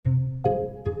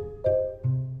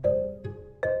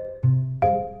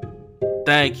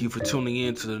Thank you for tuning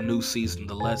in to the new season of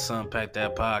the Let's Unpack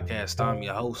That podcast. I'm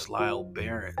your host, Lyle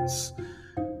Behrens.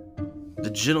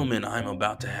 The gentleman I'm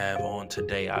about to have on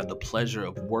today, I had the pleasure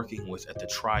of working with at the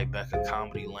Tribeca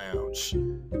Comedy Lounge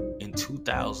in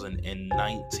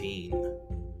 2019.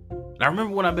 And I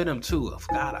remember when I met him too.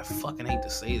 God, I fucking hate to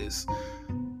say this,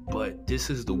 but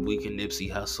this is the weekend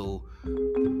Nipsey Hussle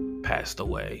passed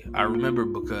away. I remember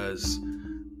because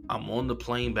I'm on the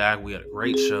plane back. We had a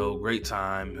great show, great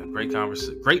time,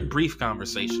 great brief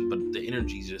conversation, but the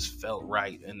energy just felt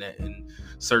right, and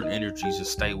certain energies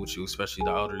just stay with you, especially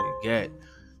the older you get.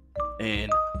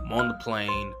 And I'm on the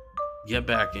plane, get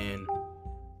back in.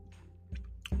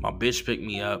 My bitch picked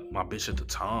me up, my bitch at the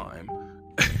time,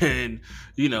 and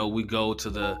we go to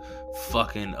the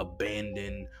fucking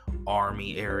abandoned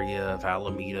army area of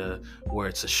Alameda where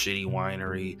it's a shitty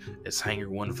winery. It's Hangar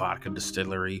One Vodka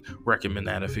Distillery. Recommend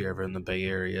that if you're ever in the Bay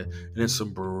Area. And then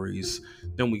some breweries.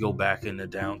 Then we go back into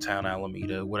downtown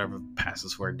Alameda, whatever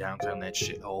passes for downtown that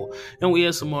shithole, and we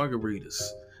had some margaritas.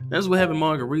 And as we're having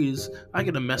margaritas, I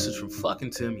get a message from fucking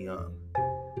Tim Young.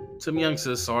 Tim Young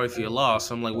says, "Sorry for your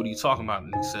loss." I'm like, "What are you talking about?"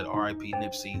 And he said, "R.I.P.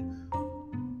 Nipsey."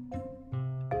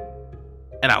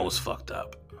 And I was fucked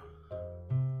up.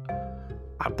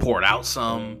 I poured out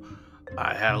some.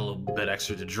 I had a little bit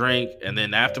extra to drink. And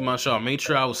then after my show, I made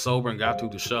sure I was sober and got through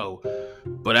the show.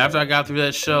 But after I got through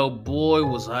that show, boy,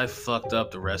 was I fucked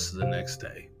up the rest of the next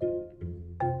day.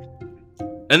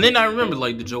 And then I remember,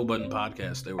 like, the Joe Budden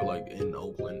podcast. They were, like, in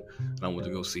Oakland. And I went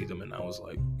to go see them. And I was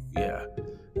like, yeah.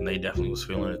 And they definitely was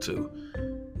feeling it, too.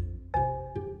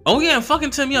 Oh, yeah, and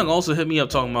fucking Tim Young also hit me up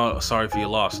talking about "Sorry for your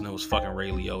loss," and it was fucking Ray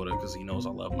Liotta, because he knows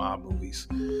I love mob movies.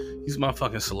 He's my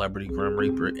fucking celebrity Grim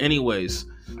Reaper. Anyways,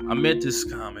 I met this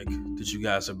comic that you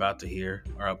guys are about to hear,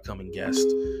 our upcoming guest,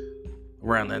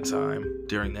 around that time,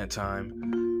 during that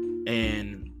time.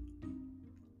 And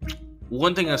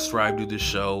one thing I strive to do this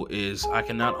show is I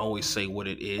cannot always say what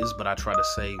it is, but I try to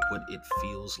say what it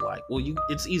feels like. Well,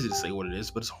 it's easy to say what it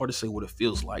is, but it's hard to say what it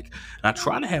feels like. And I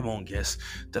try to have on guests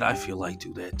that I feel like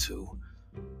do that too.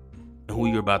 And who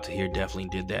you're about to hear definitely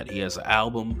did that. He has an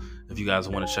album. If you guys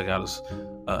want to check out his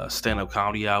stand-up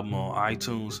comedy album on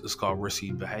iTunes, it's called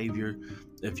Risky Behavior.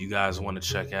 If you guys want to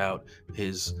check out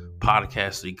his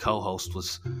podcast that he co-hosts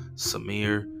with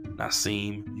Samir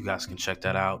Nassim, you guys can check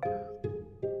that out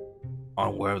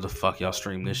on wherever the fuck y'all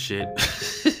stream this shit.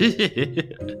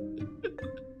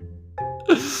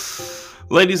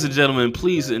 Ladies and gentlemen,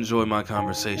 please enjoy my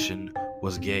conversation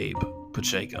with Gabe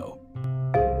Pacheco.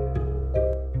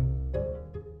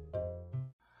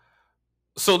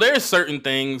 So there's certain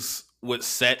things with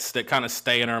sets that kind of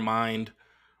stay in our mind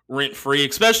rent free,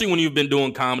 especially when you've been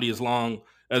doing comedy as long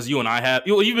as you and I have.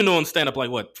 You've been doing stand up like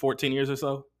what, 14 years or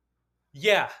so?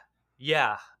 Yeah.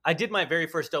 I did my very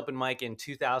first open mic in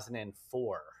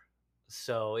 2004,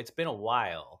 so it's been a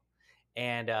while,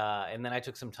 and then I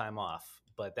took some time off,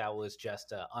 but that was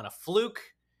just on a fluke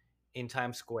in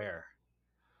Times Square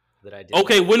that I did.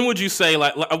 Okay, when would you say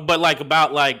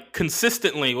about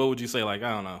consistently? What would you say? Like,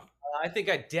 I don't know. I think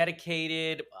I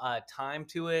dedicated time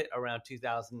to it around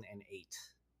 2008.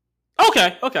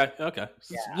 Okay. Yeah.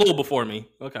 A little before me.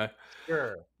 Okay.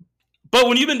 Sure. But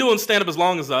when you've been doing stand-up as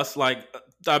long as us, like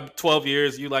 12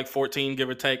 years, you like 14, give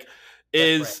or take,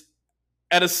 is right.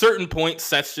 At a certain point,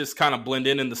 sets just kind of blend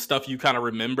in, and the stuff you kind of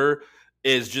remember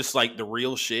is just like the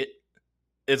real shit.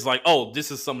 It's like, oh,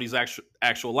 this is somebody's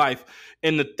actual life.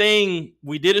 And the thing,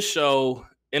 we did a show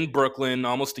in Brooklyn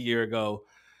almost a year ago,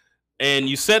 and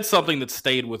you said something that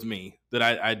stayed with me that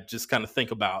I just kind of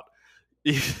think about.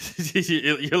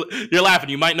 You're laughing.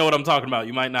 You might know what I'm talking about.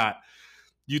 You might not.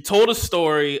 You told a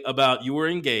story about you were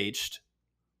engaged,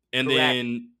 and Correct.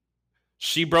 Then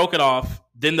she broke it off.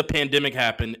 Then the pandemic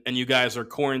happened, and you guys are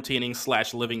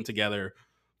quarantining / living together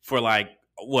for like,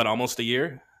 what, almost a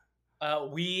year?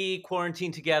 We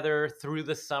quarantined together through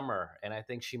the summer, and I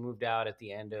think she moved out at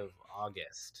the end of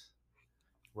August,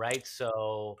 right?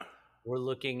 So we're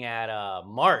looking at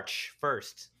March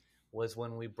 1st was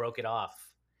when we broke it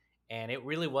off, and it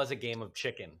really was a game of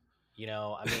chicken.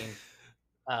 I mean...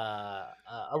 a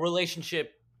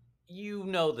relationship,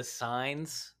 the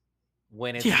signs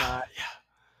when it's not,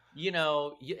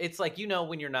 it's like,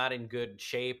 when you're not in good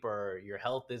shape or your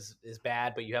health is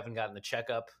bad, but you haven't gotten the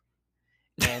checkup.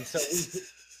 And so,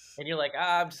 and you're like,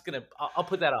 I'll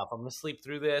put that off. I'm going to sleep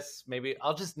through this. Maybe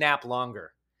I'll just nap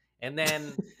longer. And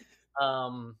then,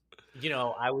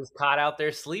 I was caught out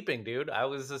there sleeping, dude. I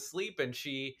was asleep, and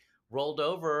she rolled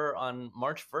over on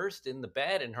March 1st in the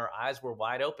bed, and her eyes were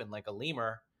wide open like a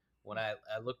lemur when I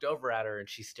looked over at her, and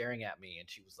she's staring at me, and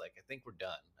she was like, "I think we're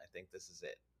done. I think this is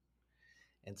it."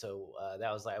 And so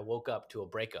that was like, I woke up to a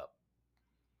breakup.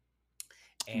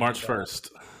 March And 1st.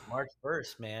 March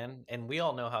 1st, man. And we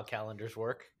all know how calendars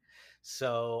work.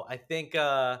 So I think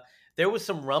there was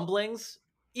some rumblings.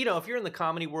 You know, if you're in the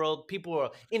comedy world, people were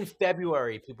in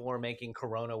February, people were making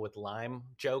Corona with lime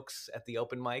jokes at the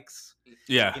open mics,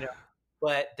 Yeah. you know,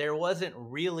 but there wasn't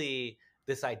really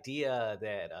this idea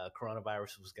that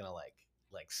coronavirus was going to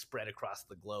like spread across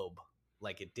the globe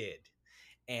like it did.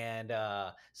 And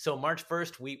so March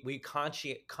 1st, we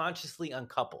consciously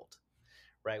uncoupled,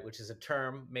 right? Which is a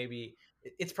term, maybe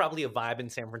it's probably a vibe in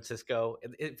San Francisco.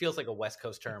 It feels like a West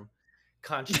Coast term.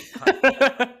 Con-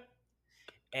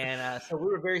 and so we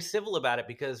were very civil about it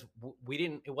because we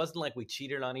didn't. It wasn't like we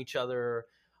cheated on each other.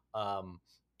 Um,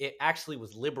 it actually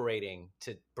was liberating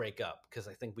to break up because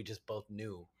I think we just both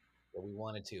knew that we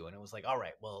wanted to, and it was like, all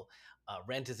right, well,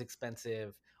 rent is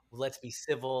expensive. Let's be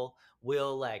civil.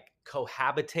 We'll like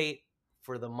cohabitate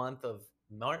for the month of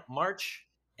March,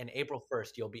 and April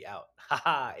 1st you'll be out.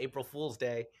 Haha, April Fool's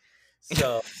Day.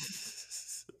 So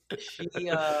she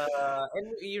and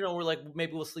you know we're like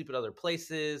maybe we'll sleep at other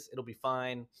places, it'll be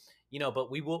fine, you know,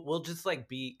 but we'll just like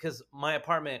be, because my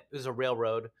apartment is a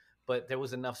railroad, but there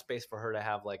was enough space for her to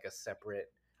have like a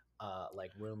separate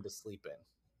like room to sleep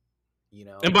in, you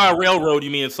know. And by a railroad,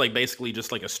 you mean it's like basically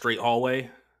just like a straight hallway?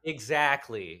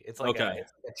 Exactly, Okay.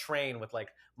 it's like a train with like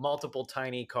multiple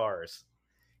tiny cars,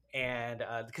 and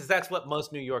because that's what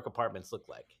most New York apartments look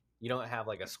like. You don't have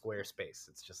like a square space,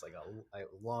 it's just like a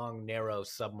long narrow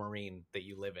submarine that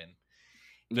you live in.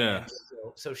 Yeah. And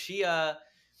so she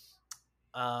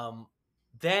um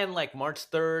then like March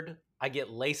 3rd I get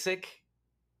LASIK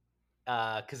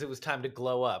because it was time to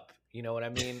glow up, you know what I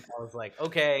mean. I was like,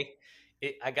 okay,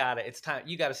 I got it, it's time,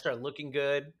 you got to start looking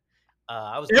good.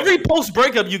 I was going Every through, post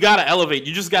breakup, you gotta elevate.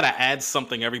 You just gotta add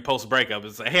something every post breakup.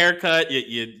 It's a haircut.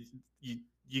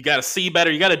 You gotta see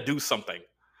better. You gotta do something.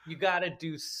 you got to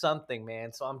do something,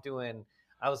 man. So I'm doing,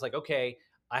 I was like, okay,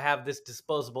 I have this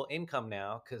disposable income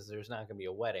now because there's not gonna be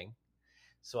a wedding.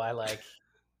 So I like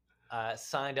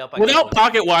signed up, I get Without the,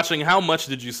 pocket watching, how much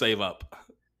did you save up?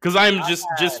 Because I'm just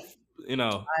you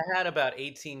know. I had about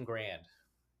 18 grand.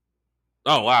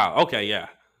 Oh wow. Okay. Yeah.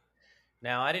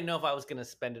 Now, I didn't know if I was going to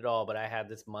spend it all, but I had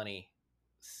this money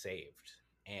saved.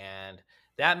 And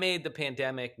that made the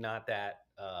pandemic not that,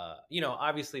 you know,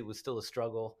 obviously it was still a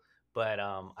struggle, but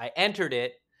I entered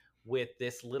it with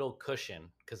this little cushion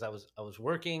because I was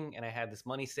working and I had this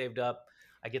money saved up.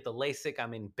 I get the LASIK,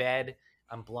 I'm in bed,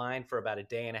 I'm blind for about a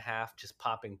day and a half, just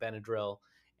popping Benadryl.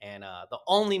 And the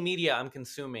only media I'm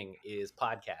consuming is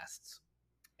podcasts,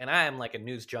 and I am like a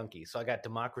news junkie. So I got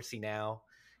Democracy Now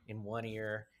in one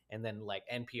ear, and then like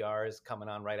NPR is coming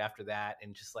on right after that,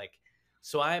 and just like,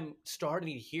 so I'm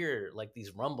starting to hear like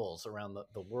these rumbles around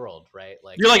the world, right?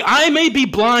 Like You're like, I may be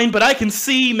blind, but I can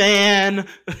see, man.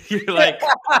 You're like,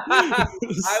 I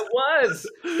was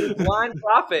the blind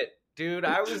prophet, dude.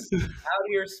 I was out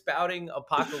here spouting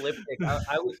apocalyptic.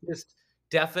 I was just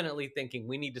definitely thinking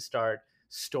we need to start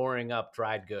storing up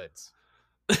dried goods.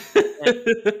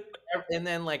 And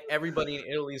then like everybody in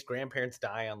Italy's grandparents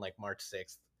die on like March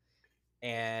 6th,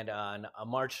 and on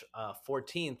March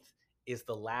 14th is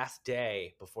the last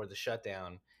day before the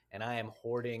shutdown, and I am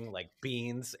hoarding like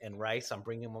beans and rice. I'm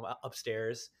bringing them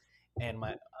upstairs, and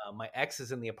my ex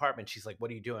is in the apartment. She's like,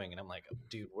 "What are you doing?" And I'm like,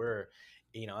 "Dude, we're."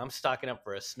 You know, I'm stocking up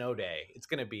for a snow day.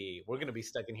 We're gonna be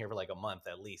stuck in here for like a month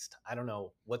at least. I don't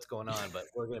know what's going on, but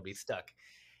we're gonna be stuck.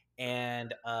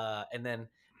 And then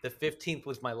the 15th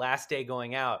was my last day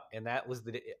going out, and that was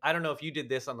I don't know if you did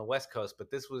this on the West Coast,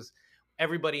 but this was,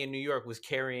 everybody in New York was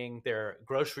carrying their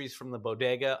groceries from the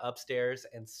bodega upstairs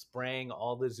and spraying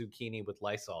all the zucchini with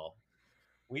Lysol.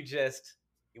 We just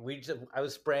we just I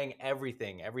was spraying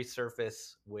everything, every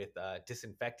surface with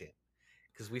disinfectant,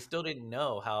 because we still didn't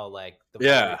know how like the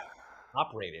virus yeah.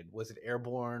 operated. Was it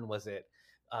airborne? Was it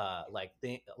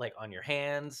like on your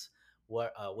hands?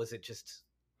 What was it? Just,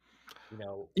 you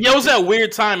know, Yeah, it was that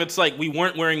weird time. It's like we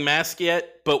weren't wearing masks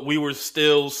yet, but we were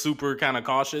still super kind of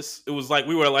cautious. It was like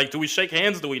we were like, do we shake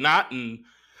hands? Do we not? And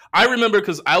I remember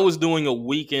because I was doing a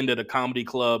weekend at a comedy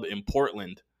club in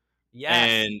Portland, Yes.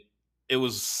 and it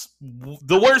was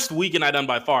the worst weekend I done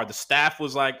by far. The staff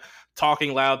was like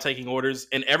talking loud, taking orders,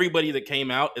 and everybody that came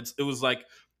out, it was like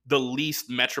the least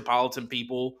metropolitan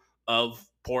people of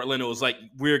Portland. It was like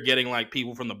we were getting like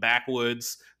people from the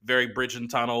backwoods, very bridge and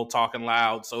tunnel, talking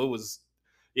loud. So it was,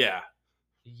 yeah.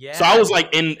 So I Yeah. was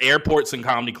like in airports and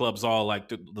comedy clubs all like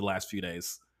the last few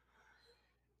days.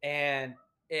 And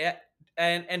it,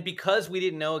 and because we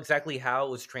didn't know exactly how it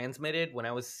was transmitted, when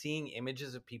I was seeing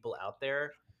images of people out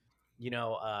there, you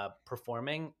know,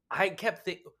 performing, I kept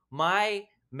my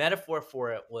metaphor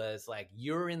for it was like,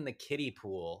 you're in the kiddie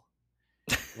pool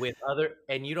with other,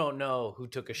 and you don't know who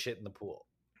took a shit in the pool,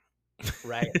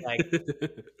 right? Like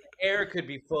air could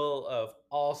be full of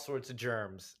all sorts of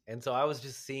germs. And so I was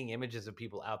just seeing images of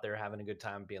people out there having a good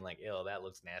time being like, ew, that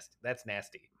looks nasty. That's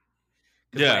nasty.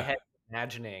 Because my Yeah. head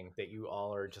imagining that you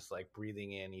all are just like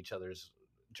breathing in each other's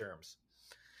germs.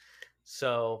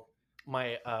 So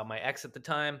my ex at the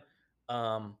time,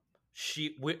 um,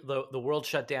 the world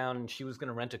shut down and she was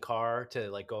gonna rent a car to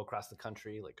like go across the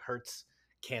country. Like Hertz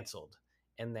canceled,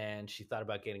 and then she thought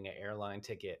about getting an airline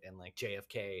ticket, and like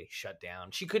JFK shut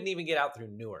down. She couldn't even get out through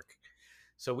Newark.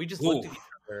 So we just looked Ooh. at each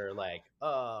other like,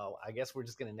 oh, I guess we're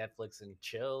just gonna Netflix and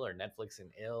chill or Netflix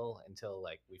and ill until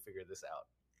like we figure this out.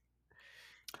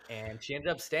 And she ended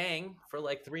up staying for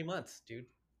like 3 months, dude.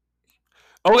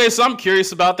 Okay, so I'm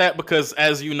curious about that because,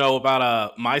 as you know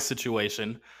about my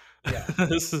situation, Yeah.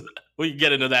 we can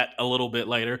get into that a little bit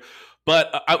later.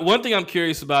 But one thing I'm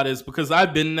curious about is because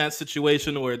I've been in that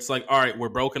situation where it's like, all right, we're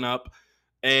broken up,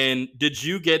 and did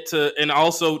you get to, and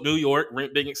also New York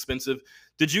rent being expensive,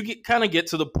 did you get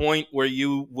to the point where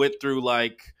you went through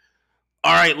like,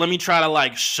 all right, let me try to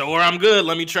like show her I'm good.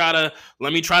 Let me try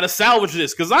to salvage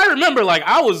this because I remember like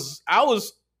I was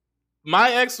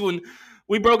my ex when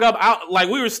we broke up out like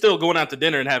we were still going out to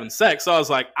dinner and having sex. So I was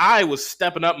like, I was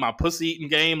stepping up my pussy eating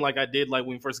game like I did like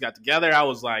when we first got together. I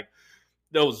was like,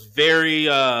 that was very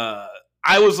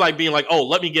I was like being like, oh,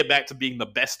 let me get back to being the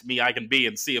best me I can be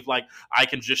and see if like I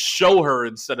can just show her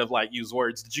instead of like use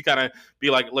words. Did you kind of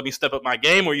be like, let me step up my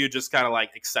game, or you just kind of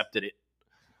like accepted it?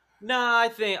 No, I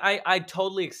think I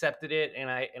totally accepted it, and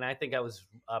I think I was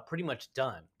pretty much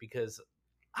done because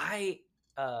I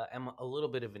am a little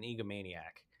bit of an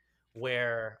egomaniac,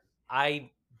 where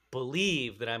I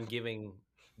believe that I'm giving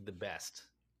the best.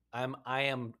 I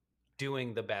am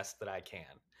doing the best that I can.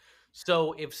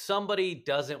 So if somebody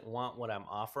doesn't want what I'm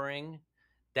offering,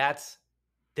 that's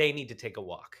they need to take a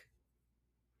walk.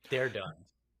 They're done.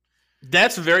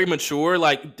 That's very mature.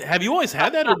 Like, have you always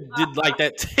had that, or did like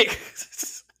that take?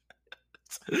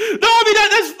 No, I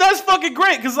mean that's fucking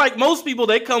great because like most people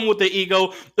they come with the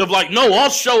ego of like, no, I'll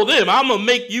show them. I'm gonna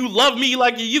make you love me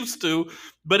like you used to.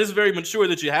 But it's very mature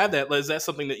that you have that. Like, is that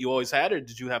something that you always had, or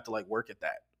did you have to like work at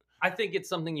that? I think it's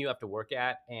something you have to work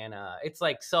at, and it's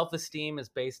like self-esteem is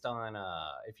based on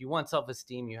if you want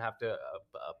self-esteem, you have to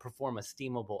perform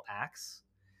esteemable acts.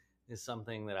 Is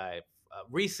something that I've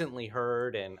recently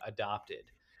heard and adopted,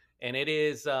 and it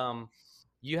is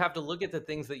you have to look at the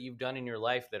things that you've done in your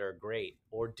life that are great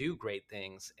or do great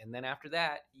things, and then after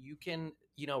that, you can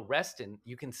rest and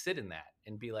you can sit in that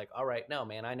and be like, all right, no,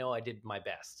 man, I know I did my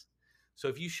best. So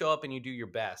if you show up and you do your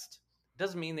best, it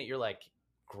doesn't mean that you're like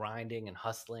grinding and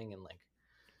hustling and like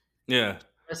Yeah,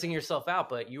 stressing yourself out,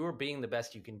 but you are being the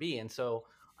best you can be. And so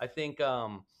I think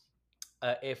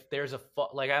if there's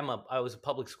like I was a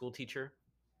public school teacher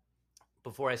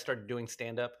before I started doing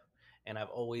stand up, and I've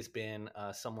always been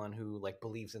someone who like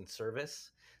believes in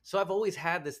service. So I've always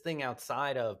had this thing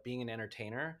outside of being an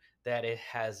entertainer that it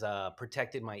has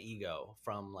protected my ego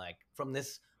from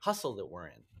this hustle that we're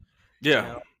in, you yeah,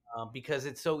 know, because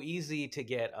it's so easy to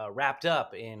get wrapped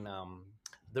up in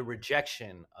the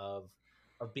rejection of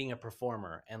being a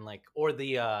performer and like or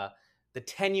the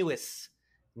tenuous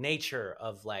nature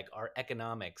of like our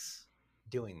economics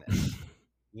doing this,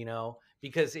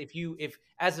 because if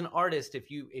as an artist if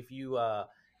you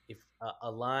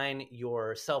align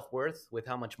your self-worth with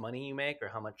how much money you make or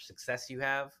how much success you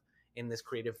have in this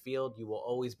creative field, you will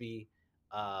always be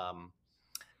um,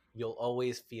 you'll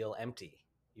always feel empty.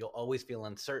 You'll always feel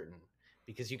uncertain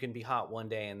because you can be hot one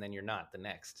day and then you're not the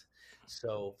next.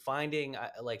 So finding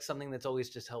like something that's always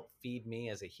just helped feed me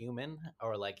as a human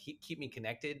or like keep me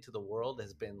connected to the world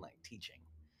has been like teaching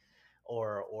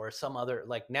or some other,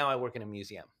 like now I work in a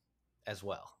museum as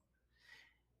well.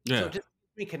 So yeah. just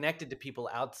keep me connected to people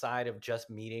outside of just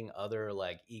meeting other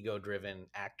like ego driven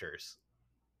actors.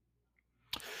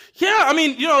 Yeah, I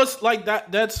mean, it's like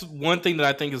that. That's one thing that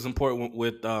I think is important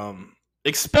with,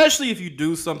 especially if you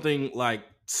do something like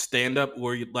stand up,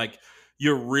 where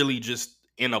you're really just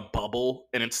in a bubble,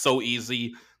 and it's so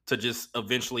easy to just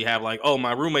eventually have like, oh,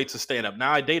 my roommate's a stand up.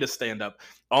 Now I date a stand up.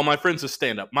 All my friends are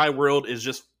stand up. My world is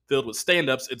just filled with stand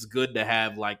ups. It's good to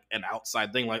have like an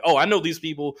outside thing, like, oh, I know these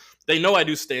people. They know I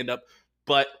do stand up,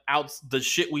 but out the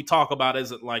shit we talk about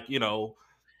isn't like a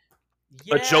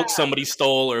Yeah, joke somebody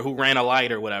stole or who ran a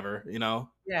light or whatever.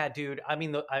 yeah, dude. I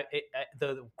mean,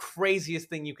 the craziest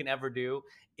thing you can ever do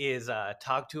is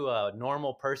talk to a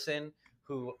normal person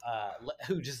who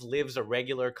just lives a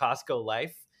regular Costco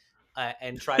life,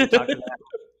 and try to talk to them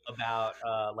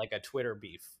about like a Twitter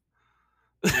beef.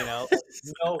 You know, like,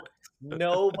 no,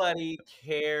 Nobody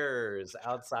cares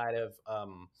outside of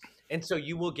and so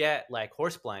you will get like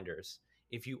horse blinders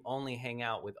if you only hang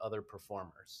out with other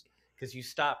performers because you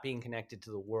stop being connected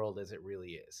to the world as it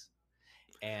really is.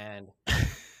 And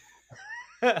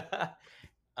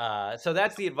so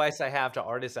that's the advice I have to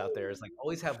artists out there is like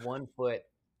always have one foot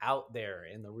out there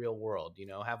in the real world, you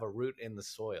know, have a root in the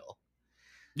soil.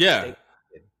 Yeah. Stay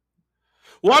connected.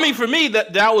 Well, I mean, for me,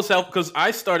 that was helpful because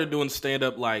I started doing stand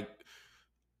up like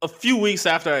a few weeks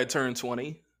after I had turned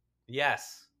 20.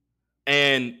 Yes.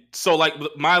 And so, like,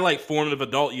 my like formative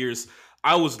adult years,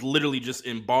 I was literally just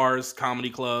in bars, comedy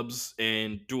clubs,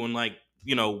 and doing like,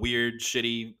 weird,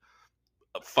 shitty,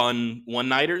 fun one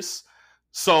nighters.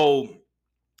 So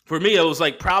for me, it was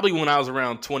like probably when I was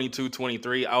around 22,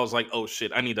 23, I was like, oh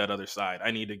shit, I need that other side. I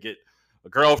need to get a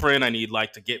girlfriend. I need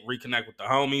like to get reconnect with the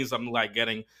homies. I'm like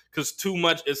getting, because too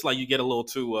much, it's like you get a little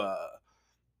too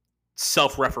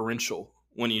self-referential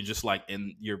when you just like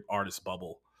in your artist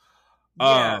bubble.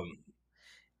 Yeah. Um,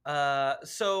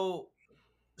 So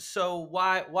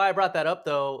why I brought that up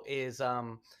though is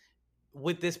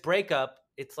with this breakup,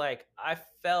 it's like I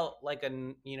felt like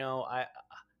I've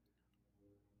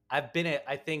been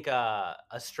I think a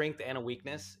strength and a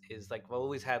weakness is like I've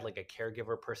always had like a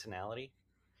caregiver personality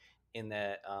in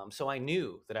that so I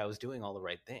knew that I was doing all the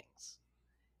right things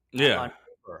on yeah.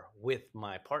 paper with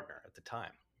my partner at the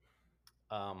time.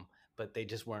 But they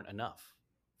just weren't enough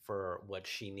for what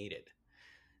she needed.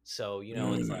 So, you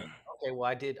know, it's like, okay, well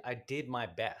I did my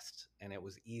best and it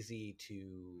was easy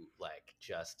to like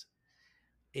just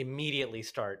immediately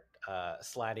start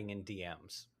sliding in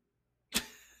DMs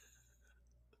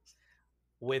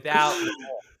without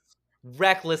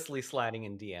recklessly sliding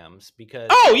in DMs because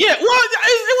Oh yeah, well, it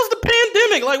was the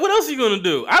pandemic. Like, what else are you gonna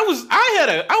do? I was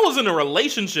in a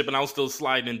relationship and I was still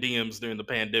sliding in DMs during the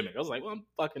pandemic. I was like, well, I'm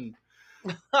fucking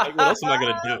like, what else am I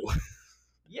gonna do?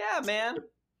 yeah, man.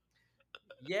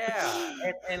 Yeah.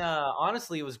 And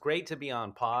honestly, it was great to be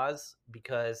on pause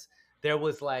because there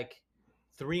was like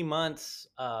 3 months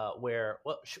where,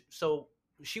 well, so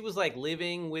she was like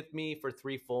living with me for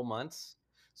 3 full months.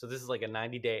 So this is like a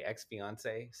 90-day ex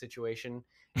fiance situation.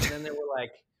 And then there were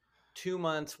like 2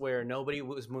 months where nobody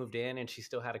was moved in and she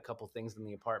still had a couple things in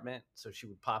the apartment. So she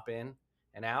would pop in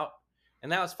and out.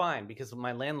 And that was fine because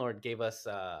my landlord gave us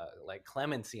like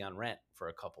clemency on rent for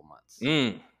a couple months.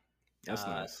 That's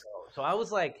nice. So I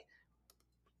was like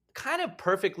kind of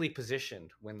perfectly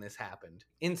positioned when this happened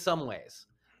in some ways.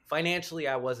 Financially,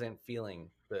 I wasn't feeling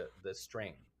the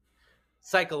strain.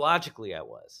 Psychologically, I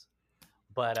was.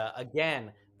 But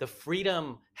again, the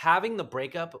freedom, having the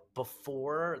breakup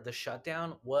before the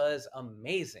shutdown was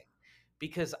amazing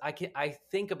because I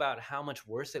think about how much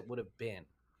worse it would have been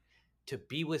to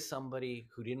be with somebody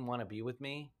who didn't want to be with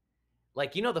me.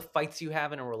 Like, you know, the fights you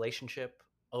have in a relationship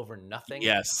over nothing.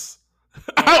 Yes.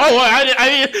 And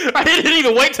I didn't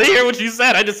even wait to hear what you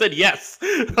said. I just said yes.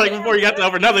 Like yeah, before you got to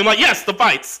over nothing. I'm like, yes, the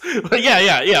fights. Like,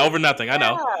 yeah, over nothing. I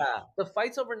know. yeah, the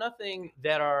fights over nothing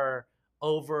that are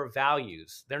over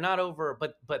values. They're not over,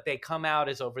 but they come out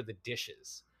as over the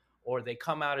dishes, or they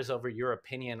come out as over your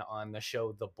opinion on the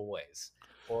show The Boys,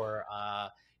 or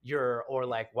or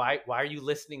like why are you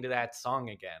listening to that song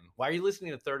again? Why are you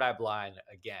listening to Third Eye Blind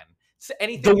again? The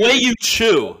Anything you're way you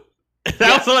chew. yeah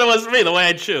That's what it was for me. The way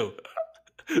I chew.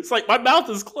 It's like my mouth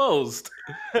is closed.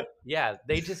 yeah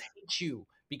they just hate you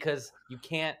because you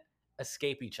can't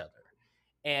escape each other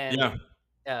and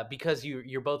Yeah. because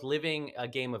you're both living a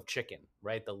game of chicken,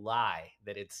 right? The lie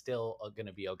that it's still going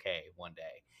to be okay one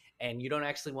day, and you don't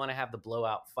actually want to have the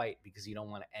blowout fight because you don't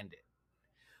want to end it.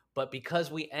 But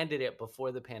because we ended it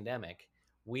before the pandemic,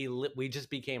 we just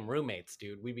became roommates,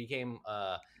 dude. We became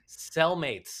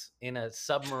cellmates in a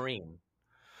submarine,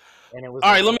 and it was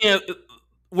All right. like Let me.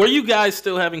 Were you guys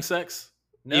still having sex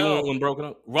even no, when broken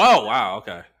up? Whoa. Wow.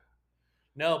 Okay.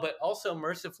 no. But also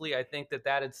mercifully, I think that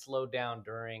had slowed down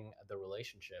during the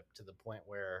relationship to the point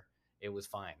where it was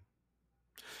fine.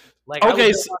 Like I was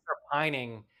Okay. no longer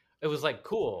pining. It was like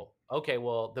cool. Okay,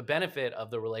 well, the benefit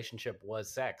of the relationship was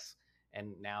sex,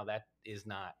 and now that is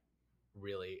not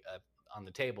really on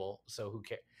the table. So who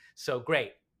cares? So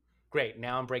great, great.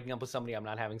 Now I'm breaking up with somebody I'm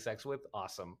not having sex with.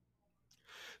 Awesome.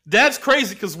 That's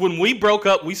crazy because when we broke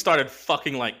up, we started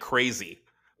fucking like crazy.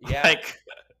 Yeah, Like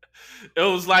it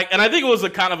was like, and I think it was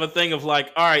a kind of a thing of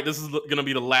like, all right, this is gonna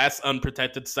be the last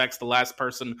unprotected sex, the last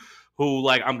person who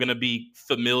like I'm gonna be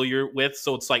familiar with.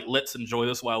 So it's like, let's enjoy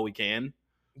this while we can.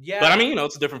 But I yeah. mean,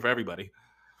 it's different for everybody.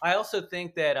 I also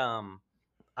think that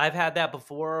I've had that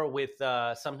before with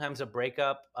sometimes a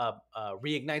breakup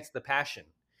reignites the passion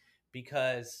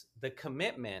because the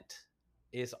commitment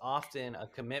is often a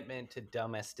commitment to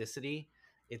domesticity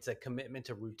it's a commitment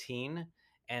to routine.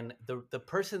 And the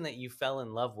person that you fell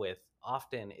in love with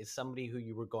often is somebody who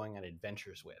you were going on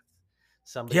adventures with,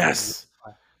 somebody Yes.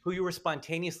 who you were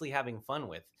spontaneously having fun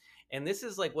with. And this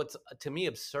is like what's to me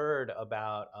absurd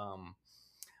about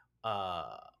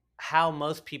uh, how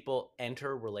most people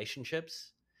enter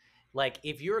relationships. Like,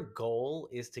 if your goal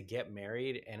is to get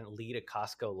married and lead a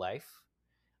Costco life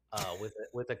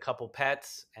with a couple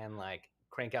pets and like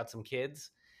crank out some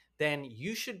kids, then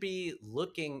you should be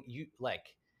looking. You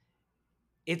like,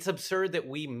 it's absurd that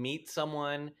we meet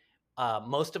someone,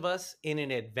 most of us, in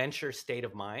an adventure state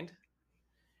of mind,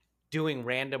 doing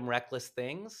random reckless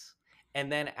things, and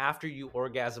then after you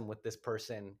orgasm with this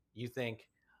person you think,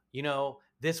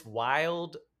 this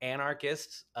wild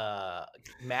anarchist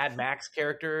Mad Max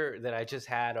character that I just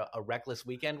had a reckless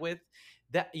weekend with,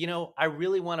 that I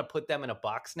really want to put them in a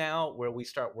box now where we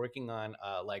start working on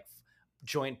like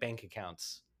joint bank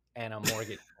accounts and a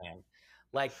mortgage plan.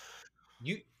 Like,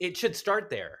 it should start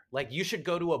there. Like, you should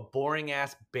go to a boring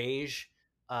ass beige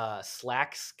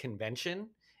slacks convention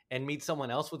and meet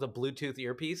someone else with a Bluetooth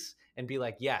earpiece and be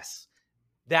like, yes,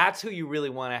 that's who you really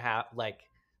want to have, like,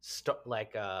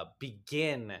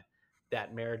 begin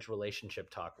that marriage relationship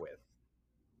talk with.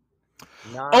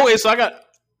 Not Okay, so I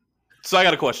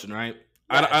got a question, right?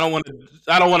 Yes. I don't want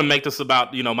to make this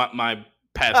about my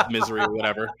past misery or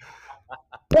whatever.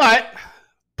 But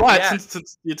Yes.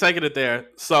 since you're taking it there,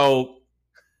 so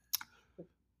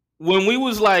when we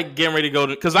was like getting ready to go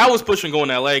to, because I was pushing going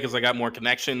to LA because I got more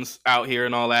connections out here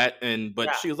and all that, but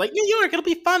Yeah. she was like, New York, it'll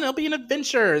be fun, it'll be an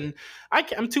adventure, and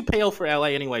I'm too pale for LA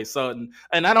anyway, so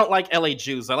and I don't like LA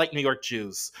Jews, I like New York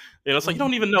Jews, it's like you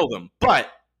don't even know them,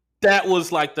 but that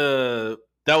was like the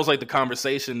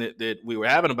conversation that we were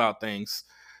having about things,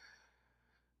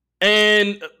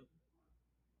 and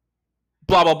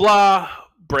blah blah blah,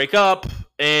 break up,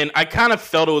 and I kind of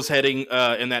felt it was heading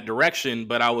in that direction,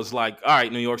 but I was like, all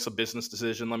right, New York's a business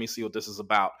decision, let me see what this is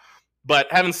about. But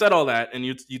having said all that, and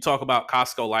you talk about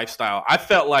Costco lifestyle, I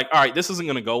felt like, all right, this isn't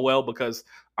going to go well because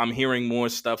I'm hearing more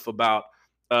stuff about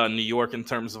New York in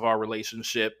terms of our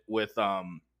relationship with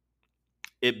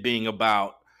it being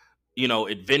about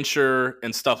adventure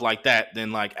and stuff like that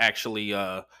than like actually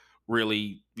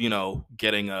really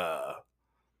getting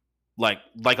like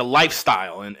a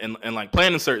lifestyle and like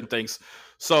planning certain things.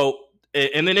 So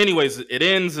and then anyways, it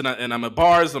ends and I'm at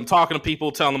bars. I'm talking to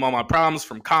people, telling them all my problems,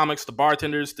 from comics to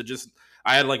bartenders to just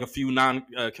I had like a few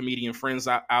non-comedian friends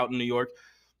out in New York.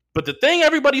 But the thing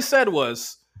everybody said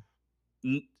was,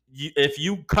 if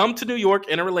you come to New York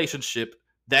in a relationship,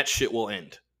 that shit will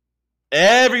end.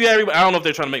 Everybody, I don't know if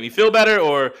they're trying to make me feel better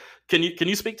or can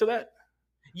you speak to that?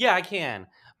 Yeah, I can.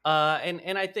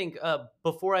 And I think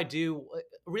before I do,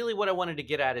 really what I wanted to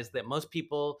get at is that most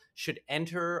people should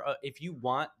enter. If you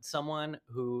want someone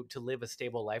to live a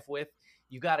stable life with,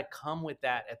 you got to come with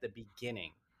that at the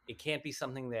beginning. It can't be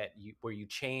something where you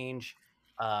change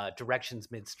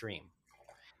directions midstream.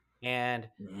 And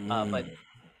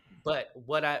but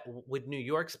what I with New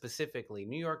York specifically,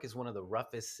 New York is one of the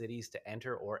roughest cities to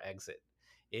enter or exit.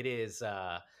 It is,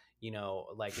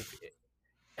 like,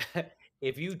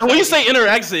 if you When try you to get. say enter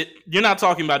exit, you're not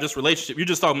talking about just relationship. You're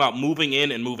just talking about moving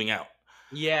in and moving out.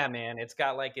 Yeah, man, it's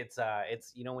got like it's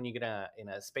when you get in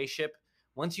a spaceship,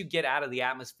 once you get out of the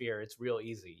atmosphere, it's real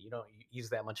easy. You don't use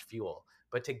that much fuel.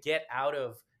 But to get out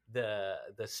of the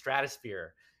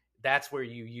stratosphere, that's where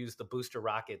you use the booster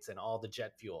rockets and all the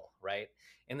jet fuel, right?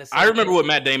 And the I same remember thing. what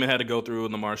Matt Damon had to go through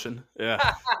in The Martian.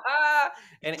 Yeah.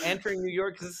 And entering New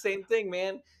York is the same thing,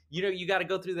 man. You got to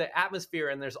go through the atmosphere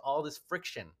and there's all this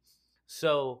friction.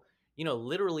 So,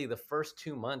 literally the first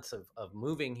 2 months of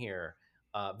moving here,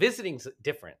 visiting's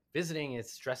different. Visiting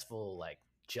is stressful, like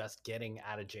just getting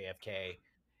out of JFK.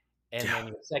 And Yeah. then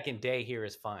your second day here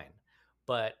is fine.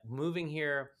 But moving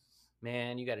here,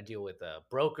 man, you got to deal with a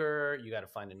broker. You got to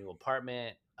find a new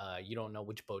apartment. You don't know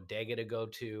which bodega to go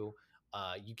to.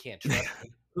 You can't trust.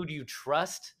 Who do you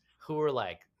trust? Who are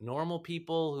like normal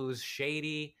people? Who's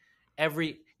shady?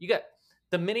 You got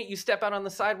the minute you step out on the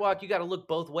sidewalk, you got to look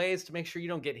both ways to make sure you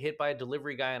don't get hit by a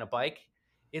delivery guy on a bike.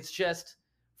 It's just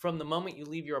from the moment you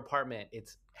leave your apartment,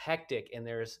 it's hectic, and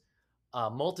there's a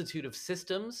multitude of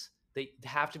systems that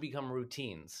have to become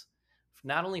routines,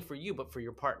 not only for you but for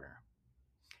your partner.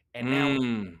 And now when you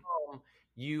Mm. come home,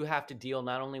 you have to deal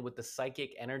not only with the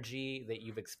psychic energy that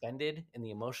you've expended and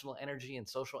the emotional energy and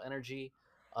social energy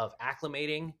of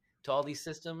acclimating to all these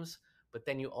systems, but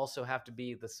then you also have to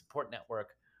be the support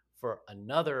network for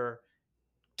another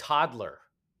toddler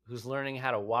who's learning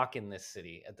how to walk in this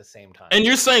city at the same time. And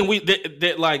you're saying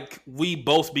that like we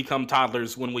both become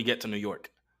toddlers when we get to New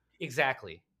York.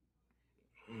 Exactly.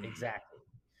 Mm. Exactly.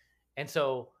 And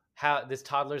so how this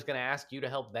toddler's going to ask you to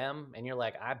help them, and you're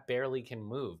like, I barely can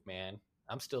move, man.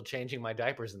 I'm still changing my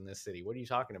diapers in this city. What are you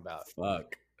talking about?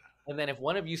 Fuck. And then if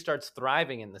one of you starts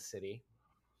thriving in the city,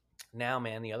 now,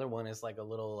 man, the other one is like a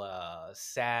little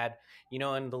sad. You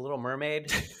know, in the Little Mermaid,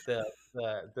 the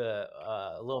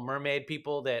Little Mermaid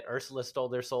people that Ursula stole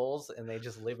their souls, and they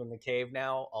just live in the cave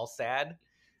now, all sad.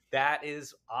 That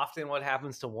is often what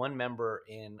happens to one member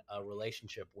in a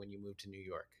relationship when you move to New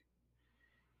York.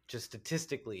 Just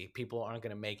statistically, people aren't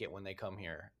going to make it when they come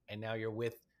here, and now you're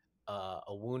with a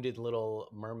wounded little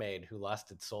mermaid who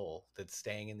lost its soul that's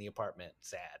staying in the apartment,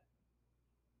 sad,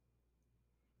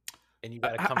 and you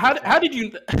got to comfort How them. did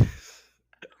you?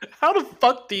 How the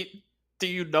fuck do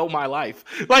you know my life?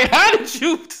 Like, how did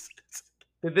you?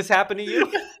 Did this happen to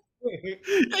you? Yeah,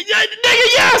 nigga,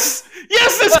 yes,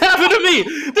 this happened to me.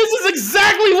 This is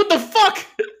exactly what the fuck.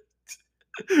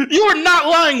 You were not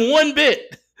lying one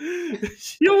bit.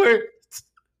 You were.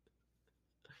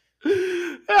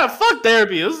 Yeah, fuck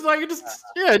therapy. It was like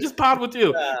just pod with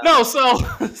you. No, so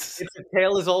It's a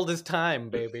tale as old as time,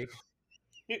 baby.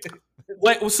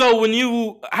 wait.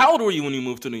 So how old were you when you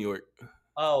moved to New York?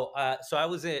 So I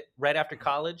was right after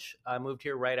college. I moved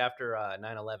here right after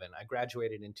 9/11. I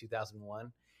graduated in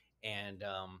 2001, and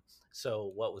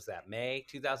so what was that? May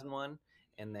 2001,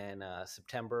 and then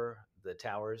September the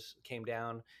towers came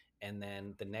down, and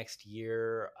then the next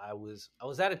year I was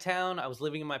out of town. I was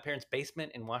living in my parents'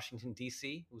 basement in Washington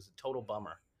D.C. It was a total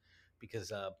bummer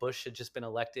because Bush had just been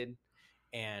elected,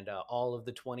 and all of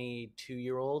the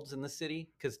 22-year-olds in the city,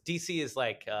 because DC is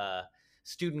like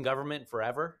student government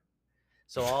forever.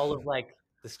 So all of like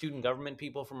the student government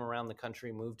people from around the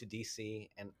country moved to DC,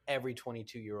 and every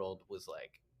 22-year-old was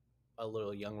like a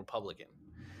little young Republican.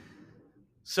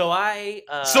 So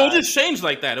So it just changed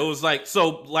like that. It was like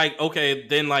okay,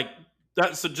 then like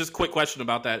that's just quick question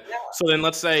about that. yeah, So then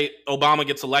let's say Obama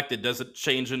gets elected, does it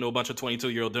change into a bunch of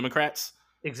 22-year-old Democrats?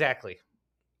 exactly.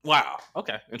 Wow.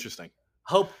 Okay, interesting.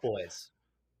 Hope boys,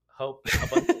 hope a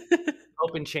bunch of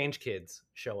hope and change kids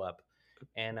show up,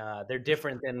 and they're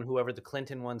different than whoever the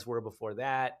Clinton ones were before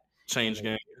that. And Change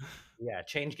then, game. yeah,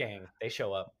 change gang, they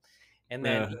show up. And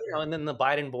then, Yeah. and then the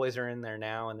Biden boys are in there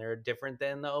now, and they're different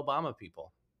than the Obama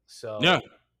people. Yeah.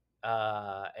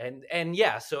 So, and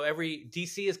yeah, so every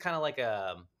DC is kind of like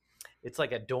it's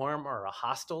like a dorm or a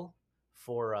hostel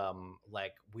for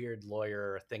like weird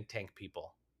lawyer think tank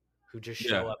people who just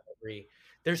show Yeah. up every.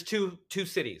 There's two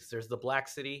cities. There's the black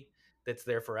city that's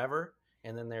there forever,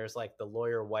 and then there's like the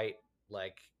lawyer white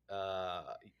like uh,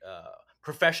 uh,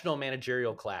 professional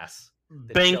managerial class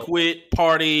that show. Banquet,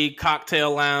 party,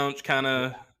 cocktail lounge, kind Yeah,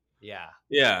 of. yeah,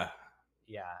 Yeah.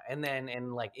 yeah,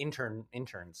 and like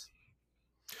interns.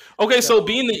 Okay, So so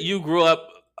being that you grew up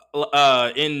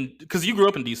because you grew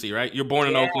up in DC, right? You're born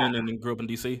in yeah, Oakland and then grew up in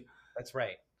DC. that's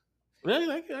right.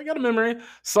 Really, I got a memory.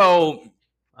 So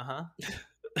Uh huh.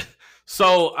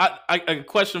 So I a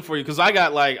question for you, because I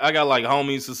got like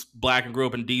homies that's black and grew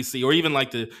up in DC or even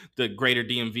like the greater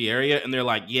DMV area, and they're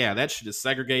like, yeah, that shit is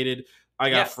segregated. I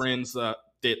got Yes. friends that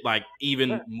like even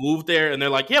Sure. moved there, and they're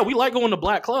like, yeah, we like going to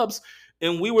black clubs,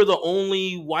 and we were the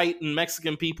only white and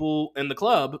Mexican people in the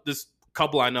club. This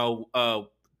couple I know,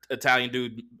 Italian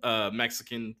dude,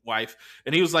 Mexican wife,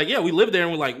 and he was like, yeah, we lived there,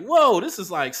 and we're like, whoa, this is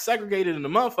like segregated in the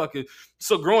motherfucker.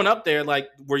 So growing up there, like,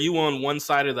 were you on one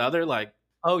side or the other, like?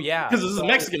 Oh yeah. Because this is a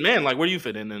Mexican man. Like, where do you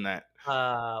fit in that?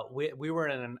 We were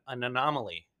an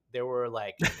anomaly. There were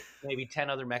like maybe 10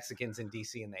 other Mexicans in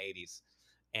DC in the 80s,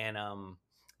 and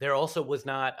there also was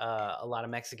not a lot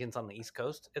of Mexicans on the East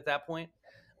Coast at that point.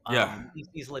 Yeah.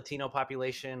 DC's Latino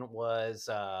population was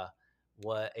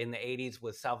what in the 80s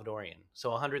was Salvadorian.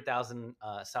 So 100,000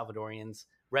 Salvadorians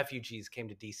refugees came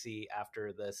to DC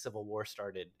after the Civil War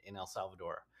started in El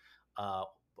Salvador, uh,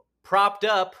 propped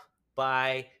up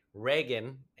by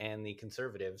Reagan and the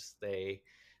conservatives. They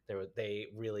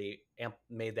really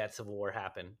made that Civil War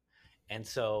happen, and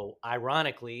so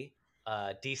ironically,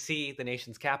 DC, the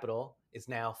nation's capital, is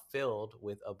now filled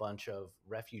with a bunch of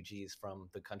refugees from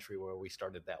the country where we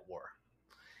started that war.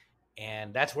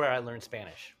 And that's where I learned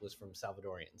Spanish, was from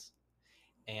Salvadorians.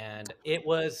 And it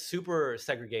was super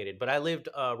segregated, but I lived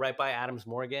right by Adams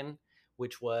Morgan,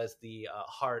 which was the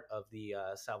heart of the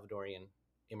Salvadorian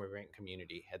immigrant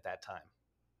community at that time,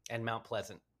 and Mount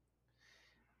Pleasant.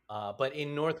 But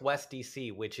in Northwest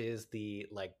DC, which is the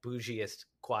like bougiest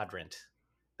quadrant,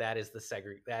 that is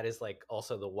like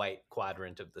also the white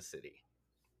quadrant of the city.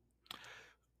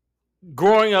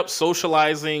 Growing up,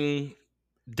 socializing,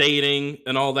 dating,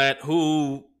 and all that.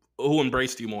 Who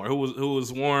embraced you more? Who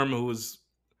was warm? Who was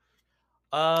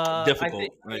I think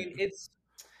difficult? I Like, mean it's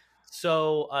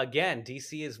So again,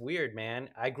 DC is weird, man.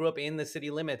 I grew up in the city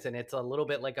limits, and it's a little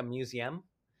bit like a museum.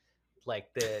 Like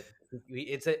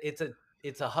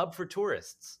it's a hub for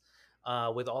tourists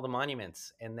with all the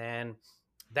monuments, and then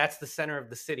that's the center of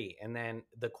the city, and then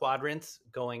the quadrants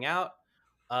going out.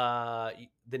 The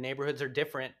neighborhoods are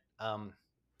different.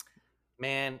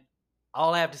 Man,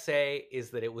 all I have to say is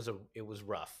that it was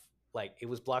rough. Like it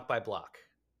was block by block.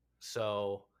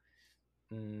 So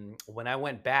when I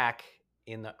went back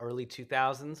in the early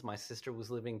 2000s, my sister was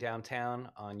living downtown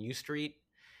on U Street,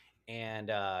 and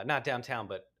not downtown,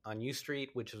 but on U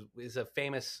Street, which is a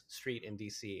famous street in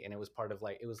DC, and it was part of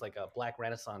it was like a Black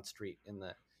Renaissance street in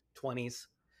the 20s,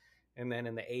 and then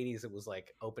in the 80s it was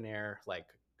like open air, like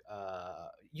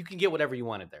you can get whatever you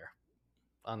wanted there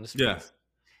on the Yeah. streets,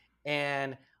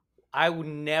 and I would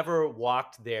never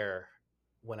walked there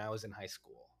when I was in high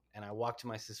school, and I walked to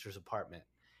my sister's apartment,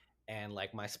 and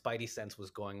like my spidey sense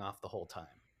was going off the whole time,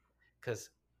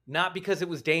 because not because it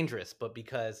was dangerous, but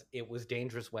because it was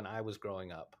dangerous when I was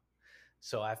growing up.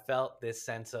 So I felt this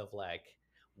sense of like,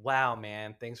 wow,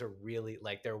 man, things are really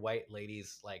like there are white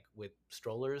ladies like with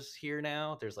strollers here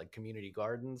now. There's like community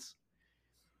gardens,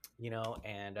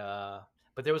 and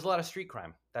but there was a lot of street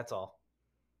crime. That's all.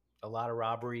 A lot of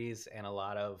robberies and a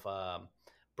lot of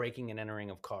breaking and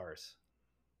entering of cars.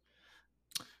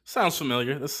 Sounds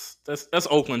familiar. That's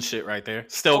Oakland shit right there.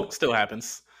 Oh, Still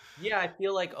happens. yeah, I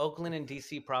feel like Oakland and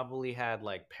DC probably had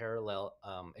like parallel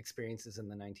experiences in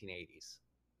the 1980s.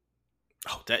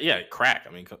 Oh, crack.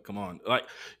 I mean, come on. Like,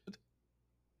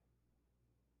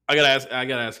 I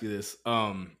gotta ask you this.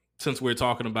 Since we are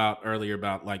talking about earlier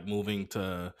about like moving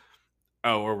to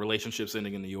or relationships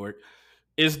ending in New York,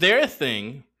 is there a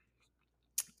thing?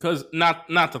 Because not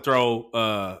to throw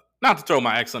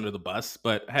my ex under the bus,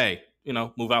 but hey,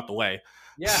 move out the way.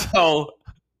 Yeah. So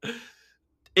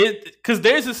because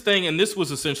there's this thing, and this was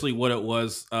essentially what it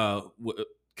was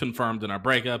confirmed in our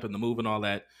breakup and the move and all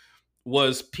that,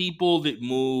 was people that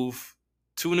move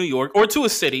to New York or to a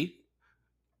city,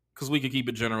 because we could keep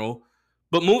it general,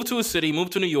 but move to a city, move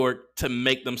to New York to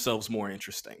make themselves more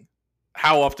interesting.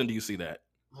 How often do you see that?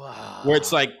 Wow. Where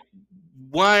it's like,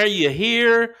 why are you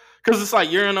here? Because it's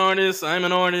like, you're an artist, I'm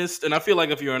an artist, and I feel like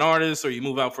if you're an artist or you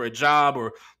move out for a job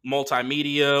or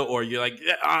multimedia, or you're like,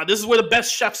 this is where the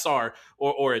best chefs are,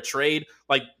 or a trade,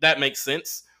 like that makes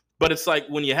sense. But it's like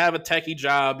when you have a techie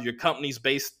job, your company's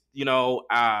based,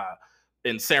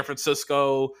 in San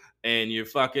Francisco, and you're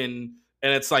fucking,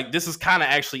 and it's like, this is kind of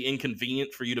actually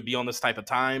inconvenient for you to be on this type of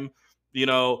time, and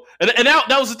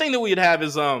that was the thing that we'd have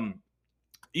is,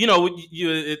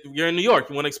 you're in New York,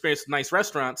 you want to experience nice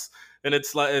restaurants, and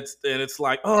it's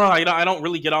like, oh, I don't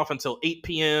really get off until 8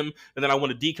 p.m. and then I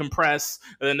want to decompress,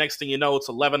 and then next thing you know, it's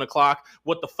 11 o'clock.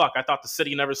 What the fuck? I thought the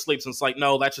city never sleeps. And it's like,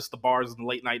 no, that's just the bars and the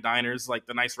late night diners. Like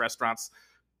the nice restaurants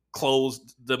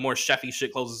closed, the more chefy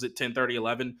shit closes at 10:30,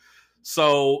 11.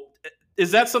 So is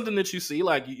that something that you see?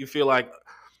 Like you feel like?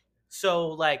 So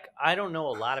like, I don't know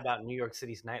a lot about New York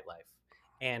City's nightlife,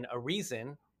 and a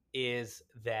reason is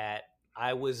that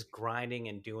I was grinding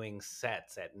and doing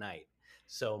sets at night.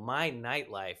 So my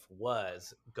nightlife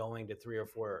was going to 3 or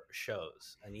 4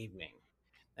 shows an evening.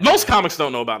 And Most comics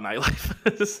don't know about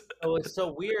nightlife. So it's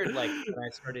so weird. Like when I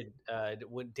started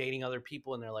dating other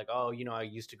people, and they're like, "Oh, I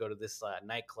used to go to this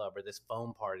nightclub or this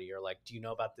foam party," or like, "Do you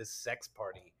know about this sex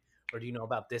party?" Or "Do you know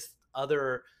about this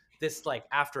like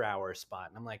after hours spot?"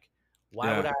 And I'm like,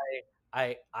 "Why would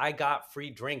I got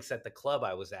free drinks at the club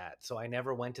I was at, so I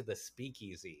never went to the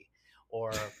speakeasy."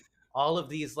 Or all of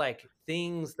these like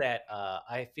things that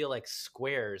I feel like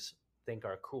squares think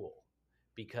are cool,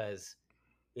 because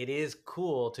it is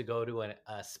cool to go to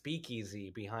a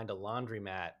speakeasy behind a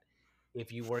laundromat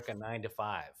if you work a 9 to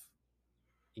 5.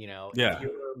 Yeah. If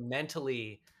you're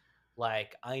mentally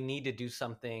like, I need to do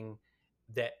something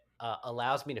that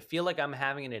allows me to feel like I'm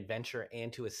having an adventure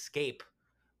and to escape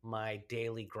my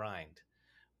daily grind.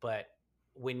 But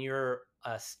when you're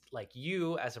like,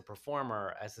 you as a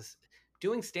performer,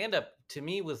 doing stand-up to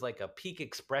me was like a peak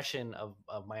expression of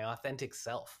my authentic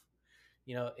self.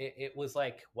 It was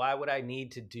like, why would I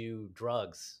need to do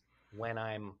drugs when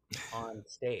I'm on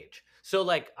stage? So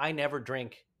like, I never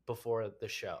drink before the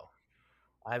show.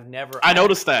 I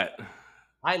noticed that.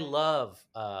 I love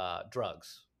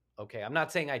drugs. Okay, I'm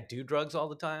not saying I do drugs all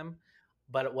the time,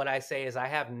 but what I say is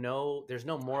there's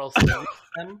no moral standard to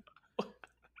them.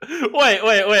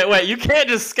 Wait. You can't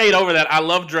just skate over that. I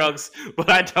love drugs, but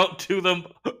I don't do them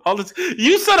all the time.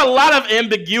 You said a lot of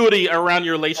ambiguity around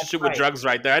your relationship with drugs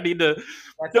right there. I need to.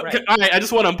 That's right. All right, I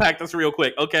just want to unpack this real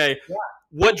quick. Okay. Yeah.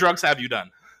 What drugs have you done?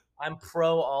 I'm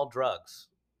pro all drugs.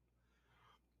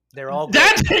 They're all good.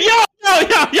 Yo,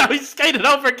 Oh yeah, he skated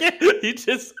over again.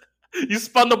 You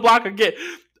spun the block again.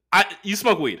 You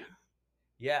smoke weed.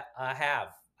 Yeah, I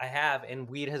have, and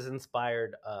weed has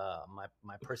inspired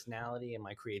my personality and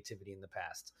my creativity in the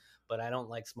past. But I don't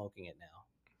like smoking it now.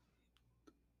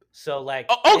 So like,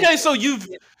 Okay, so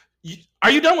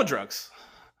are you done with drugs?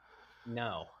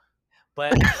 no,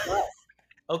 but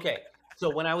okay. So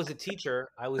when I was a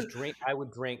teacher, I would drink.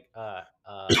 I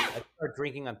started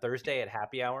drinking on Thursday at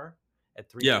happy hour at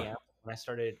 3 Yeah, p.m. When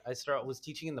I was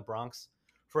teaching in the Bronx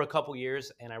for a couple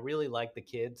years, and I really liked the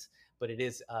kids. But it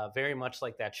is very much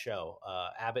like that show,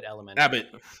 Abbott Elementary. Abbott.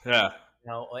 Yeah,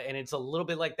 And it's a little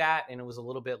bit like that, and it was a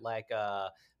little bit like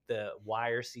the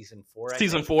Wire season 4, I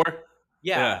season think. 4.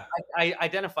 Yeah, Yeah, I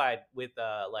identified with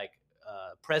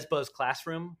Presbo's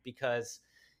classroom because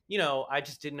I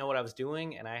just didn't know what I was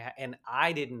doing, and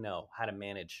I didn't know how to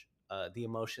manage the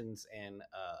emotions and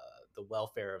the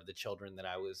welfare of the children that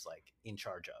I was like in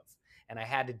charge of, and I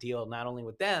had to deal not only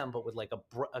with them but with like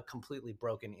a completely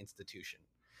broken institution.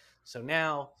 So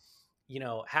now,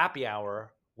 happy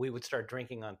hour, we would start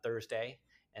drinking on Thursday,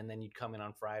 and then you'd come in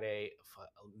on Friday,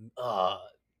 uh,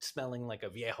 smelling like a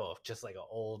viejo, just like an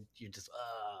old, you just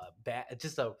bad,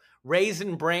 just a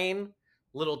raisin brain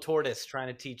little tortoise trying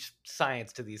to teach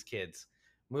science to these kids,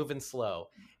 moving slow.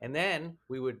 And then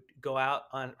we would go out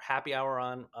on happy hour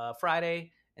on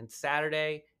Friday and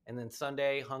Saturday, and then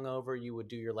Sunday, hungover, you would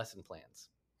do your lesson plans.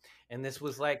 And this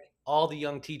was like all the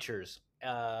young teachers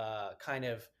kind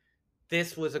of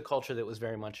this was a culture that was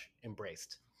very much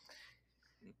embraced.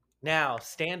 Now,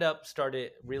 stand up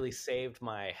started really saved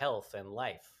my health and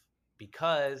life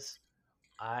because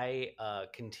I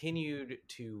continued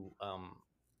to.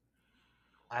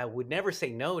 I would never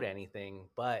say no to anything,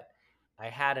 but I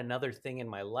had another thing in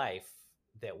my life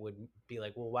that would be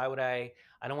like, well, why would I?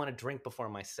 I don't want to drink before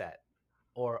my set,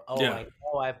 or yeah. I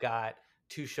know I've got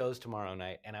 2 shows tomorrow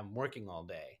night and I'm working all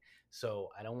day, so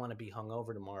I don't want to be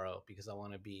hungover tomorrow because I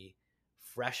want to be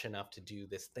fresh enough to do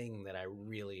this thing that I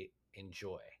really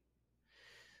enjoy.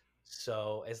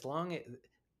 So as long as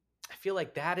I feel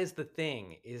like that is the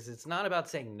thing, is it's not about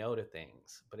saying no to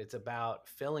things, but it's about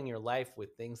filling your life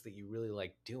with things that you really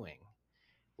like doing,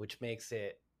 which uh,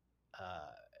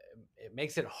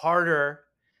 makes it harder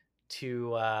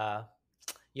to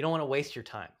you don't want to waste your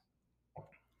time,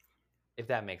 if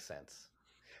that makes sense.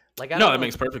 Like No, that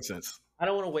makes perfect sense. I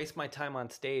don't want to waste my time on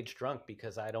stage drunk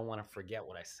because I don't want to forget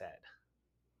what I said.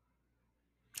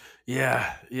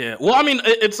 Yeah, yeah. Well, I mean,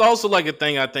 it's also like a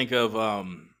thing I think of.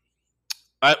 Okay,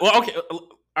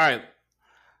 all right.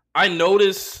 I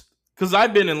noticed because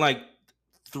I've been in like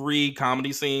 3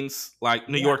 comedy scenes, like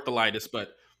New Yeah. York, the lightest, but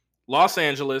Los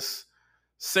Angeles,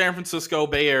 San Francisco,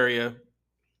 Bay Area,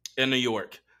 and New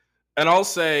York. And I'll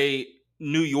say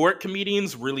New York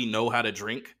comedians really know how to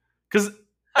drink because,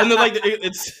 and they're like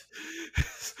it's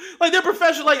like they're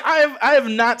professional. Like I have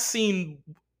not seen,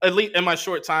 at least in my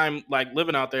short time like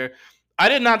living out there, I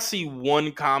did not see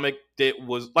one comic that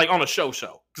was like on a show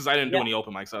because I didn't do Yeah. any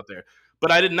open mics out there.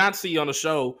 But I did not see on a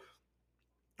show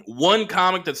one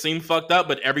comic that seemed fucked up,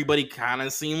 but everybody kind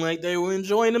of seemed like they were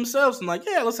enjoying themselves and like,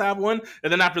 yeah, let's have one.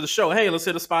 And then after the show, hey, let's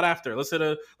hit a spot after. Let's hit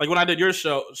a like when I did your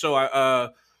show. I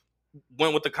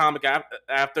went with the comic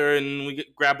after, and we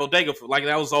grabbed bodega. Like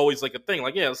that was always like a thing.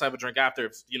 Like, yeah, let's have a drink after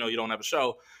if you don't have a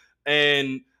show.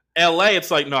 And LA,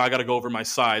 it's like, no, I got to go over my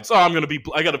sides. Oh, I'm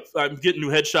getting new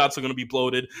headshots. I'm gonna be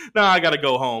bloated. No, I got to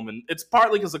go home. And it's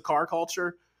partly because of car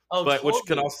culture, Oh, but which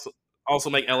can totally. also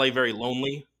make LA very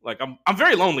lonely. Like I'm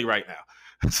very lonely right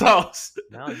now. So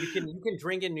No, you can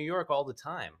drink in New York all the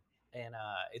time, and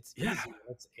it's yeah, easy.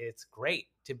 It's great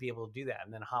to be able to do that,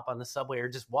 and then hop on the subway or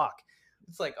just walk.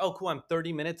 It's like, oh, cool. I'm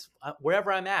 30 minutes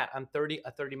wherever I'm at. I'm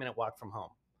 30-minute walk from home.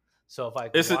 So if I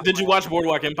could walk, did you watch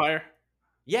Boardwalk Empire?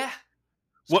 yeah,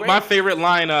 it's What my great. favorite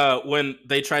line when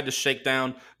they tried to shake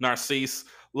down Narcisse,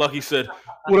 Lucky said,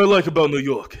 "What I like about New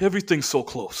York, everything's so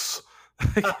close."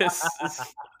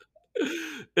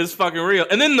 It's fucking real.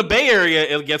 And then in the Bay Area,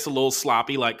 it gets a little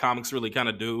sloppy. Like comics really kind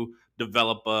of do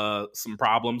develop some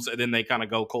problems, and then they kind of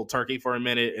go cold turkey for a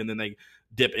minute, and then they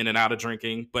dip in and out of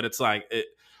drinking. But it's like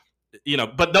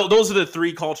But those are the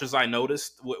 3 cultures I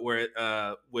noticed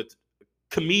with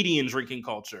comedian drinking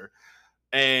culture.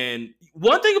 And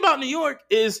one thing about New York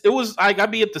is it was like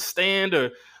I'd be at the Stand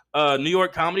or New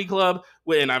York Comedy Club,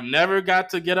 and I've never got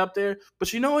to get up there.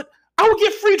 But you know what? I would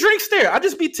get free drinks there. I'd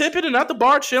just be tipping and at the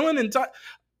bar chilling and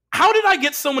how did I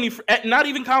get so many? Not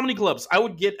even comedy clubs. I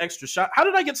would get extra shot. How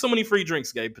did I get so many free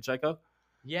drinks, Gabe Pacheco?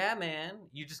 Yeah, man,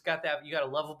 you just got that. You got a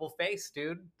lovable face,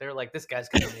 dude. They're like, this guy's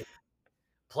gonna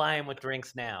ply him with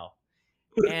drinks now,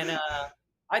 and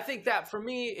I think that for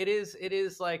me, it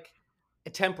is like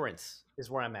temperance is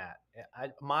where I'm at.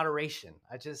 Moderation.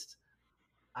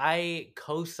 I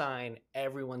co-sign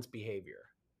everyone's behavior.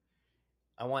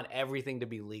 I want everything to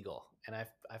be legal, and I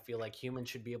feel like humans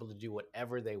should be able to do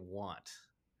whatever they want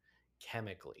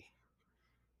chemically.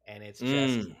 And it's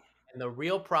just, Mm. and the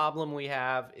real problem we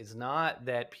have is not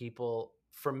that people,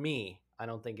 for me, I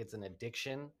don't think it's an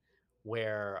addiction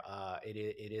where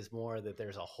it is more that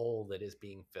there's a hole that is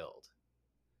being filled.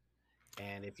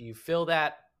 And if you fill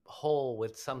that hole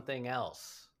with something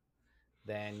else,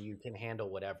 then you can handle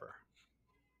whatever.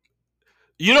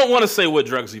 You don't want to say what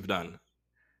drugs you've done.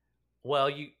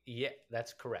 Well, yeah,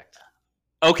 that's correct.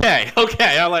 Okay,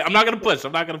 okay. I'm not gonna push.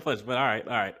 I'm not gonna push. But all right,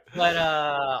 all right. But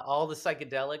all the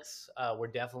psychedelics were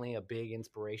definitely a big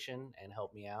inspiration and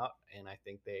helped me out, and I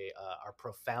think they are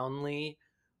profoundly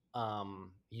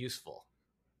useful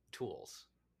tools.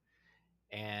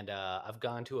 And I've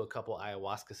gone to a couple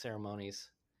ayahuasca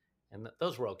ceremonies, and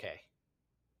those were okay.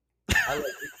 I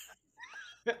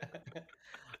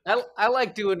like, I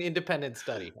like doing independent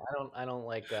study. I don't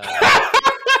like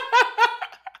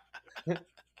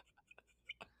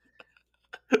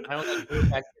I don't like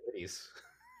group activities.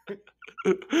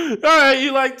 All right,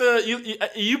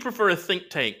 you prefer a think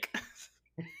tank.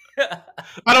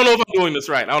 I don't know if I'm doing this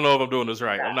right. I don't know if I'm doing this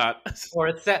right. Yeah. I'm not. Or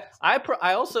it's that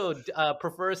I also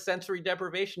prefer a sensory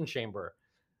deprivation chamber.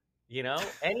 You know,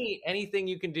 anything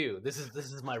you can do. This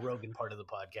is my Rogan part of the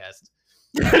podcast.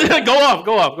 Go off,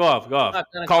 go off, go off, go off.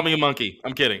 Call Go. me a monkey.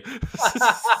 I'm kidding.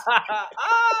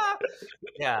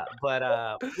 Yeah,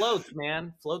 but floats,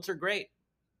 man, floats are great.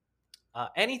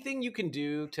 Anything you can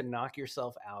do to knock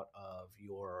yourself out of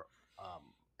your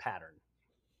pattern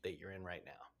that you're in right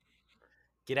now.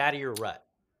 Get out of your rut.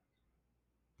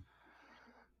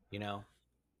 You know,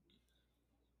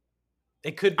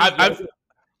 it could be.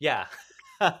 Yeah.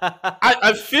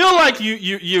 I feel like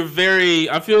you're very.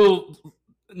 I feel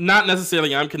not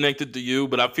necessarily I'm connected to you,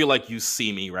 but I feel like you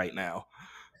see me right now.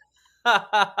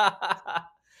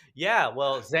 Yeah,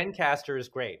 well, Zencaster is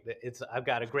great. I've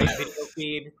got a great video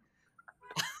feed.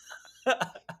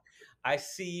 I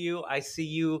see you. I see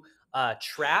you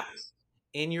trapped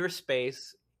in your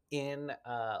space in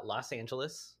Los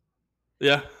Angeles,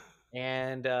 Yeah.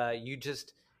 and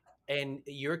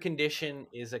your condition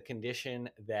is a condition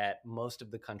that most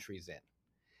of the country's in.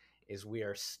 Is we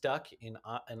are stuck in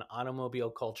an automobile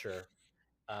culture.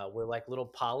 We're like little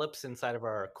polyps inside of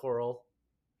our coral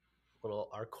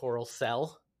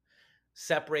cell,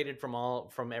 separated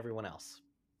from everyone else.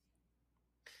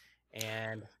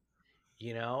 And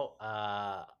you know,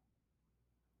 I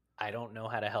don't know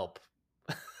how to help.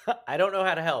 I don't know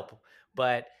how to help,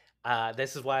 but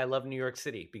this is why I love New York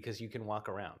City, because you can walk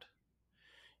around.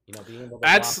 You know, being able to walk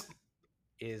That's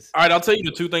is all right. I'll tell you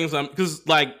the two things. Because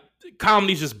like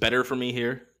comedy's just better for me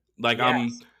here. Like I'm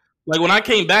yes, like when I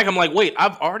came back, I'm like, wait,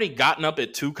 I've already gotten up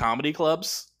at 2 comedy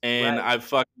clubs, and right. I've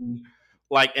fucking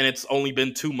like, and it's only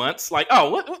been 2 months. Like, oh,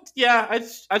 what? Yeah,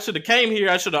 I should have came here.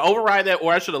 I should have override that,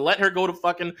 or I should have let her go to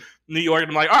fucking New York.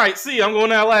 And I'm like, all right, see, I'm going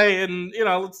to LA, and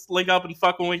let's link up and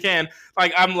fuck when we can.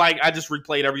 Like, I'm like, I just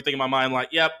replayed everything in my mind. Like,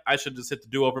 yep, I should just hit the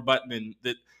do over button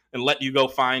and let you go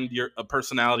find a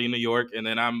personality in New York, and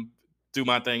then I'm do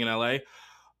my thing in LA.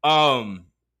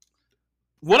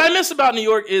 What I miss about New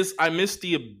York is I miss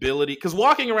the ability, because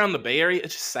walking around the Bay Area,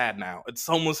 it's just sad now. It's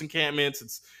homeless encampments,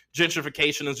 it's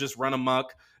gentrification is just run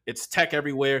amok, it's tech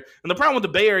everywhere. And the problem with the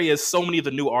Bay Area is so many of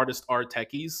the new artists are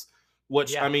techies,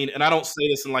 which Yeah, I mean, and I don't say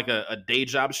this in like a day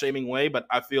job shaming way, but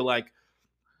I feel like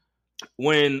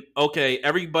when, okay,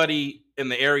 everybody in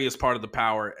the area is part of the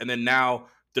power, and then now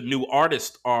the new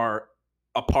artists are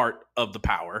a part of the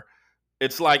power.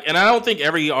 It's like, and I don't think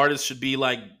every artist should be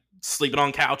like sleeping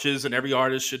on couches, and every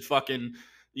artist should fucking,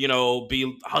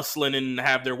 be hustling and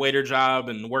have their waiter job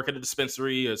and work at a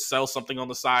dispensary or sell something on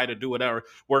the side or do whatever,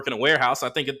 work in a warehouse. I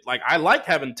think I like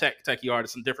having techie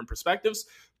artists and different perspectives,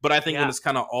 but I think when yeah. it's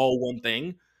kind of all one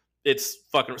thing, it's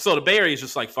fucking. So the Bay Area is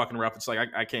just like fucking rough. It's like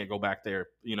I can't go back there,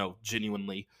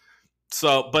 genuinely.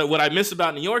 So, but what I miss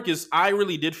about New York is I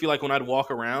really did feel like when I'd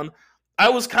walk around, I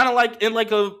was kind of like in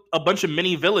like a bunch of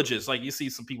mini villages. Like you see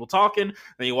some people talking,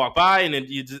 and you walk by, and then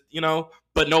you just,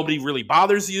 but nobody really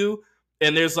bothers you.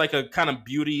 And there's like a kind of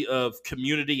beauty of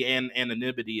community and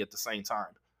anonymity at the same time.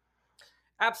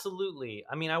 Absolutely.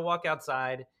 I mean, I walk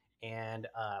outside, and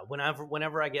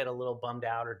whenever I get a little bummed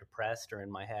out or depressed or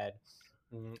in my head,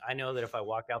 I know that if I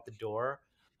walk out the door,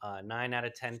 9 out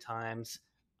of 10 times,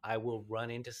 I will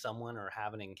run into someone or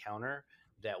have an encounter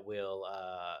that will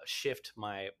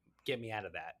get me out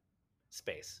of that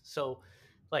space. So,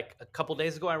 like a couple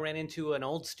days ago, I ran into an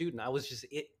old student.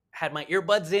 It had my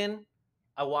earbuds in.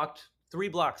 I walked 3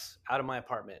 blocks out of my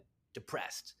apartment,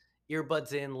 depressed,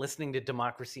 earbuds in, listening to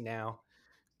Democracy Now,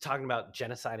 talking about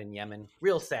genocide in Yemen,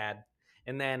 real sad.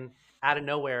 And then out of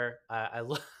nowhere, I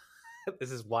look.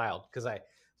 This is wild because I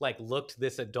like looked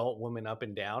this adult woman up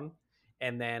and down,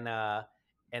 and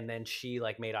then she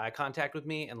like made eye contact with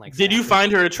me and like Did you snapped.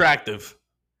 find her attractive?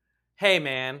 Hey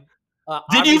man, Did you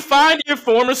obviously. find your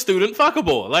former student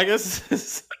fuckable? Like it's a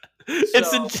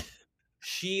So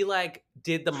she like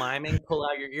did the miming, pull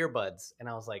out your earbuds, and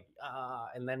I was like,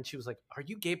 and then she was like, "Are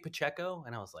you Gabe Pacheco?"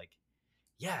 And I was like,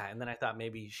 "Yeah." And then I thought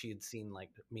maybe she had seen like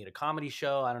me at a comedy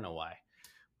show. I don't know why,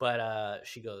 but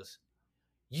she goes,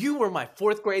 "You were my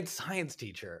fourth grade science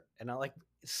teacher," and I like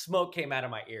smoke came out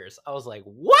of my ears. I was like,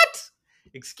 "What?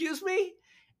 Excuse me?"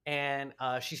 And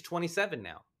she's 27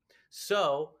 now,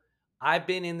 so I've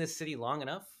been in this city long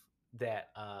enough that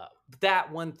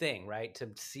that one thing, right, to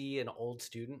see an old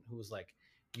student who was like,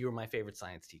 "You were my favorite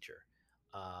science teacher,"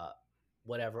 uh,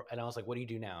 whatever, and I was like, "What do you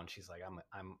do now?" And she's like, "I'm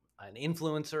an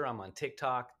influencer. I'm on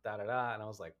TikTok, da da da," and I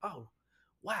was like, "Oh,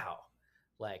 wow,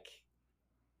 like."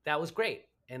 That was great.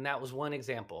 And that was one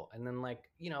example. And then like,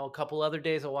 a couple other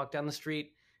days I walk down the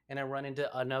street and I run into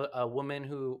a woman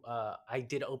who I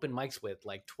did open mics with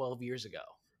like 12 years ago.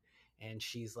 And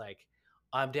she's like,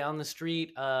 I'm down the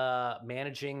street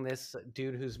managing this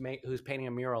dude who's painting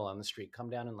a mural on the street.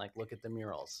 Come down and like look at the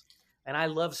murals. And I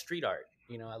love street art.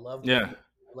 I love yeah.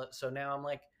 looking. So now I'm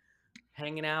like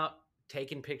hanging out,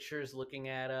 taking pictures, looking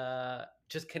at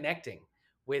just connecting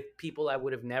with people I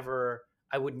would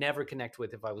never connect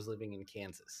with if I was living in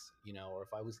Kansas, or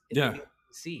if I was Yeah. living in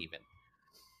DC even,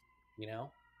 you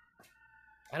know.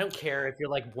 I don't care if you're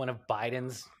like one of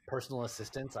Biden's personal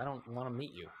assistants. I don't want to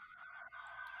meet you.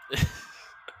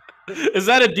 Is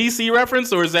that a DC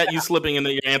reference or is that you slipping in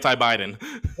that you're anti-Biden?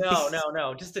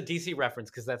 No, just a DC reference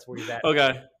because that's where he's at now.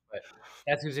 Okay. But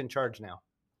that's who's in charge now.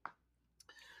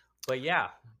 But yeah,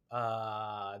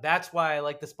 that's why I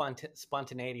like the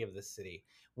spontaneity of this city.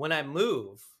 When I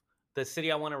move, the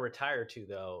city I want to retire to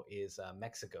though is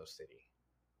Mexico City.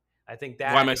 I think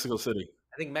Why that Mexico City?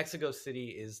 I think Mexico City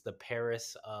is the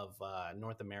Paris of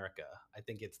North America. I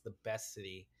think it's the best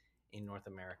city in North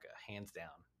America, hands down.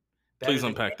 Better Please than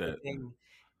unpack that.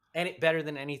 anything, better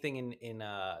than anything in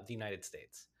the United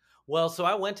States. Well, so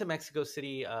I went to Mexico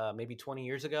City maybe 20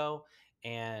 years ago,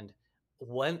 and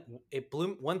one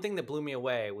thing that blew me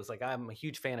away was like I'm a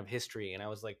huge fan of history, and I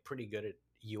was like pretty good at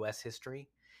U.S. history,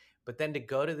 but then to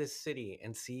go to this city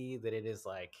and see that it is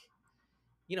like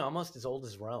almost as old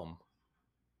as Rome.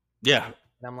 Yeah. And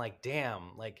I'm like,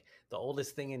 damn, like the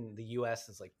oldest thing in the US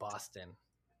is like Boston.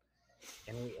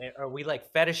 And we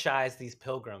like fetishize these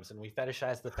pilgrims and we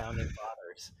fetishize the founding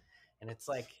fathers. And it's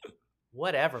like,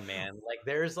 whatever, man. Like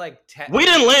there's like We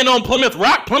didn't land on Plymouth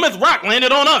Rock. Plymouth Rock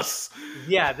landed on us.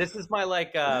 Yeah, this is my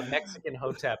like Mexican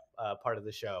Hotep part of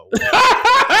the show.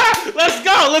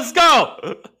 Let's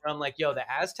go. I'm like, yo, the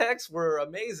Aztecs were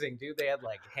amazing, dude. They had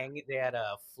like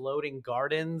floating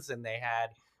gardens and they had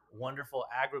wonderful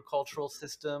agricultural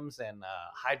systems and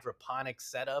hydroponic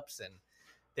setups, and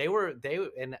they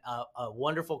in a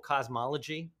wonderful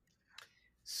cosmology.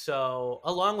 So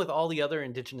along with all the other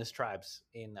indigenous tribes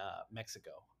in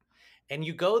Mexico, and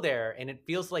you go there and it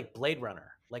feels like Blade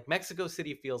Runner. Like Mexico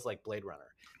City feels like Blade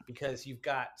Runner because you've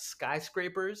got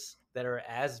skyscrapers that are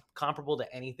as comparable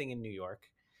to anything in New York.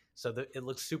 So it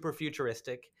looks super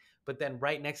futuristic. But then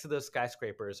right next to those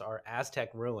skyscrapers are Aztec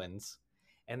ruins.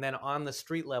 And then on the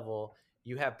street level,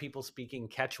 you have people speaking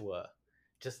Quechua,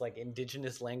 just like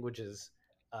indigenous languages,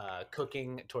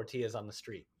 cooking tortillas on the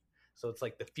street. So it's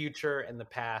like the future and the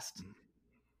past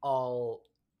all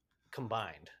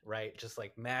combined, right? Just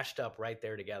like mashed up right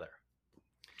there together.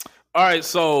 All right,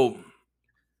 so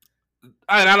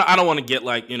I don't want to get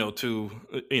like too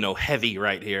heavy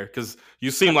right here because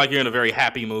you seem like you're in a very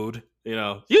happy mood. You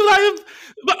like.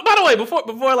 But by the way,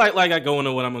 before like I go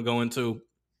into what I'm gonna go into,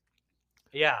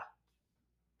 yeah.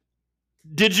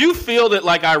 Did you feel that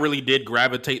like I really did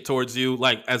gravitate towards you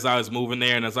like as I was moving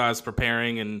there and as I was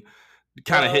preparing and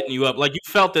kind of hitting you up? Like you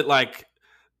felt that like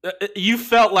you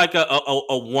felt like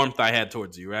a warmth I had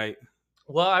towards you, right?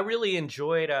 Well, I really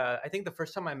enjoyed. I think the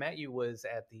first time I met you was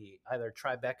at the either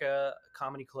Tribeca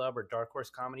Comedy Club or Dark Horse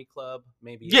Comedy Club.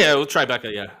 Maybe yeah, we'll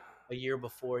Tribeca. Yeah, a year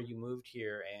before you moved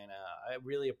here, and I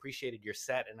really appreciated your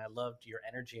set, and I loved your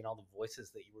energy and all the voices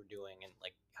that you were doing, and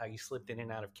like how you slipped in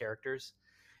and out of characters.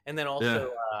 And then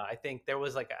also, I think there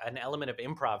was like an element of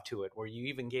improv to it, where you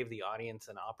even gave the audience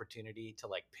an opportunity to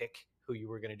like pick who you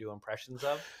were going to do impressions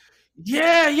of.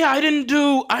 Yeah,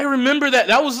 I remember that.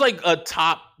 That was like a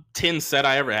top 10 set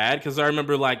I ever had because I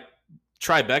remember like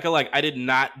Tribeca, like I did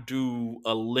not do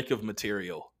a lick of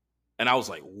material. And I was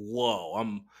like,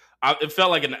 whoa, it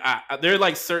felt like there are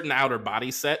like certain outer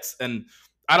body sets, and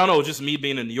I don't know, just me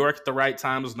being in New York at the right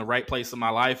time was in the right place in my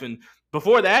life. And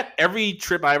before that, every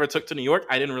trip I ever took to New York,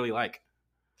 I didn't really like,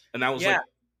 and that was Yeah. like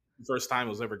the first time it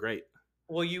was ever great.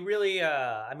 Well, you really,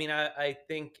 I mean, I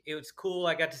think it was cool.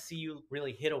 I got to see you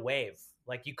really hit a wave.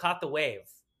 Like you caught the wave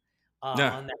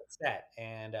Yeah. on that set.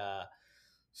 And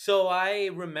so I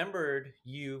remembered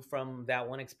you from that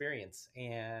one experience.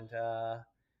 And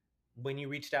when you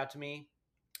reached out to me,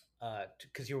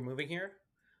 because you were moving here,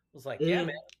 I was like, yeah,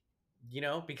 man,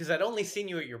 because I'd only seen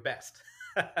you at your best.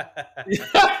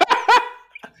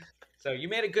 So you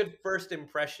made a good first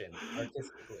impression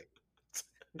artistically.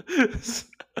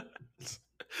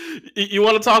 You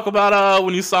want to talk about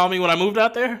when you saw me when I moved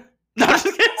out there? No, I'm just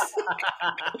kidding.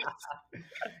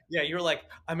 Yeah, you were like,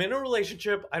 I'm in a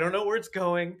relationship. I don't know where it's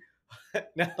going.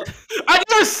 No, I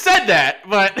never said that,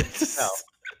 but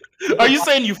no. are you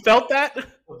saying you felt that?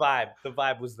 The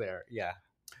vibe was there. Yeah.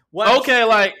 What? Okay,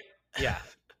 like, Yeah.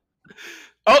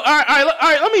 oh, all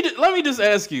right. Let me just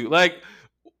ask you, like,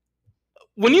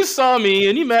 when you saw me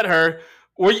and you met her,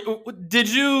 did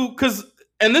you? Because,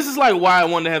 and this is like why I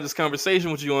wanted to have this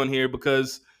conversation with you on here,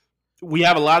 because we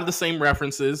have a lot of the same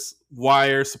references: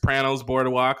 Wire, Sopranos,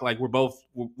 Boardwalk. Like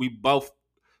we both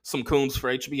some coons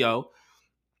for HBO.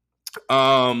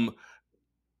 Um,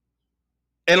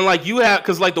 and like you have,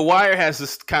 because like The Wire has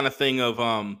this kind of thing of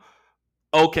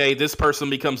okay, this person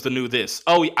becomes the new this.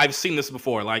 Oh, I've seen this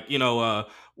before. Like,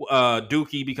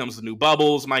 Dookie becomes the new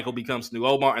Bubbles, Michael becomes the new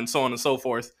Omar, and so on and so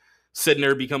forth.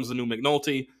 Sidner becomes the new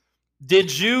McNulty.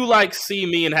 Did you like see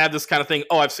me and have this kind of thing?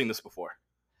 Oh, I've seen this before.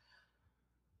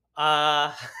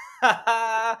 Because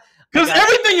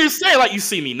everything you're saying, like, you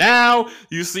see me now,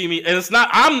 you see me, and it's not.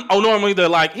 Normally they're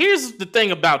like, here's the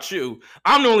thing about you.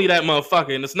 I'm normally that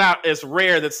motherfucker, and it's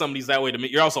rare that somebody's that way to me.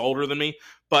 You're also older than me,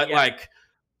 but Yeah. like,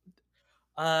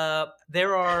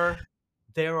 there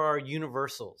are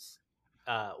universals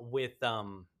with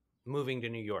moving to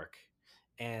New York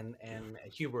and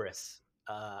hubris.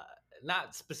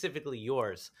 Not specifically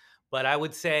yours, but I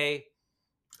would say,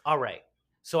 all right.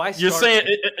 So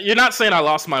you're not saying I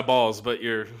lost my balls, but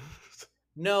you're.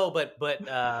 No, but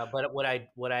what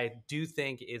I do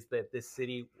think is that this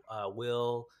city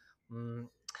will.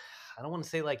 I don't want to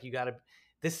say like you got to.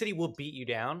 This city will beat you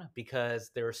down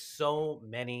because there are so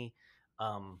many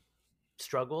um,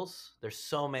 struggles. There's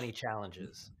so many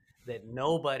challenges that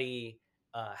nobody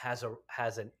has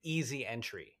an easy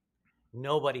entry.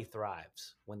 Nobody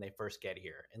thrives when they first get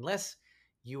here, unless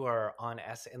you are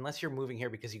unless you're moving here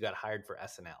because you got hired for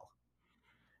SNL.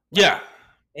 Like, Yeah.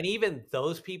 and even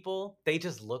those people, they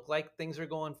just look like things are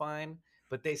going fine,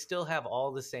 but they still have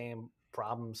all the same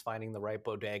problems finding the right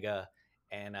bodega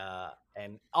and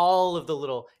all of the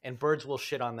little and birds will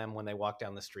shit on them when they walk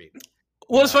down the street.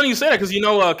 Well, it's funny you say that because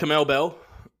Kamel Bell.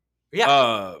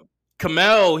 Yeah.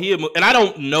 Kamel, and I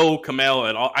don't know Kamel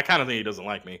at all. I kind of think he doesn't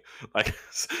like me. Like,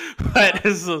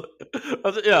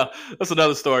 but yeah, that's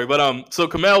another story. But so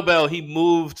Kamel Bell, he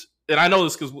moved, and I know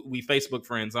this because we Facebook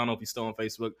friends. I don't know if he's still on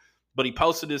Facebook, but he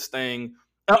posted this thing.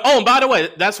 And by the way,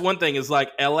 that's one thing is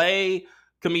like LA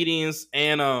comedians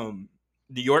and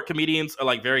New York comedians are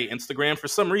like very Instagram. For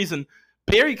some reason,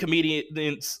 Perry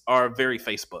comedians are very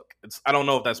Facebook. I don't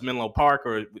know if that's Menlo Park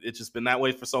or it's just been that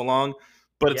way for so long.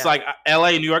 But it's like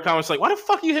LA, New York comics like, why the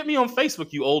fuck you hit me on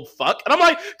Facebook, you old fuck? And I'm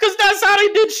like, because that's how they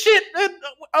did shit.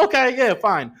 Okay, yeah,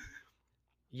 fine.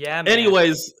 Yeah, man.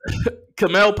 Anyways,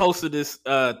 Kamel posted this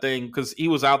thing because he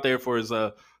was out there for his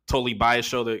Totally Biased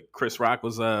show that Chris Rock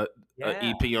was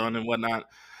EP on and whatnot.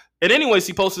 And anyways,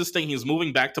 he posted this thing. He was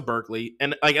moving back to Berkeley.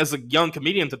 And like as a young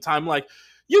comedian at the time, like,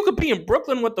 you could be in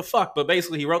Brooklyn, what the fuck? But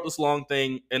basically, he wrote this long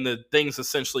thing, and the things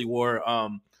essentially were,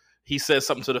 he says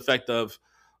something to the effect of,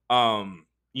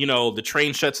 the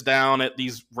train shuts down at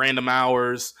these random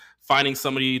hours, finding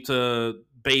somebody to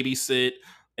babysit,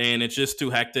 and it's just too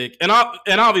hectic. And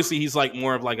obviously, he's like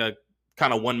more of like a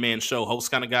kind of one man show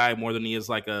host kind of guy more than he is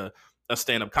like a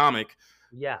stand up comic.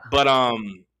 Yeah. But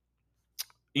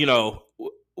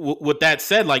with that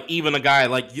said, like even a guy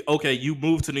like, okay, you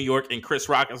moved to New York and Chris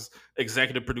Rock is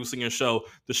executive producing your show.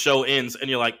 The show ends and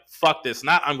you're like, fuck this.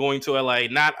 Not I'm going to LA.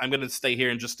 Not I'm going to stay here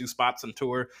and just do spots and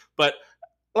tour. But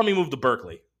let me move to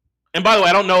Berkeley. And by the way,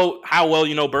 I don't know how well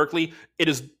you know Berkeley. It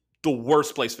is the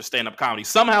worst place for stand-up comedy.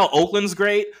 Somehow Oakland's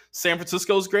great, San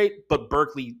Francisco's great, but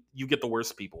Berkeley, you get the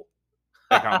worst people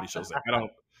at comedy shows there. I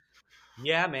don't.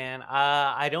 Yeah, man.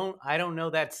 I don't know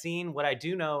that scene. What I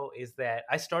do know is that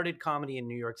I started comedy in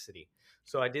New York City.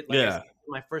 So I did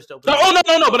my first open.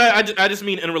 No. But I just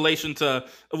mean in relation to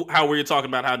how we were talking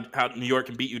about how New York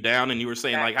can beat you down, and you were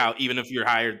saying like how even if you're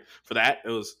hired for that, it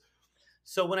was.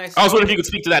 So when I I was wondering if started, you could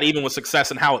speak to that even with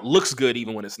success and how it looks good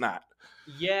even when it's not.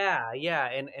 yeah,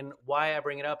 and why I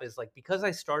bring it up is like because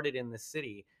I started in this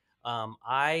city,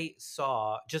 I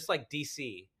saw just like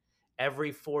DC.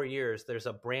 Every 4 years, there's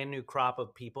a brand new crop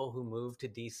of people who move to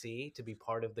DC to be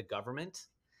part of the government.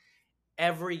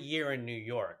 Every year in New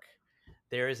York,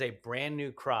 there is a brand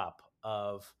new crop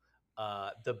of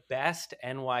the best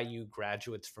NYU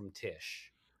graduates from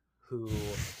Tisch who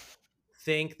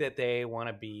think that they want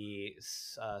to be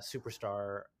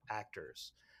superstar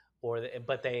actors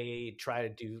but they try to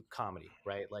do comedy,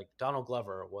 right? Like Donald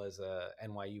Glover was a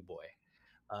NYU boy.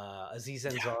 Aziz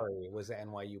Yeah. Ansari was an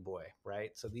NYU boy, right?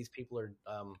 So these people are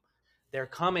they're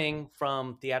coming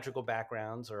from theatrical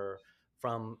backgrounds or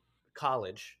from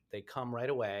college. They come right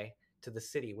away to the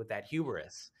city with that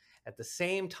hubris. At the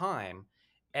same time,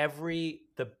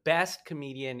 the best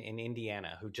comedian in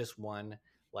Indiana who just won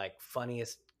like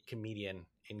funniest comedian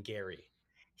in Gary,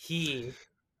 he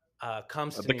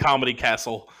comes to The New York comedy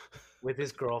castle. with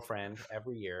his girlfriend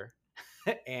every year,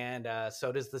 and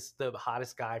so does the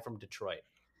hottest guy from Detroit,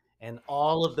 and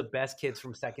all of the best kids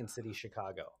from Second City,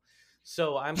 Chicago.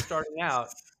 So I'm starting out,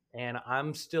 and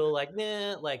I'm still like,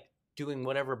 nah, like doing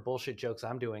whatever bullshit jokes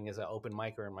I'm doing as an open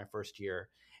micer in my first year.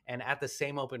 And at the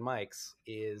same open mics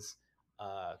is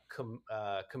Kumail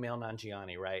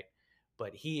Nanjiani, right?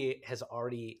 But he has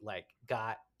already like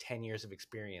got 10 years of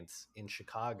experience in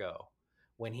Chicago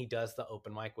when he does the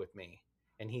open mic with me,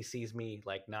 and he sees me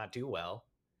like not do well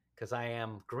because I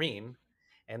am green,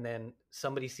 and then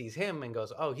somebody sees him and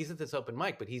goes, "Oh, he's at this open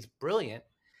mic, but he's brilliant.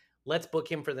 Let's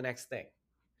book him for the next thing."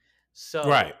 So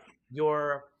Right.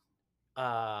 you're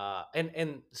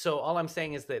and so all I'm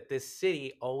saying is that this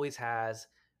city always has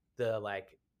the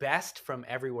like best from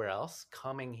everywhere else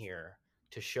coming here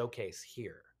to showcase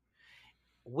here.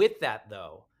 With that,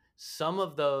 though, some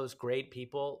of those great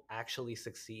people actually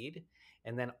succeed.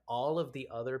 And then all of the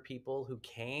other people who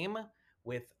came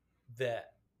with the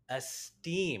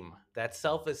esteem, that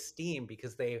self esteem,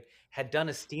 because they had done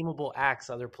esteemable acts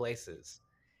other places,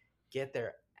 get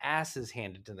their asses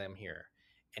handed to them here.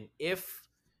 And if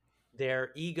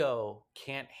their ego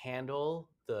can't handle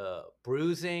the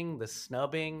bruising, the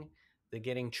snubbing, the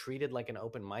getting treated like an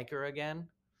open micer again,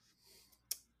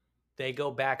 they go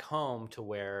back home to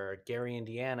where Gary,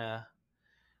 Indiana,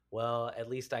 well, at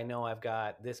least I know I've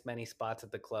got this many spots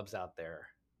at the clubs out there.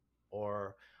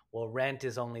 Or, well, rent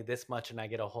is only this much and I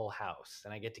get a whole house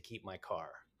and I get to keep my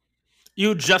car.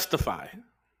 You justify.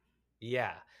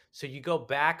 Yeah. So you go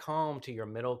back home to your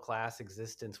middle class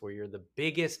existence where you're the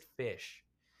biggest fish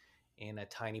in a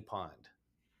tiny pond,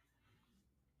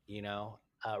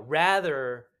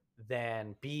 rather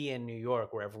than be in New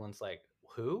York where everyone's like,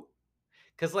 who?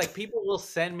 Because like people will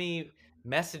send me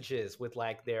messages with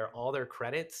like all their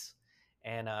credits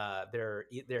and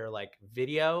their like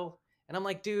video, and I'm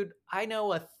like, dude, I know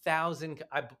 1,000.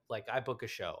 I book a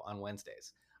show on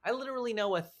Wednesdays. I literally know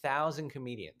 1,000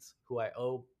 comedians who I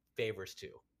owe favors to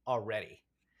already,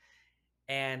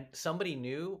 and somebody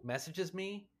new messages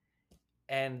me,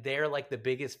 and they're like the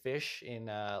biggest fish in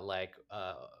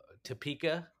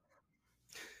Topeka,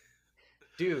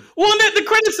 dude. Well, the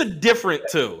credits are different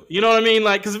too. You know what I mean?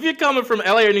 Like, because if you're coming from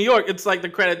LA or New York, it's like the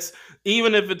credits,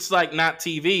 even if it's like not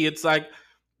TV, it's like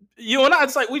you and I.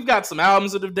 It's like we've got some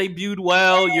albums that have debuted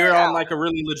well. You're Yeah, on like a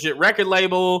really legit record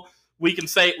label. We can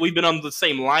say we've been on the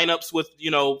same lineups with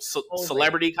totally.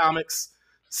 celebrity comics.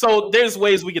 So there's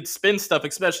ways we could spin stuff,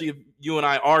 especially if you and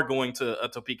I are going to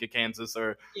Topeka, Kansas,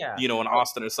 or Yeah. in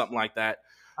Austin or something like that.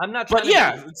 I'm not But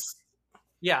trying to be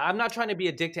yeah, I'm not trying to be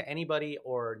a dick to anybody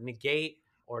or negate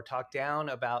or talk down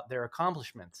about their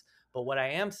accomplishments. But what I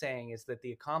am saying is that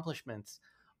the accomplishments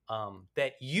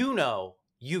that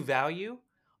you value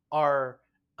are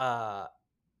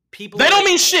people they are don't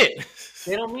mean shit.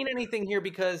 they don't mean anything here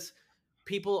because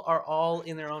people are all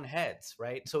in their own heads,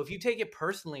 right? So if you take it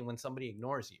personally when somebody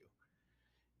ignores you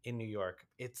in New York,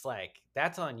 it's like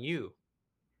that's on you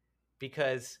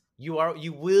because you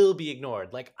will be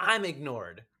ignored. Like I'm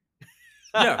ignored.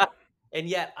 Yeah. And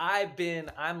yet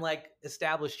I'm like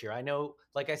established here. I know,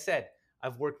 like I said,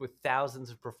 I've worked with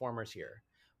thousands of performers here,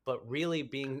 but really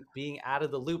being out of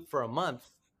the loop for a month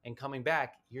and coming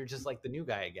back, you're just like the new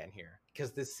guy again here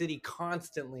because this city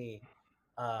constantly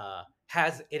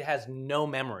has no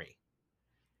memory.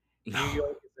 New No.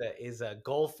 York is a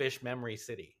goldfish memory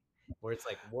city where it's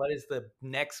like, what is the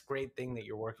next great thing that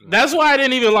you're working on? That's why I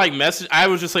didn't even like message. I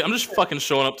was just like, I'm just fucking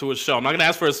showing up to a show. I'm not gonna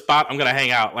ask for a spot. I'm gonna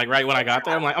hang out. Like right when I got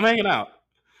there, I'm like, I'm hanging out.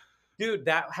 Dude,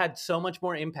 that had so much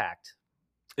more impact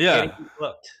getting Yeah. you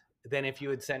booked than if you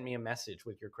had sent me a message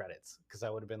with your credits because I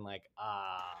would have been like,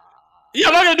 ah. Yeah,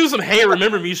 I'm not gonna do some "Hey,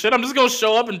 remember me" shit. I'm just gonna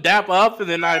show up and dap up, and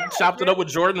then I chopped it man, up with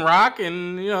Jordan Rock,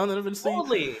 and then eventually,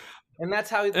 totally. And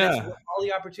that's yeah. where all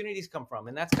the opportunities come from.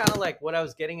 And that's kind of like what I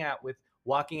was getting at with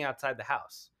walking outside the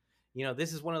house.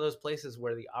 This is one of those places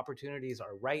where the opportunities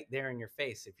are right there in your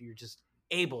face if you're just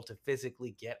able to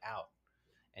physically get out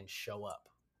and show up.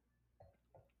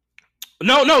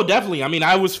 No, no, definitely. I mean,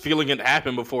 I was feeling it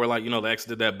happen before, like the ex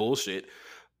did that bullshit.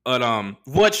 But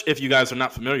which, if you guys are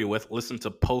not familiar with, listen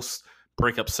to post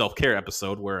breakup self care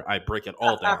episode where I break it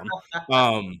all down.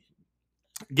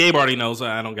 Gabe already knows.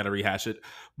 I don't gotta rehash it.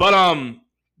 But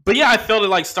yeah, I felt it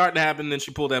like starting to happen. Then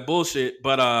she pulled that bullshit.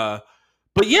 But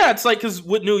yeah, it's like because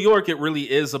with New York, it really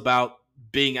is about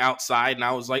being outside. And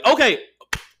I was like, okay,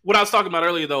 what I was talking about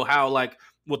earlier though, how like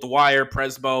with The Wire,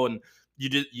 Presbo, and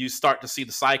you start to see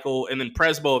the cycle, and then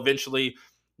Presbo eventually,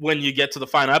 when you get to the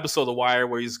final episode of The Wire,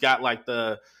 where he's got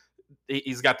the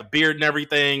beard and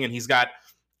everything, and he's got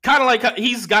kind of like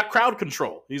he's got crowd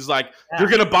control. He's like, you're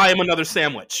gonna buy him another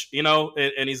sandwich,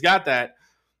 and he's got that.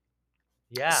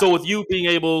 Yeah. So with you being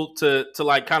able to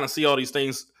like kind of see all these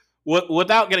things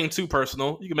without getting too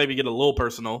personal, you can maybe get a little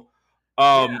personal.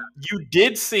 You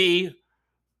did see.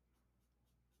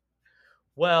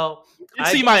 Well, You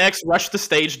see my ex rush the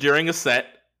stage during a set,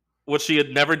 which she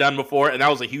had never done before, and that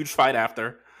was a huge fight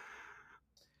after.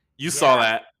 You saw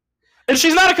that. And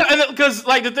she's not because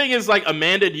like the thing is like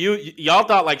Amanda and y'all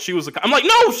thought like she was I'm like, no,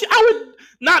 I would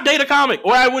not date a comic,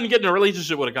 or I wouldn't get in a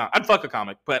relationship with a comic. I'd fuck a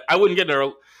comic, but I wouldn't get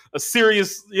in a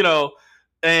serious,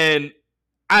 and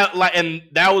and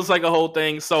that was like a whole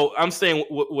thing. So I'm saying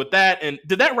with that, and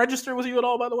did that register with you at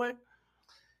all, by the way?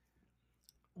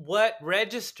 What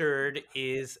registered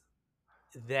is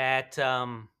that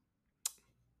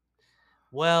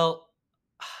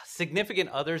significant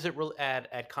others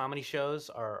at comedy shows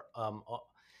are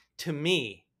to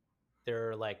me,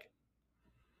 they're like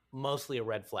mostly a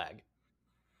red flag.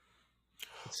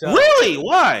 So, really?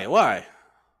 Why?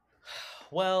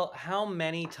 Well, how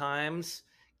many times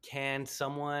can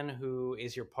someone who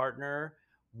is your partner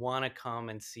want to come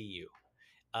and see you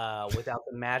without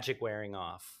the magic wearing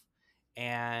off?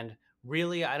 And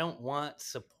really, I don't want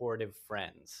supportive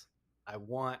friends. I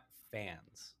want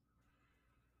fans.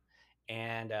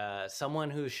 And someone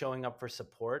who's showing up for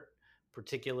support,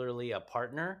 particularly a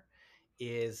partner,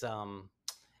 is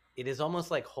it is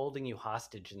almost like holding you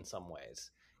hostage in some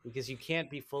ways, because you can't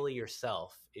be fully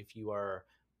yourself if you are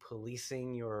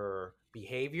policing your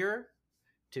behavior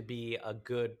to be a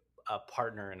good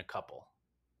partner in a couple.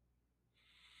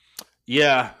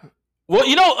 Yeah. Well,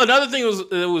 another thing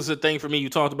was a thing for me. You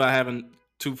talked about having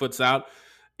 2 foot out.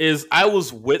 Is I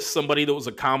was with somebody that was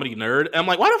a comedy nerd, and I'm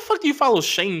like, why the fuck do you follow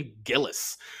Shane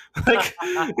Gillis? Like,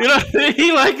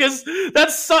 he like is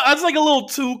that's like a little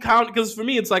too because for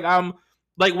me it's like I'm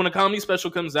like when a comedy special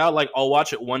comes out, like I'll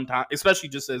watch it one time, especially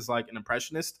just as like an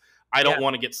impressionist. I don't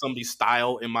want to get somebody's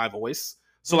style in my voice,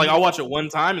 so like I'll watch it one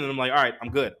time and then I'm like, all right, I'm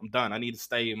good, I'm done. I need to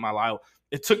stay in my life.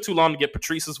 It took too long to get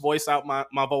Patrice's voice out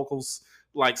my vocals,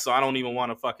 like so I don't even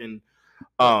want to fucking.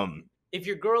 If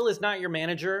your girl is not your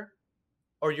manager,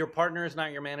 or your partner is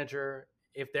not your manager,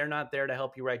 if they're not there to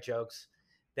help you write jokes,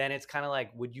 then it's kind of like,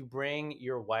 would you bring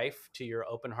your wife to your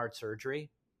open heart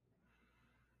surgery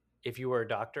if you were a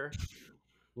doctor?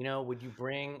 Would you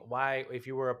if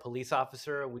you were a police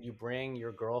officer, would you bring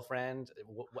your girlfriend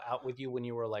out with you when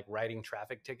you were like writing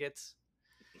traffic tickets?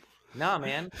 Nah,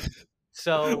 man.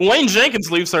 So Wayne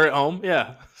Jenkins leaves her at home.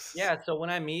 Yeah. Yeah. So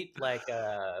when I meet like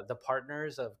the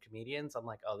partners of comedians, I'm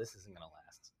like, oh, this isn't going to last.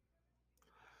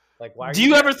 Like, why? Do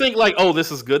you ever think like, oh,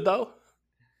 this is good though?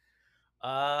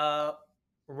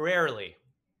 Rarely.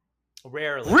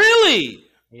 Really?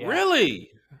 Yeah. Really?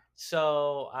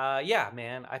 So, yeah,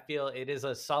 man, I feel it is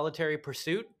a solitary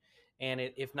pursuit, and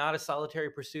if not a solitary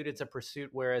pursuit, it's a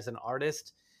pursuit where, as an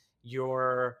artist,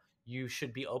 you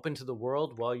should be open to the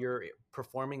world while you're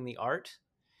performing the art,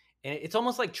 and it's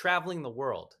almost like traveling the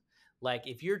world. Like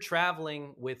if you're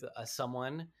traveling with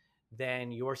someone,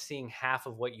 then you're seeing half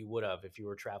of what you would have if you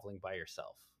were traveling by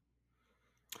yourself.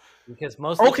 Because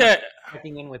most of the time,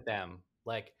 checking in with them,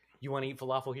 like, you want to eat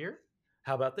falafel here?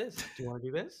 How about this? Do you want to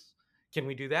do this? Can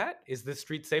we do that? Is this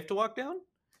street safe to walk down?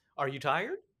 Are you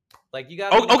tired? Like, you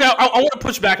got. Okay, I want to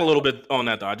push back a little bit on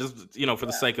that though. I just for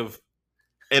the sake of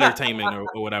entertainment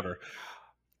or whatever.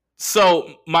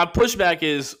 So my pushback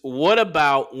is, what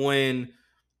about when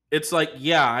it's like,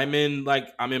 yeah, I'm in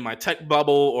my tech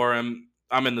bubble, or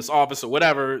I'm in this office or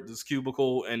whatever, this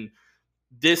cubicle, and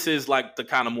this is like the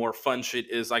kind of more fun shit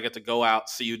is I get to go out,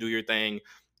 see you do your thing,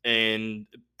 and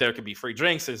there could be free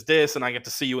drinks, there's this, and I get to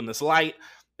see you in this light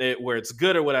where it's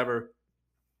good or whatever.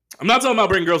 I'm not talking about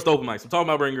bringing girls to open mics. I'm talking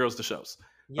about bringing girls to shows.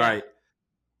 Yeah. All right.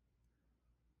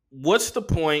 what's the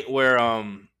point where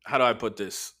how do I put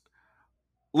this?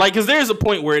 Like, because there's a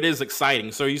point where it is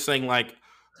exciting. So are you saying like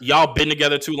y'all been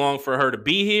together too long for her to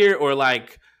be here, or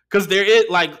like because there is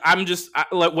like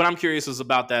like what I'm curious is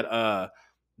about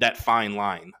that fine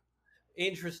line.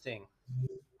 Interesting.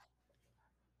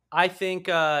 I think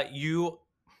you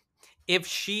if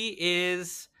she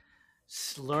is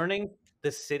learning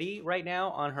the city right now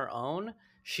on her own,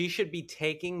 she should be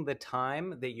taking the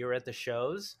time that you're at the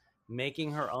shows,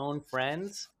 making her own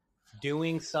friends,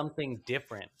 doing something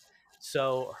different.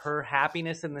 So her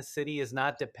happiness in the city is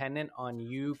not dependent on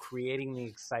you creating the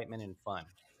excitement and fun,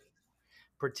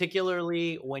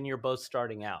 particularly when you're both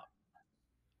starting out.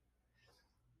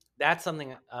 That's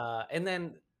something. And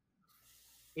then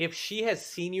if she has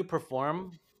seen you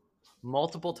perform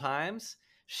multiple times,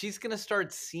 she's going to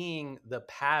start seeing the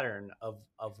pattern of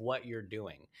what you're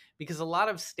doing, because a lot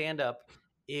of stand up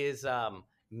is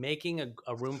making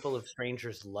a room full of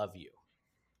strangers love you.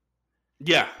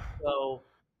 Yeah. So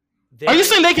Are you they're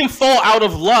saying they can fall out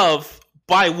of love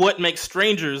by what makes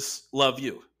strangers love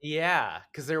you? yeah,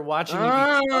 because they're watching you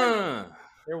be charming. Ah.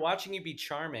 They're watching you be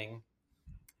charming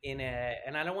in a,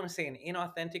 and I don't want to say an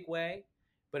inauthentic way,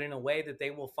 but in a way that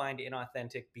they will find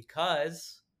inauthentic,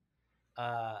 because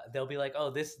they'll be like,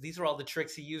 "Oh, these are all the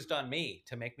tricks he used on me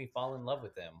to make me fall in love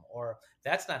with him," or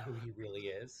 "That's not who he really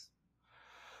is."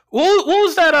 What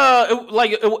was that?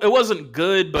 It wasn't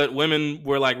good, but women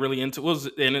were like really into. What was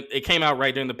it? And it came out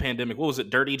right during the pandemic. What was it?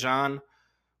 Dirty John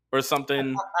or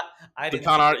something? I The didn't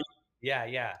con see. art. Yeah,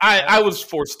 yeah. I was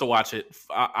forced to watch it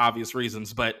for obvious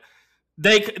reasons, but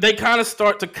they kind of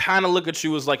start to kind of look at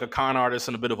you as like a con artist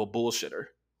and a bit of a bullshitter.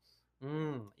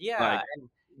 Yeah,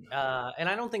 Like, and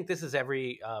I don't think this is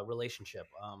every relationship.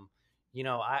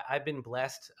 I've been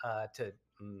blessed to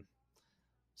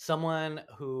someone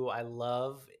who I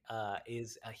love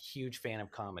is a huge fan of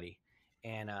comedy,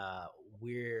 and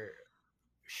we're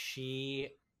she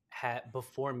had,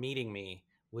 before meeting me,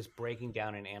 was breaking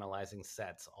down and analyzing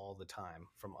sets all the time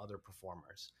from other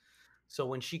performers. So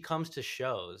when she comes to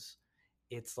shows,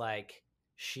 it's like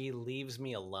she leaves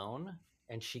me alone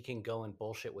and she can go and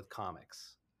bullshit with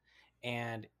comics.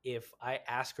 And if I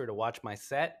ask her to watch my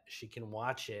set, she can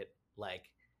watch it like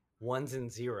ones and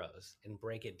zeros and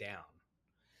break it down.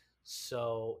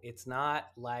 So it's not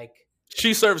like,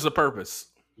 she serves a purpose.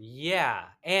 yeah,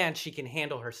 and she can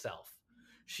handle herself.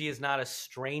 She is not a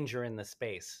stranger in the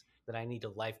space that I need to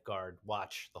lifeguard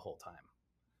watch the whole time.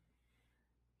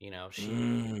 She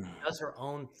Mm. does her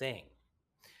own thing.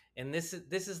 And this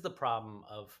is the problem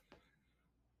of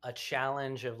a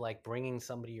challenge of like bringing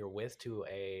somebody you're with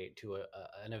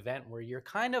an event where you're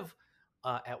kind of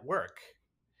at work,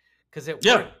 because at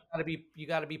Yeah, work you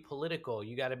got to be political,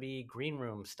 you got to be green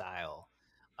room style.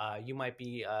 You might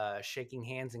be shaking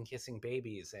hands and kissing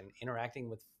babies and interacting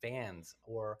with fans,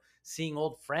 or seeing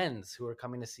old friends who are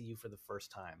coming to see you for the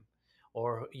first time,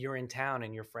 or you're in town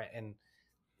and your friend and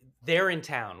they're in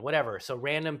town, whatever. So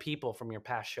random people from your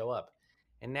past show up,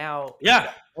 and now you yeah.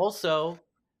 got to also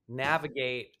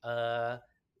navigate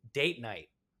date night,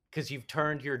 because you've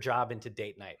turned your job into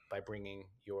date night by bringing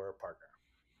your partner.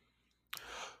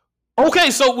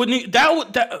 Okay, so when you, that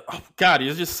would that oh God,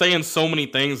 you're just saying so many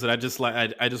things that I just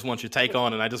like. I just want your take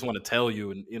on, and I just want to tell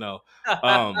you, and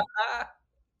um,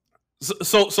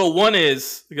 so one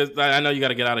is because I know you got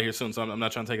to get out of here soon, so I'm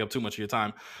not trying to take up too much of your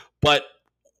time. But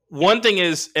one thing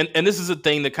is, and this is a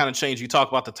thing that kind of changed. You talk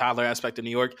about the toddler aspect of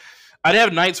New York. I'd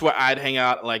have nights where I'd hang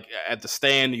out like at the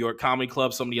Stand, New York Comedy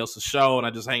Club, somebody else's show, and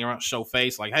I just hang around, show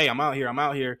face, like, hey, I'm out here, I'm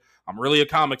out here, I'm really a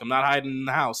comic, I'm not hiding in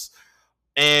the house.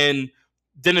 And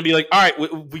then it'd be like, all right,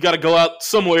 we got to go out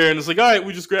somewhere, and it's like, all right,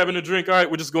 we're just grabbing a drink, all right,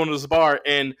 we're just going to this bar,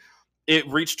 and it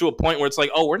reached to a point where it's like,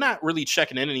 oh, we're not really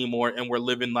checking in anymore, and we're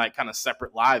living like kind of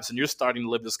separate lives, and you're starting to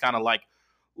live this kind of like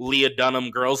Leah Dunham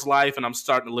girl's life, and I'm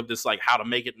starting to live this like How to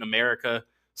Make It in America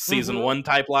season Hmm. one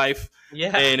type life.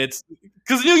 Yeah. And it's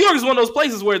because New York is one of those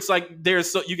places where it's like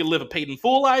there's so you can live a paid in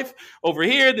full life over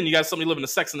here, then you got somebody living a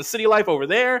Sex in the City life over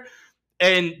there,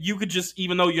 and you could just,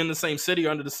 even though you're in the same city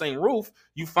or under the same roof,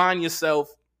 you find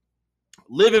yourself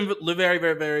live very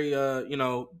very very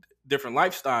different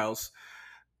lifestyles,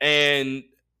 and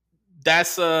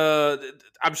that's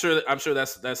I'm sure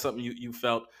that's something you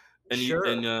felt and Sure.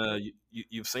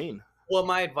 you've seen. Well,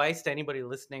 my advice to anybody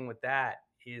listening with that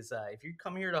is, if you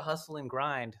come here to hustle and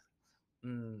grind,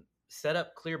 set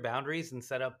up clear boundaries and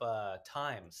set up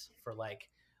times for like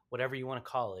whatever you want to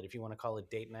call it. If you want to call it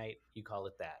date night, you call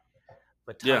it that.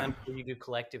 But Yeah, times where you do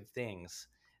collective things.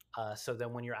 So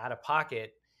then when you're out of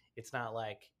pocket, it's not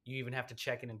like you even have to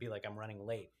check in and be like, I'm running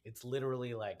late. It's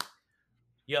literally like,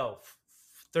 yo,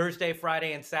 Thursday,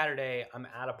 Friday, and Saturday, I'm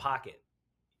out of pocket.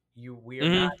 We are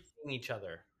not Mm-hmm. seeing each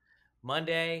other.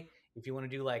 Monday, if you want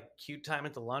to do like cute time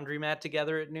at the laundromat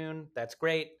together at noon, that's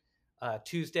great.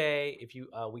 Tuesday, if you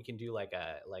we can do like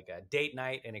a date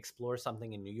night and explore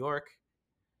something in New York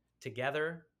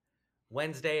together.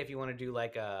 Wednesday, if you want to do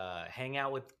like a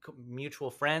hangout with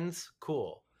mutual friends,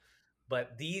 cool.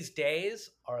 But these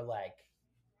days are like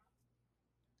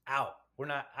out. We're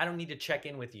not. I don't need to check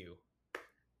in with you.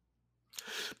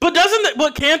 But doesn't that?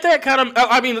 But can't that kind of?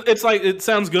 I mean, it's like it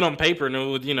sounds good on paper, and it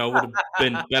would would have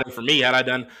been better for me had I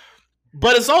done.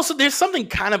 But it's also there's something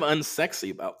kind of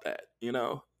unsexy about that,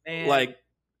 Man, like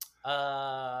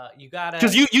you gotta.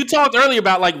 because you talked earlier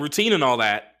about like routine and all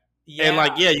that, and Yeah,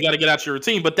 like yeah, you got to get out your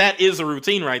routine, but that is a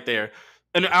routine right there,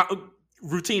 and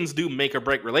routines do make or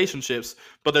break relationships,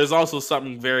 but there's also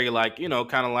something very like kind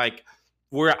of like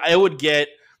where I would get,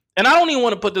 and I don't even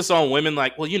want to put this on women,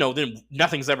 like well then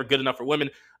nothing's ever good enough for women.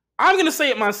 I'm gonna say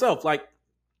it myself, like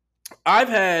I've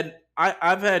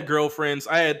had girlfriends.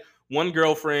 I had one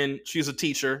girlfriend. She's a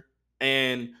teacher,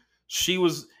 and she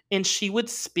would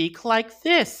speak like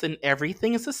this, and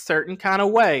everything is a certain kind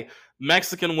of way.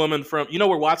 Mexican woman from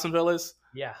where Watsonville is.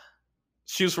 yeah.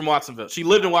 She was from Watsonville. She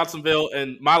lived in Watsonville,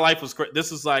 and my life was great.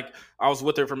 This is like I was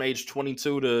with her from age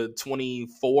 22 to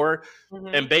 24, Hmm.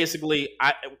 and basically,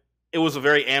 it was a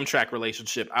very Amtrak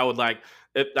relationship.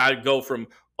 I'd go from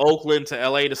Oakland to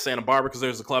LA to Santa Barbara because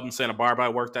there's a club in Santa Barbara. I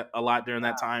worked at a lot during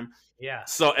that time. Yeah.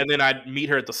 So, and then I'd meet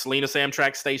her at the Salinas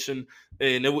Amtrak station,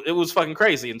 and it was fucking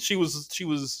crazy. And she was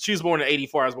born in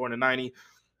 '84. I was born in '90.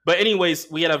 But anyways,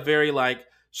 we had a very like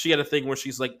she had a thing where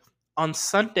she's like, on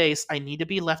Sundays I need to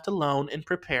be left alone and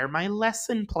prepare my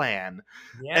lesson plan,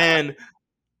 Yeah. and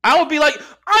I would be like,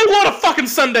 I want a fucking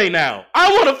Sunday now.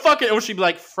 I want a fucking. Or she'd be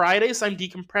like, Fridays I'm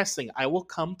decompressing. I will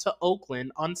come to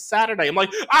Oakland on Saturday. I'm like,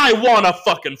 I want a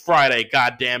fucking Friday.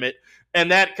 God damn it.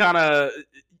 And that kind of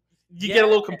you Yeah. get a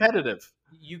little competitive.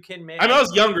 You can make. I mean, I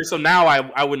was younger, so now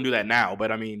I wouldn't do that now.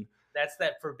 But I mean, That's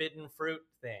that forbidden fruit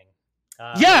thing.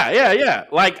 When yeah.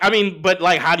 Like I mean, but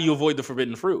like, how do you avoid the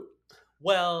forbidden fruit?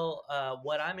 Well,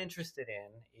 what I'm interested in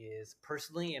is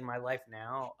personally in my life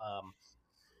now.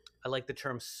 I like the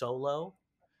term solo,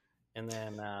 and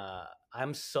then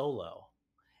I'm solo.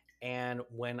 And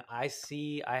when I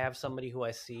have somebody who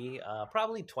I see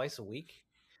probably twice a week.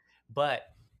 But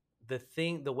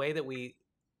the way that we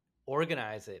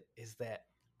organize it is that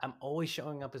I'm always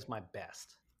showing up as my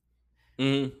best.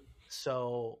 Mm-hmm.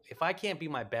 So if I can't be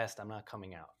my best, I'm not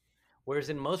coming out. Whereas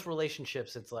in most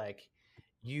relationships, it's like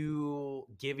you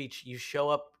show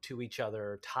up to each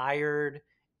other tired,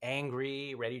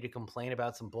 angry, ready to complain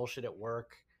about some bullshit at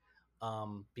work,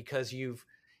 because you've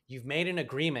made an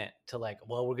agreement to like,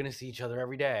 well, we're gonna see each other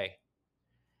every day,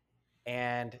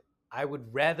 and I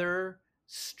would rather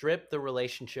strip the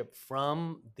relationship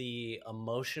from the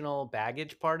emotional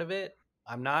baggage part of it.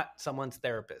 I'm not someone's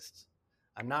therapist.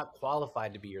 I'm not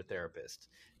qualified to be your therapist.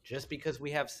 Just because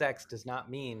we have sex does not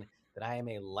mean that I am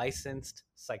a licensed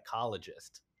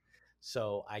psychologist.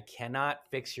 So I cannot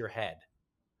fix your head.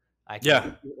 I can Yeah,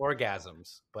 give you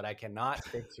orgasms, but I cannot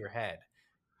fix your head.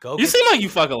 Go you get. seem like you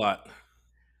fuck a lot.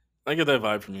 I get that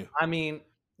vibe from you. I mean,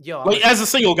 yo, Like as a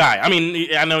single guy. I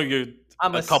mean, I know you're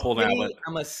I'm a a couple now, but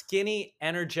I'm a skinny,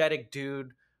 energetic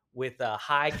dude with a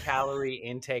high calorie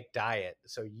intake diet.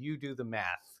 So you do the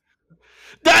math.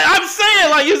 I'm saying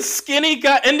like you're skinny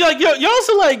guy, and like you're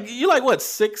also like you're like what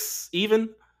 6 even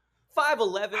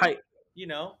 5'11", height. you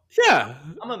know. Yeah,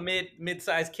 I'm a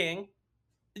mid-sized king.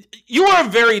 you are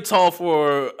very tall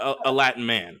for a Latin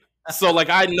man. So like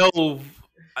I know,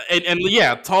 and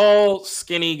yeah, tall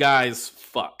skinny guys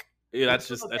fuck. Yeah, We're that's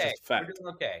doing okay. just a We're fact.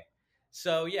 doing okay.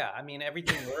 So yeah, I mean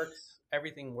everything works.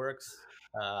 Everything works.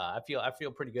 I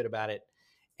feel pretty good about it,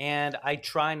 and I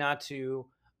try not to.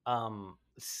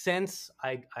 Since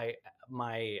I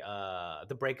my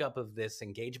the breakup of this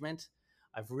engagement,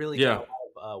 I've really done a Yeah,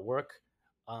 lot of work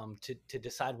to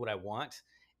decide what I want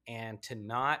and to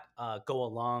not go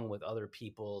along with other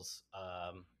people's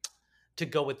to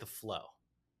go with the flow.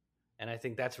 And I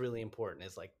think that's really important.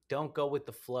 Is like don't go with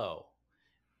the flow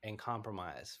and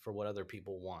compromise for what other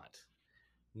people want.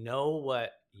 Know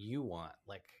what you want.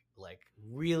 Like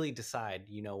really decide,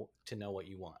 to know what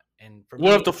you want. And for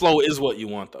what if me, the flow is what you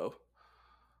want though?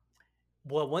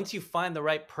 well, once you find the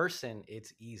right person,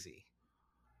 it's easy,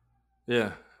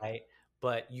 Yeah, right?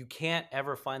 But you can't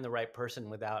ever find the right person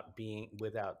without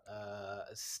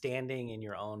standing in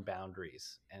your own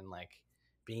boundaries and like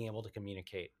being able to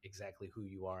communicate exactly who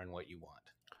you are and what you want.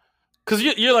 because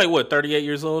you're like what 38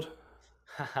 years old.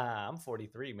 I'm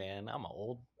 43, man. I'm an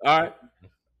old All old right.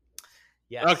 man.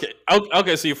 Yes. Okay.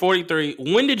 Okay. So you're 43.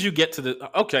 When did you get to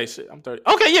the? Okay. Shit. I'm 30.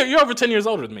 Okay. Yeah. You're over 10 years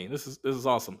older than me. This is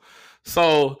awesome.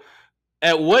 So,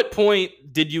 at what point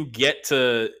did you get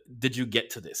to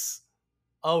this?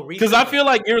 Oh, Because I recently. feel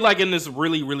like you're like in this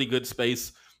really really good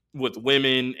space with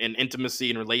women and intimacy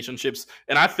and relationships,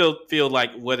 and I feel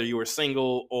like whether you were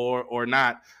single or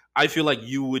not, I feel like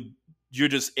you're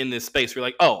just in this space. You're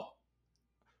like, oh,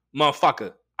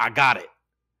 motherfucker, I got it.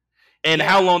 And Yeah.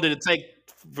 how long did it take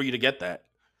for you to get that?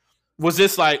 Was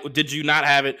this like did you not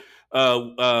have it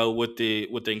with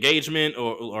the engagement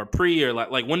or pre or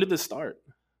like when did this start?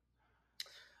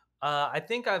 I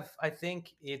think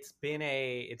it's been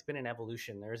an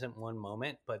evolution. There isn't one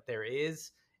moment, but there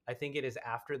is. I think it is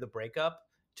after the breakup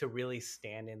to really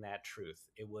stand in that truth.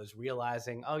 It was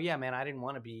realizing, oh yeah, man, I didn't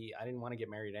want to get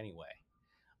married anyway.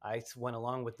 Went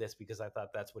along with this because I thought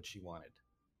that's what she wanted.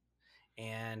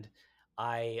 And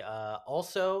I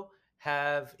also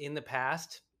have in the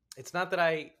past, it's not that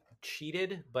I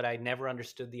cheated, but I never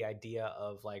understood the idea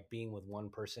of like being with one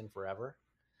person forever.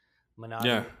 Yeah.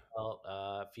 Monogamy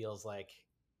feels like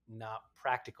not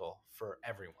practical for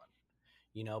everyone,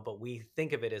 but we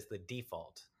think of it as the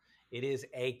default. It is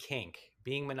a kink.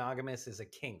 Being monogamous is a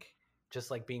kink, just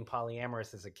like being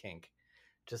polyamorous is a kink,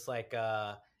 just like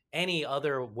any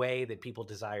other way that people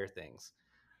desire things.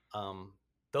 Um,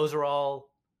 those are all,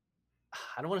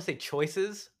 I don't want to say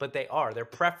choices, but they're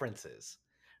preferences,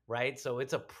 right? So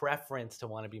it's a preference to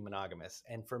want to be monogamous.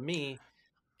 And for me,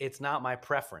 it's not my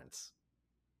preference.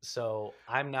 So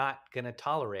I'm not going to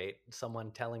tolerate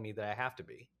someone telling me that I have to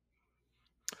be.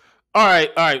 All right.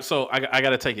 All right. So I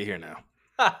got to take it here now.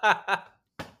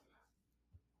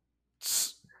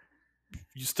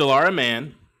 You still are a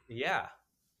man. Yeah,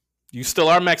 You still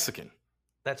are Mexican.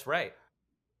 that's right.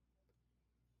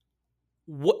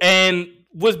 And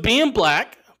with being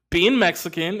black, being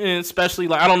Mexican, and especially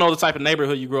like I don't know the type of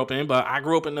neighborhood you grew up in, but I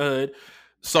grew up in the hood.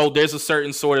 So there's a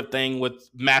certain sort of thing with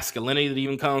masculinity that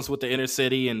even comes with the inner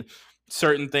city and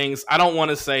certain things. I don't want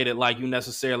to say that like you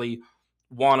necessarily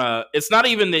want to. It's not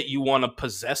even that you want to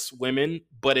possess women,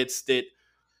 but it's that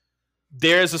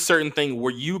there's a certain thing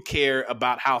where you care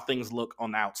about how things look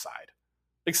on the outside,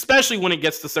 especially when it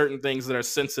gets to certain things that are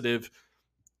sensitive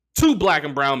to black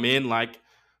and brown men, like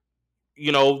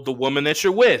the woman that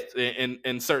you're with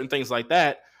and certain things like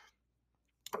that.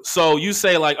 So you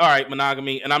say like, all right,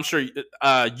 monogamy, and I'm sure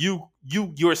you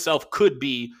yourself could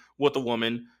be with a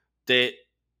woman that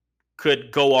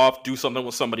could go off, do something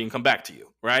with somebody, and come back to you,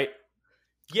 right?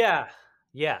 Yeah.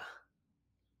 Yeah.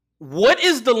 What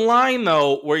is the line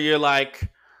though where you're like,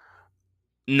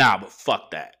 nah, but fuck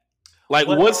that? Like,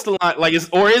 what's Well, the line? Like,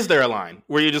 is there a line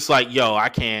where you're just like, yo, I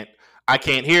can't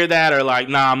hear that, or like,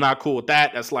 nah, I'm not cool with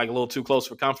that. That's like a little too close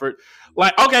for comfort.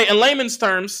 Like, okay, in layman's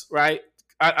terms, right?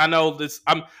 I know this.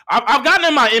 I've gotten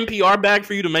in my NPR bag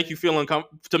for you to make you feel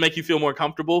to make you feel more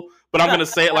comfortable, but I'm gonna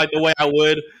say it like the way I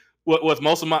would with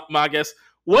most of my guests.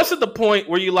 What's at the point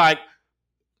where you like,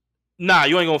 nah,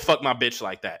 you ain't gonna fuck my bitch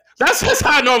like that? That's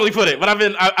how I normally put it. But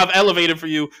I've elevated for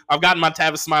you. I've gotten my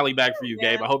Tavis Smiley bag for you,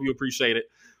 Gabe. man, I hope you appreciate it.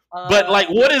 But uh, like,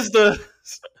 what's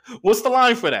the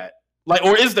line for that? Like,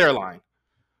 or is there a line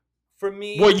for where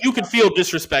me, you can feel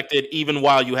disrespected even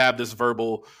while you have this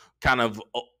verbal kind of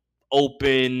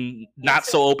open, let's not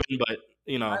say so open, but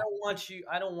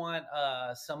I don't want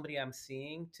somebody I'm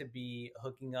seeing to be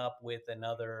hooking up with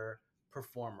another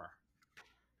performer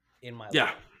in my yeah.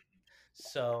 life.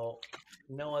 So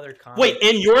no other Wait, comic,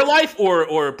 in your life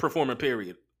or performer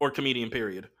period or comedian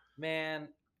period? man.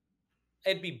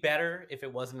 It'd be better if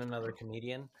it wasn't another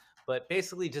comedian, but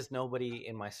basically just nobody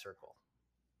in my circle.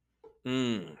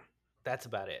 Mm. That's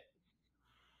about it.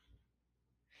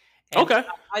 And Okay.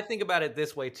 I think about it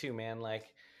this way too, man.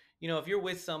 Like, if you're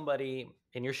with somebody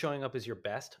and you're showing up as your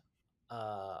best,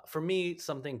 for me,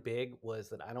 something big was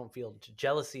that I don't feel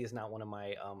jealousy is not one of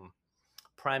my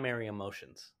primary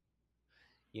emotions.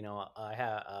 I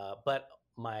have, but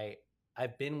my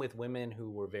I've been with women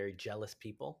who were very jealous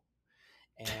people,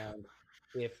 and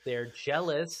if they're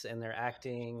jealous and they're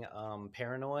acting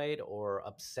paranoid or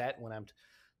upset when I'm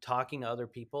talking to other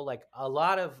people, like a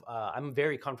lot of, I'm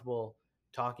very comfortable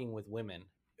talking with women,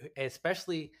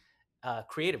 especially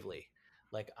creatively.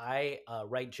 Like I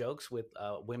write jokes with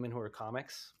women who are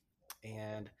comics,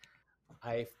 and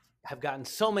I have gotten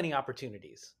so many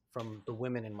opportunities from the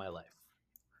women in my life,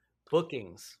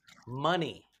 bookings,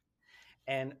 money,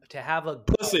 and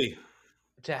Pussy.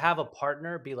 to have a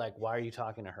partner be like, why are you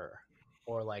talking to her?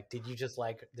 Or like, did you just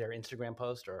like their Instagram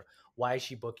post? Or why is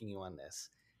she booking you on this?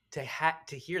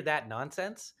 To hear that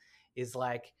nonsense is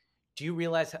like, do you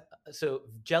realize? So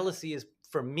jealousy is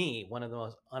for me one of the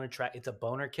most unattractive. It's a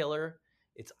boner killer.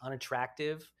 It's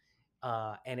unattractive,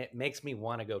 and it makes me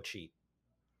want to go cheat.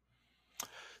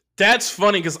 That's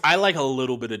funny because I like a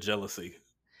little bit of jealousy.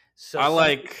 So I some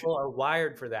like. people are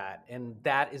wired for that, and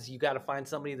that is, you got to find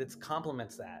somebody that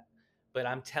complements that. But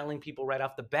I'm telling people right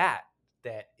off the bat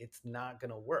that it's not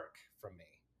going to work for me.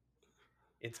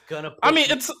 It's going to I push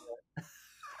mean, me.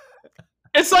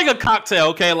 it's like a cocktail.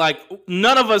 Okay, like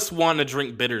none of us want to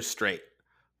drink bitters straight,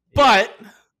 Yeah. but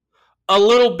a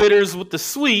little bitters with the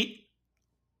sweet.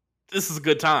 This is a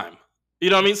good time. You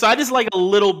know what I mean? So I just like a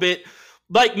little bit.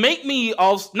 Like make me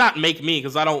also not make me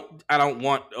because I don't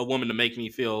want a woman to make me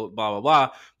feel blah blah blah.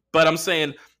 But I'm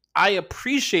saying I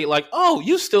appreciate like, oh,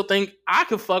 you still think I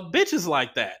could fuck bitches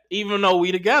like that even though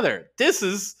we together. This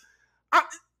is I,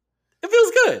 it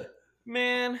feels good.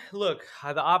 Man, look,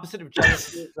 the opposite of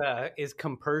jealousy is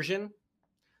compersion.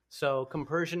 So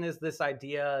compersion is this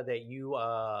idea that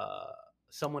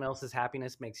someone else's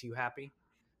happiness makes you happy.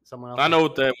 Someone I else's know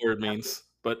what that word happy. means,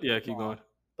 but yeah, keep going.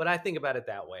 But I think about it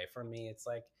that way. For me, it's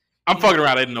like, I'm you know, fucking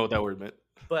around. I didn't know what that word meant.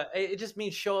 but it just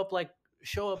means show up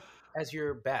as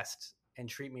your best and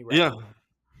treat me right. Yeah.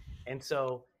 And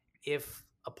so if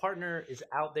a partner is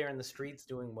out there in the streets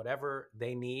doing whatever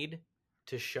they need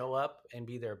to show up and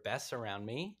be their best around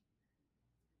me,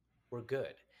 we're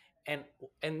good. And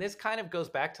and this kind of goes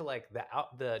back to like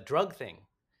the drug thing.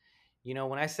 You know,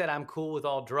 when I said I'm cool with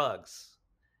all drugs,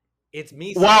 it's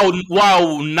me saying,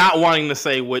 Wow, not wanting to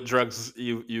say what drugs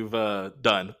you've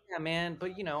done. yeah, man,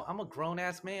 but you know, I'm a grown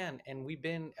ass man, and we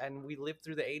lived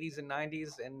through the 80s and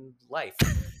 90s and life.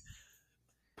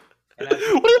 And What I've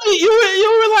do you mean?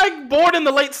 You were like born in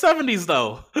the late '70s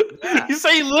though. Yeah, You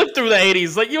say you lived through the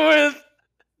 '80s, like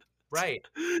right.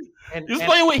 And you was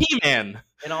playing with He-Man.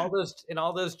 all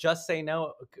those just say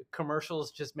no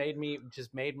commercials just made me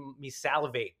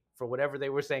salivate for whatever they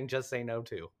were saying just say no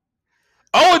to.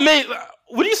 Oh, it made.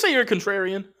 Would you say you're a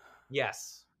contrarian?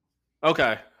 Yes.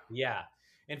 Okay. Yeah.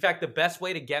 In fact, the best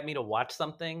way to get me to watch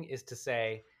something is to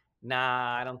say,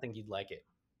 "Nah, I don't think you'd like it."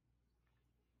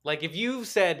 Like if you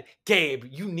said, "Gabe,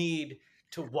 you need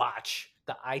to watch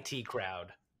the IT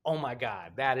Crowd." Oh my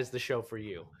god, that is the show for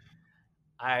you.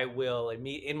 I will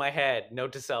in my head,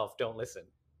 note to self, don't listen.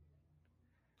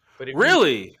 But if you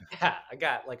Really? Yeah, I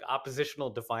got like oppositional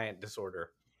defiant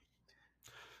disorder.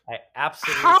 I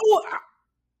absolutely How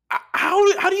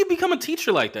how do you become a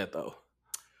teacher like that though?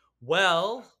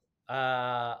 well,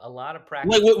 a lot of Like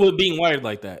practice. with being wired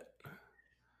like that?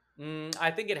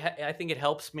 I think it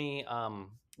helps me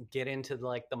get into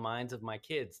like the minds of my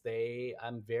kids. I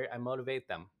motivate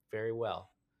them very well.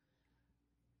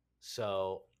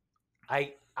 So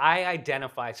I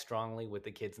identify strongly with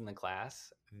the kids in the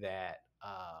class that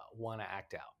want to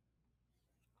act out.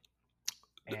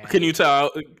 Can And you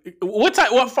tell what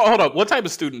type? What hold up? What type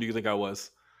of student do you think I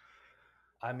was?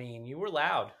 I mean, you were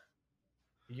loud.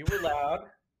 You were loud,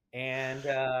 and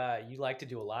you like to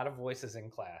do a lot of voices in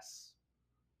class.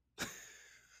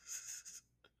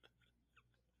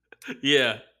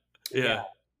 Yeah, Yeah,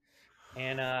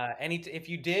 yeah. and if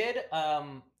you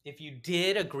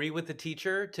did agree with the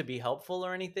teacher to be helpful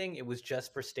or anything, it was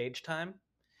just for stage time,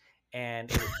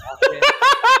 and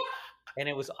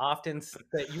it was often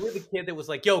that you were the kid that was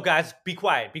like, "Yo, guys, be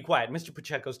quiet. Mr.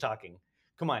 Pacheco's talking.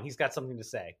 Come on, he's got something to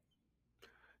say."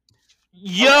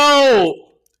 Yo,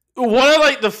 one of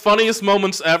like the funniest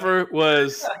moments ever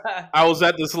was I was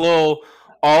at this little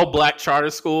all black charter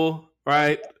school,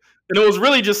 right? And it was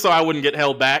really just so I wouldn't get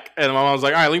held back. And my mom was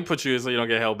like, "All right, let me put you in so you don't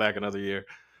get held back another year."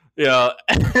 Yeah.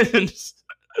 and,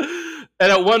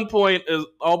 at one point, it was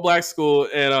all black school,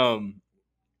 and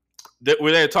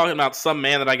where they were talking about some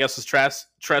man that I guess was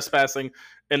trespassing,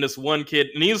 and this one kid,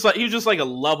 and he was just like a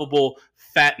lovable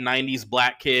fat '90s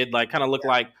black kid, like kind of looked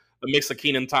like a mix of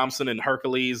Keenan Thompson and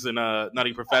Hercules and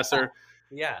Nutty Professor.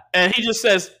 Yeah. And he just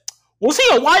says, "Was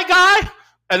he a white guy?"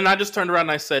 And then I just turned around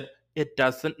and I said, "It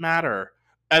doesn't matter."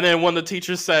 And then when the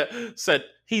teacher said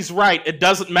he's right, it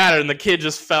doesn't matter, and the kid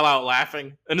just fell out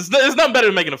laughing. And it's nothing better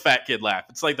than making a fat kid laugh.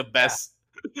 It's like the best.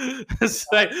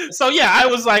 So yeah, I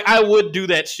was like, I would do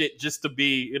that shit just to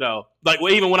be, like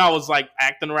even when I was like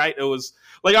acting right, it was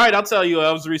like, all right, I'll tell you,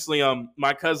 I was recently,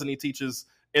 my cousin, he teaches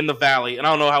in the Valley, and I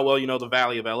don't know how well you know the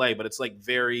Valley of LA, but it's like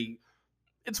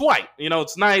it's white,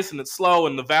 it's nice and it's slow,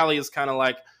 and the Valley is kind of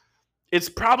like, it's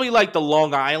probably like the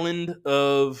Long Island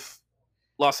of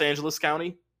Los Angeles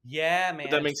County. Yeah, man.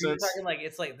 If that makes So you're sense. talking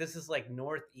like this is like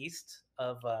northeast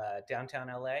of downtown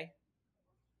LA.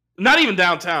 Not even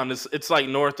downtown. It's like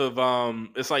north of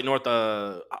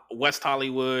West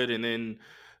Hollywood, and then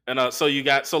so you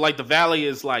got like the Valley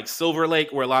is like Silver Lake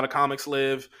where a lot of comics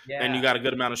live, and Yeah. you got a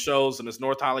good amount of shows, and it's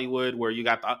North Hollywood where you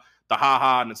got the Ha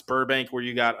Ha, and it's Burbank, where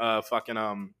you got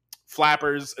fucking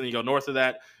Flappers, and you go north of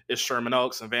that is Sherman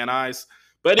Oaks and Van Nuys.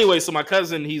 But anyway, so my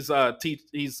cousin, he's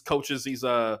coaches these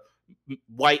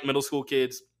white middle school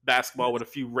kids basketball with a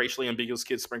few racially ambiguous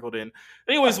kids sprinkled in.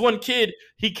 Anyways, one kid,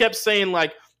 he kept saying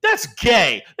like, "That's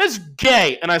gay, that's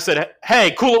gay," and I said,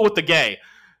 "Hey, cool it with the gay."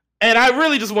 And I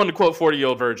really just wanted to quote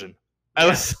 40-Year-Old Virgin. I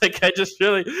was like, I just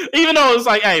really, even though it was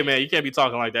like, hey man, you can't be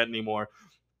talking like that anymore.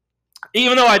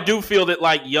 Even though I do feel that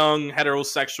like young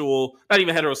heterosexual, not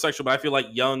even heterosexual, but I feel like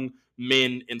young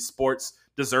men in sports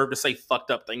deserve to say fucked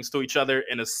up things to each other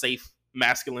in a safe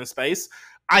masculine space.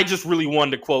 I just really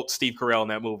wanted to quote Steve Carell in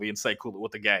that movie and say cool it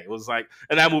with the gay. It was like,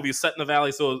 and that movie is set in the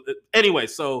valley. So anyway,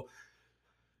 so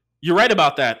you're right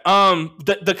about that.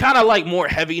 The kind of like more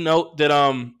heavy note that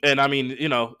and I mean, you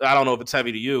know, I don't know if it's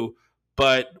heavy to you,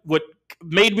 but what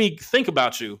made me think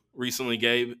about you recently,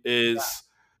 Gabe, is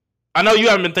I know you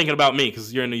haven't been thinking about me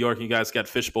because you're in New York and you guys got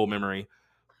fishbowl memory.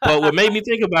 But what made me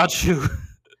think about you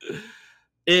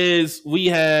is we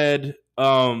had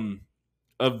a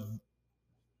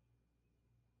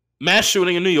mass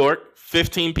shooting in New York,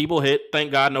 15 people hit.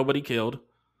 Thank God nobody killed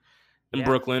in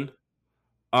Brooklyn.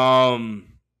 Then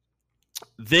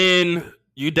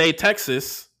Uday,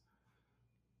 Texas.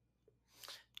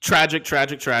 Tragic.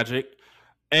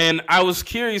 And I was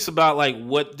curious about like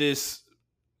what this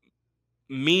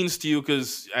means to you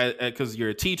because you're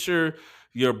a teacher,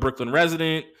 you're a Brooklyn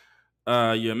resident,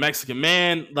 you're a Mexican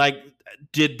man. Like,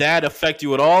 did that affect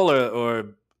you at all,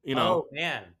 or you know? Oh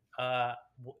man,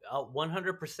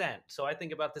 100%. So I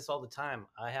think about this all the time.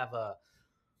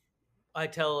 I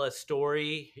tell a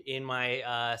story in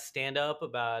my stand-up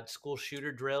about school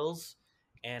shooter drills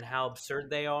and how absurd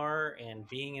they are, and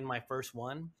being in my first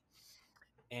one,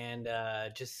 and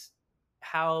just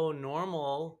how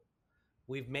normal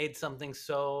we've made something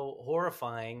so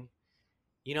horrifying.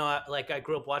 You know, I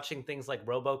grew up watching things like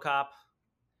RoboCop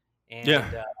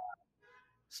and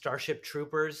Starship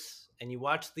Troopers, and you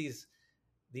watch these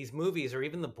movies, or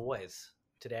even The Boys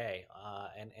today,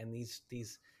 and these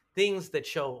things that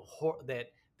show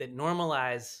that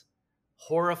normalize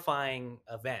horrifying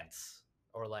events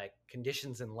or like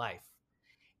conditions in life,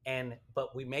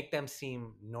 but we make them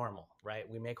seem normal, right?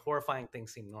 We make horrifying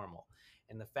things seem normal.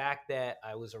 And the fact that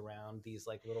I was around these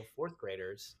like little fourth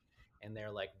graders, and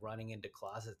they're like running into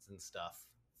closets and stuff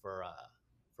for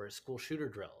school shooter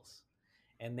drills,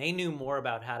 and they knew more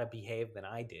about how to behave than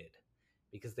I did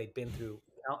because they'd been through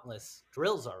countless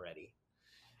drills already,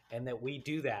 and that we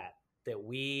do that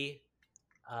we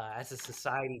as a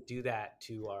society do that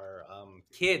to our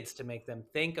kids to make them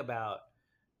think about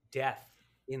death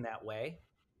in that way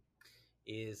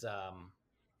is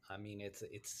I mean,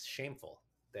 it's shameful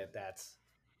that that's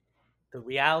the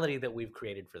reality that we've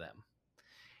created for them.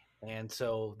 And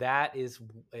so that is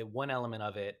one element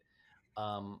of it.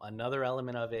 Another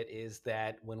element of it is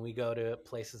that when we go to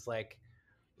places like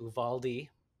Uvalde,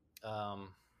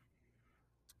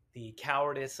 the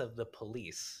cowardice of the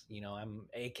police, you know, I'm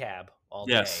ACAB all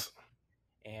day. Yes.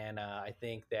 And I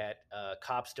think that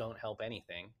cops don't help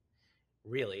anything,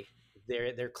 really.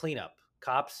 They're cleanup.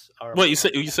 Cops are. What you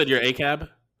said you're ACAB?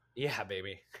 Yeah,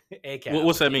 baby. ACAB.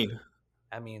 What's that mean?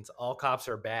 That means all cops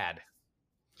are bad.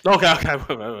 Okay. I'm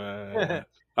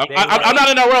not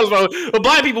in that world, bro. But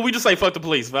black people, we just say fuck the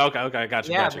police. But okay,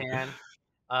 gotcha. Yeah, gotcha. man.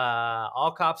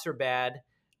 All cops are bad.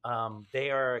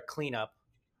 They are cleanup.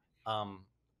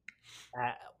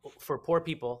 For poor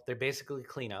people, they're basically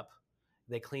cleanup.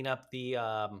 They clean up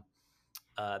the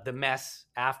mess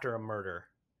after a murder,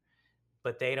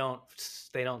 but they don't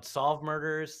solve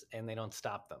murders, and they don't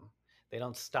stop them. They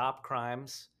don't stop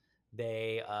crimes.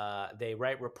 They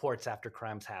write reports after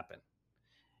crimes happen,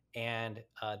 and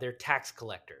they're tax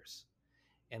collectors,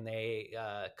 and they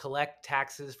collect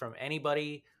taxes from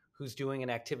anybody who's doing an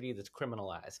activity that's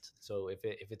criminalized. So if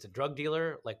it's a drug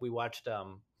dealer, like we watched,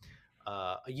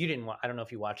 you didn't. I don't know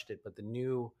if you watched it, but the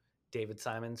new David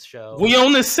Simon's show. We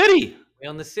Own This City. We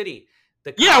Own the City.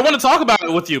 I want to talk about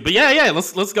it with you, but yeah,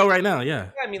 let's go right now. Yeah.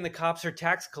 I mean, the cops are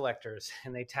tax collectors,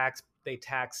 and they tax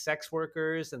sex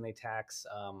workers, and they tax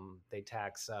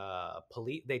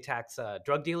police, they tax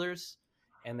drug dealers,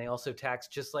 and they also tax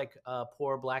just like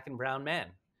poor black and brown men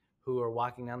who are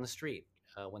walking down the street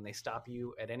when they stop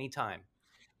you at any time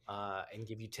and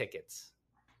give you tickets.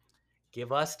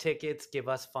 Give us tickets, give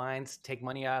us fines, take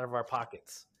money out of our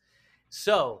pockets.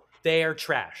 So they are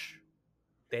trash.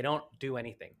 They don't do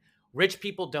anything. Rich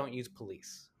people don't use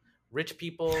police. Rich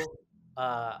people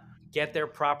get their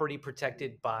property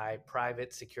protected by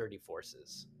private security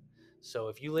forces. So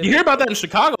if you live, you hear about that in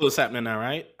Chicago, that's happening now,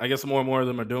 right? I guess more of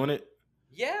them are doing it.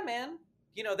 Yeah, man.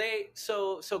 You know,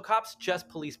 so cops just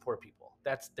police poor people.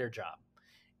 That's their job.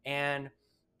 And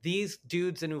these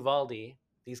dudes in Uvalde,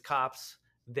 these cops,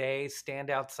 they stand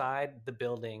outside the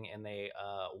building and they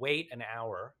wait an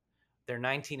hour. There are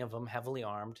 19 of them, heavily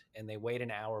armed, and they wait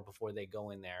an hour before they go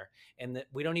in there. And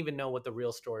we don't even know what the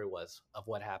real story was of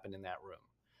what happened in that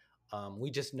room.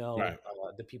 We just know Right.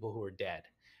 the people who are dead.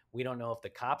 We don't know if the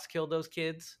cops killed those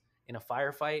kids in a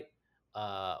firefight.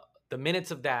 Uh, the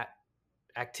minutes of that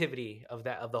activity of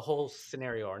the whole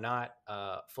scenario are not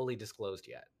fully disclosed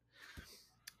yet.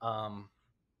 Um,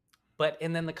 but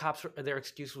and then the cops, their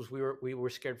excuse was we were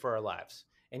scared for our lives,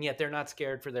 and yet they're not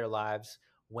scared for their lives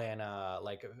when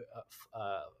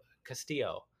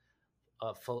Castillo,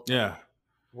 uh, Yeah.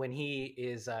 when he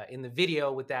is in the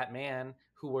video with that man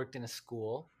who worked in a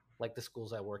school like the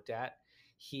schools I worked at.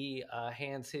 He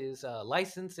hands his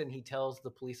license and he tells the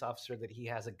police officer that he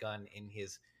has a gun in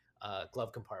his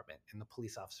glove compartment, and the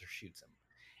police officer shoots him.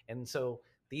 And so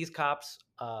these cops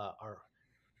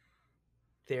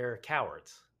they're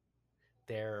cowards.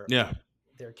 They're Yeah.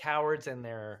 they're cowards, and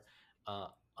they're uh,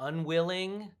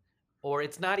 unwilling, or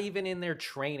it's not even in their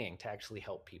training to actually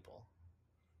help people.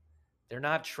 They're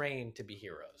not trained to be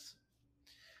heroes.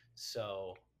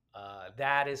 So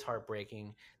that is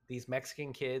heartbreaking. These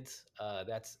Mexican kids,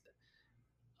 that's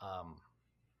um,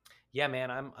 yeah,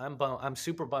 man. I'm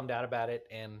super bummed out about it,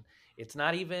 and it's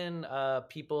not even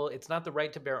people. It's not the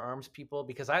right to bear arms people,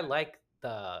 because I like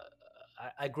the.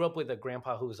 I grew up with a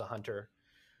grandpa who was a hunter.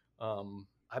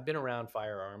 I've been around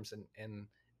firearms, and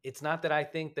it's not that I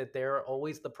think that they're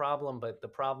always the problem, but the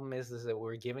problem is that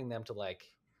we're giving them to like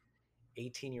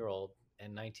 18-year-old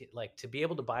and 19. Like, to be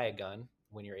able to buy a gun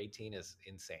when you're 18 is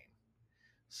insane.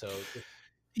 So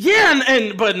Yeah,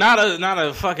 and but not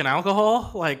a fucking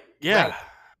alcohol. Like, right, yeah.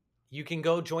 you can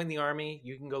go join the army,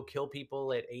 you can go kill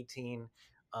people at 18.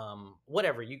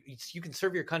 Whatever, you can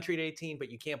serve your country at 18, but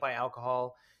you can't buy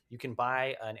alcohol. You can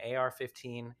buy an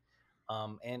AR-15.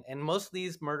 And most of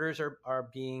these murders are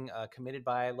being committed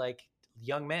by like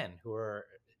young men who are,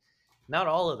 not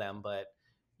all of them, but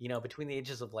between the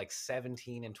ages of like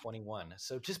 17 and 21.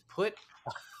 So just put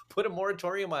a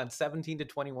moratorium on 17 to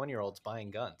 21 year olds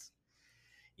buying guns.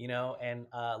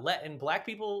 And black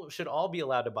people should all be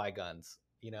allowed to buy guns.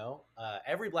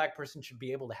 Every black person should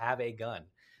be able to have a gun.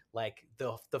 Like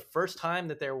the first time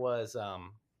that there was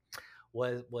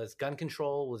gun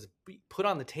control was put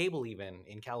on the table even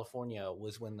in California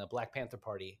was when the Black Panther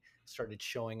Party started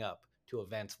showing up to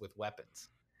events with weapons.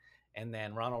 And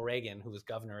then Ronald Reagan, who was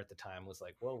governor at the time, was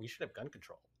like, "Well, we should have gun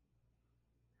control."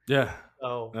 Yeah.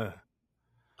 So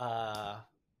Uh. uh,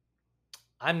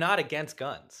 I'm not against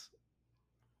guns,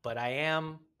 but I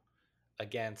am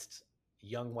against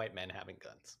young white men having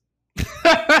guns.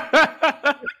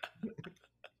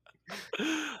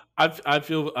 I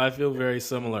feel very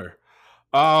similar.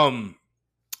 Um,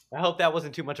 I hope that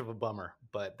wasn't too much of a bummer,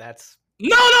 but that's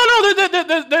no.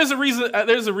 There's a reason.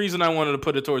 There's a reason I wanted to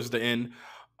put it towards the end.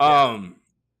 yeah. Um,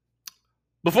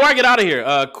 Before I get out of here,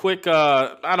 quick.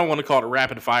 I don't want to call it a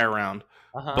rapid fire round,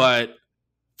 Uh huh. but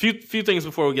few things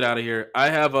before we get out of here. I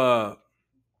have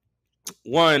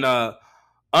one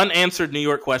unanswered New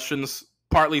York questions,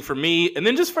 partly for me, and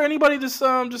then just for anybody that's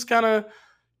just kind of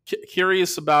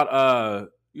curious about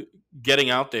getting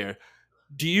out there.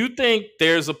 Do you think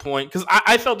there's a point? Because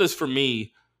I felt this for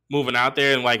me moving out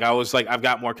there, and like I was like I've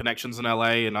got more connections in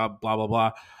LA, and blah blah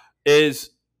blah. Is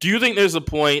Do you think there's a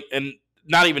point, and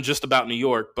not even just about New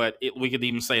York, but we could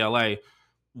even say LA,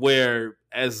 where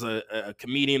as a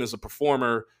comedian, as a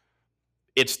performer,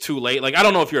 it's too late? Like I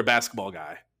don't know if you're a basketball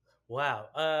guy. Wow.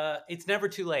 It's never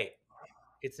too late.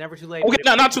 It's never too late. Okay, But if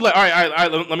no, not too late. All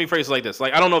right. Let me phrase it like this.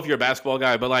 Like, I don't know if you're a basketball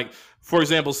guy, but like, for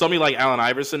example, somebody like Allen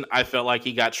Iverson, I felt like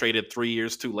he got traded 3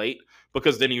 years too late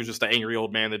because then he was just an angry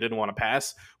old man that didn't want to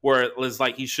pass. Where it was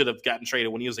like he should have gotten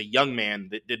traded when he was a young man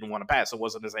that didn't want to pass. It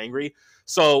wasn't as angry.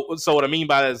 So what I mean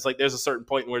by that is like, there's a certain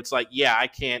point where it's like, yeah, I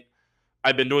can't.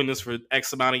 I've been doing this for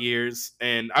X amount of years.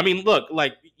 And I mean, look,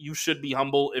 like you should be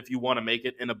humble if you want to make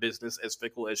it in a business as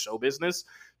fickle as show business.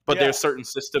 But yeah, there's certain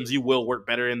systems you will work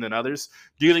better in than others.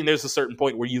 Do you think there's a certain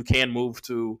point where you can move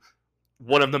to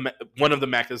one of the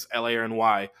Meccas, LA or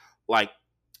NY? Like,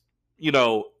 you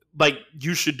know, like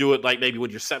you should do it like maybe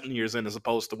when you're 7 years in as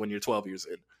opposed to when you're 12 years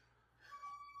in.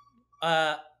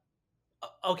 uh,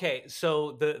 okay.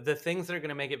 So the things that are going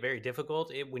to make it very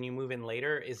difficult when you move in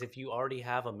later is if you already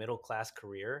have a middle class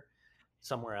career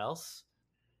somewhere else.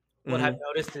 What I've Mm-hmm.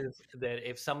 noticed is that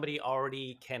if somebody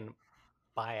already can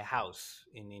buy a house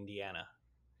in Indiana,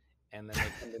 and then they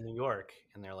come to New York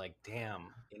and they're like, "Damn,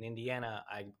 in Indiana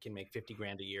I can make 50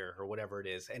 grand a year or whatever it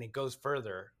is," and it goes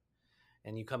further,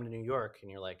 and you come to New York and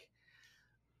you're like,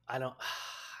 I don't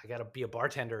I got to be a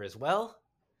bartender as well,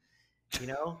 you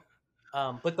know?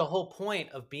 But the whole point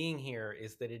of being here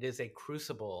is that it is a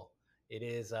crucible. It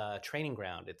is a training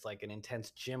ground. It's like an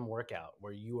intense gym workout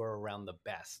where you are around the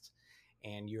best.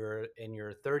 And you're in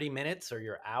your 30 minutes or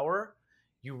your hour,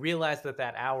 you realize that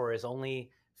that hour is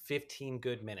only 15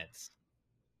 good minutes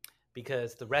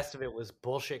because the rest of it was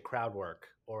bullshit crowd work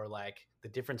or like the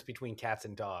difference between cats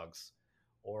and dogs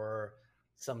or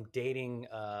some dating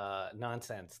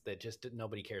nonsense that just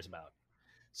nobody cares about.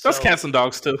 That's So cats and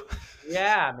dogs too.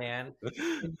 yeah, man.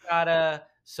 You gotta.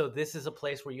 So this is a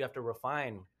place where you have to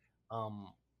refine, um,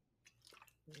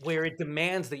 where it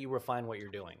demands that you refine what you're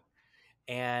doing.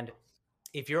 And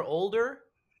if you're older,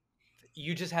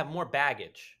 you just have more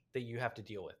baggage that you have to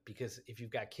deal with. Because if you've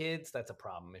got kids, that's a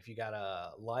problem. If you got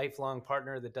a lifelong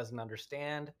partner that doesn't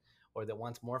understand or that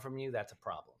wants more from you, that's a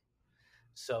problem.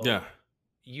 Yeah. So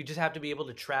you just have to be able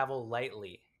to travel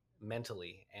lightly,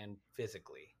 mentally and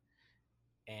physically.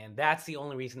 And that's the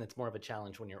only reason it's more of a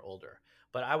challenge when you're older.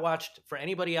 But I watched, for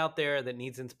anybody out there that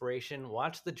needs inspiration,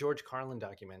 watch the George Carlin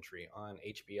documentary on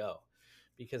HBO,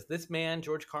 because this man,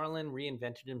 George Carlin,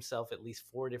 reinvented himself at least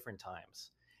 4 different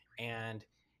times. And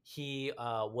he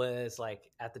was like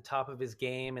at the top of his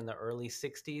game in the early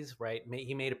 60s, right?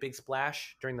 He made a big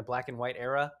splash during the black and white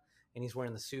era, and he's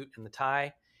wearing the suit and the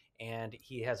tie. And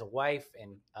he has a wife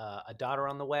and a daughter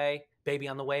on the way, baby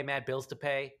on the way, mad bills to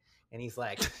pay. And he's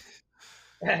like,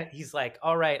 he's like,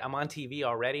 all right, I'm on TV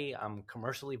already. I'm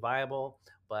commercially viable,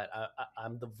 but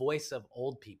I'm the voice of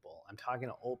old people. I'm talking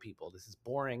to old people. This is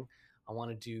boring. I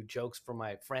want to do jokes for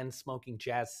my friends smoking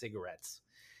jazz cigarettes.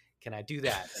 Can I do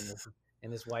that?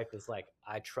 And his wife was like,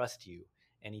 I trust you.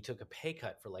 And he took a pay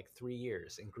cut for like 3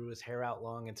 years and grew his hair out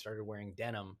long and started wearing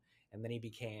denim. And then he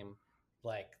became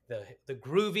like the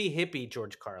groovy hippie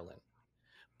George Carlin.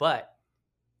 But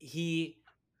he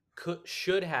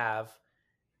should have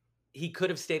he could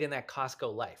have stayed in that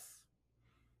Costco life,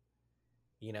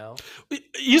 you know?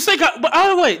 You say, but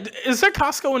oh wait, is there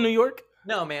Costco in New York?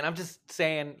 No, man, I'm just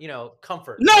saying,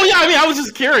 comfort. No, yeah, I mean, I was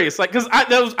just curious, like, because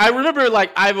I remember,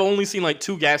 like, I've only seen like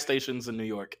 2 gas stations in New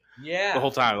York the Yeah. whole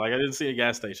time. Like, I didn't see a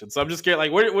gas station, so I'm just curious,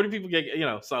 like, where do people get,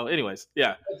 So, anyways,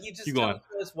 yeah, But he keep just going.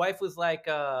 his wife was like,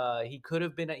 he could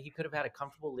have had a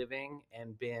comfortable living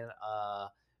and been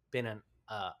an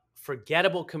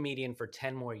forgettable comedian for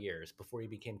 10 more years before he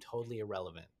became totally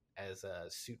irrelevant as a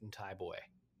suit and tie boy.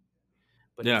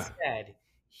 But Yeah, instead,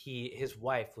 his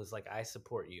wife was like, I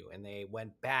support you, and they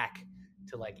went back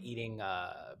to like eating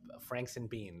franks and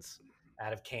beans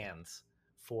out of cans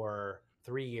for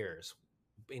 3 years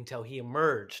until he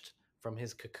emerged from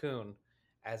his cocoon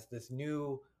as this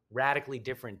new radically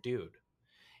different dude.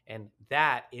 And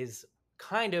that is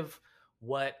kind of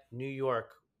what New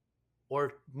York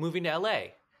or moving to LA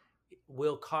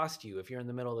will cost you if you're in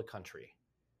the middle of the country.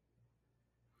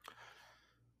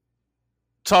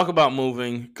 talk about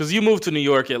moving, because you moved to New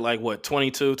York at like what,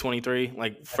 22, 23,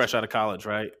 like That's fresh out of college,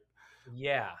 right?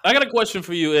 Yeah. I got a question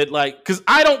for you. It like, because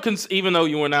I don't, even though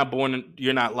you were not born,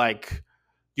 you're not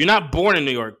born in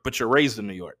New York, but you're raised in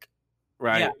New York,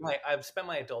 Yeah, right? I've spent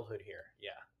my adulthood here.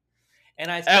 Yeah.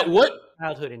 And I spent At what my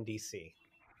childhood in DC.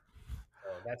 So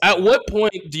that's At like, what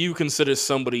point do you consider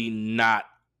somebody not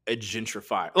a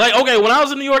gentrifier? Like, okay, when I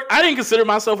was in New York, I didn't consider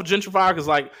myself a gentrifier because,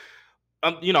 like,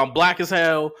 I'm black as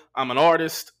hell. I'm an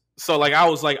artist, so like,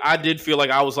 I did feel like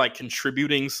I was like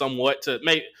contributing somewhat to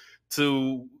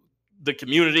the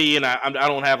community, and I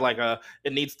don't have like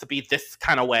it needs to be this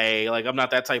kind of way. Like, I'm not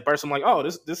that type of person. I'm like, oh,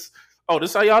 this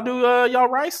how y'all do y'all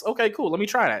rice? Okay, cool. Let me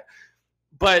try that.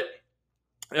 But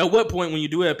at what point, when you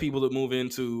do have people that move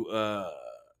into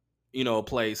a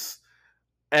place,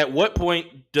 at what point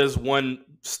does one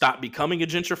stop becoming a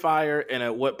gentrifier, and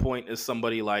at what point is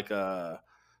somebody like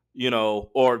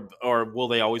or will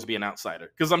they always be an outsider?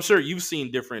 Because I'm sure you've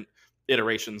seen different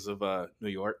iterations of New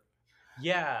York.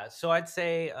 yeah. So I'd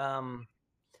say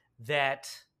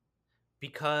that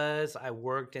because I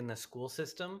worked in the school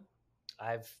system,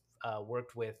 I've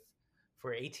worked with,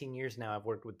 for 18 years now, I've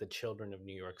worked with the children of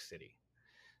New York City.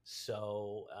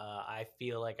 So I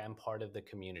feel like I'm part of the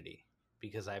community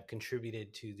because I've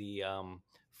contributed to the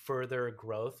further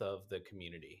growth of the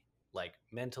community, like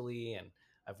mentally, and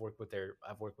I've worked with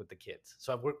the kids.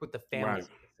 So I've worked with the Right. families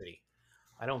of the city.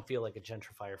 I don't feel like a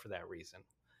gentrifier for that reason.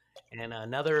 And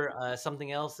another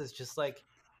something else is just like,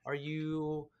 are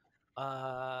you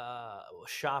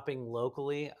shopping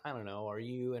locally? I don't know. Are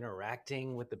you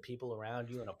interacting with the people around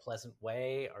you in a pleasant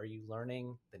way? Are you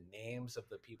learning the names of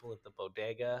the people at the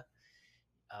bodega?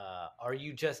 Are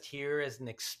you just here as an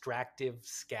extractive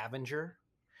scavenger?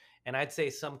 And I'd say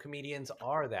some comedians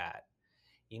are that.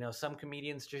 Some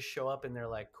comedians just show up and they're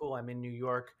like, cool, I'm in New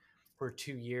York for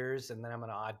 2 years and then I'm going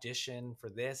to audition for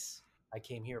this. I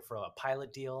came here for a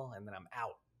pilot deal and then I'm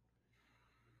out.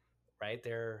 Right?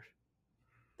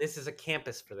 This is a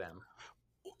campus for them.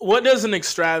 What does an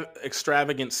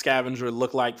extravagant scavenger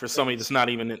look like for somebody that's not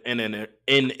even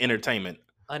in entertainment?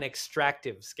 An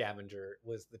extractive scavenger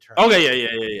was the term. Okay,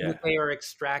 yeah. They are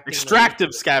extracting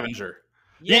extractive scavenger.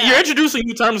 Yeah. You're introducing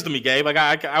new terms to me, Gabe. Like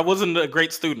I wasn't a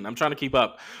great student. I'm trying to keep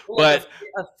up. Well, But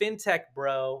a fintech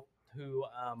bro who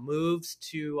moves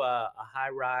to a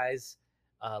high-rise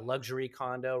luxury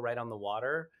condo right on the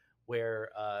water, where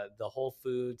the Whole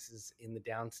Foods is in the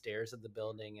downstairs of the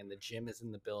building and the gym is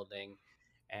in the building,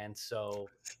 and so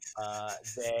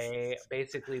they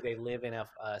live in a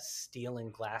steel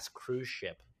and glass cruise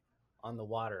ship on the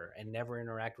water and never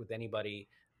interact with anybody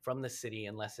from the city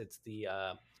unless it's the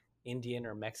Indian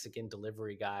or Mexican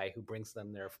delivery guy who brings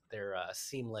them their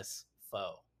seamless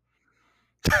pho.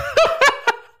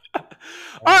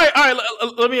 all right.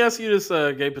 Let me ask you this,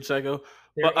 Gabe Pacheco.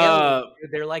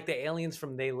 They're like the aliens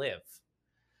from They Live.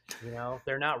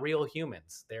 They're not real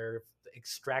humans. They're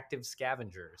extractive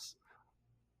scavengers.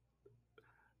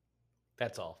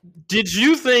 That's all. Did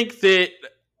you think that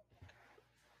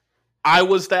I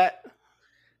was that?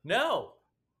 No.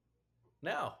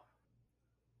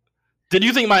 Did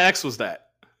you think my ex was that?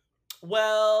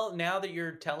 Well, now that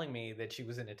you're telling me that she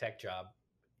was in a tech job,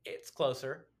 it's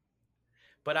closer.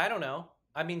 But I don't know.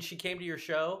 I mean, she came to your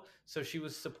show, so she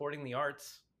was supporting the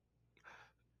arts.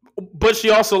 But she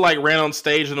also ran on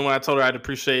stage, and then when I told her I'd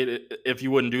appreciate it if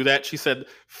you wouldn't do that, she said,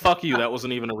 "Fuck you, that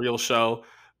wasn't even a real show."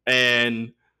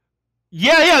 And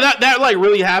yeah, that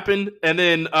really happened. And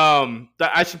then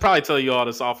I should probably tell you all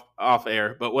this off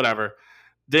air, but whatever.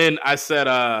 Then I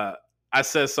said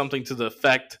something to the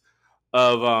effect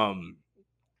of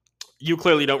you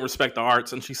clearly don't respect the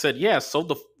arts, and she said, "Yeah, so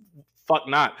the fuck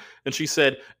not." And she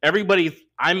said, "Everybody,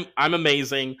 I'm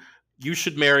amazing. You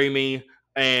should marry me."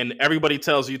 And everybody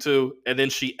tells you to. And then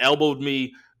she elbowed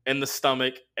me in the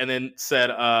stomach and then said,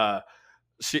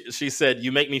 she said,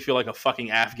 "You make me feel like a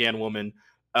fucking Afghan woman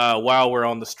while we're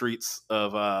on the streets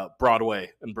of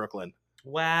Broadway in Brooklyn."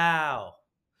 Wow.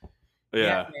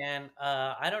 Yeah, man.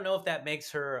 I don't know if that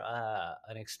makes her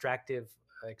an extractive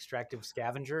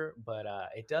scavenger, but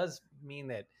it does mean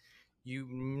that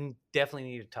you definitely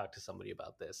need to talk to somebody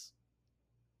about this.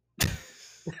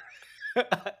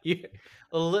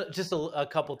 Just a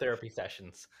couple therapy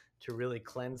sessions to really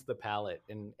cleanse the palate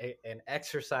and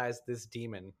exercise this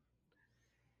demon.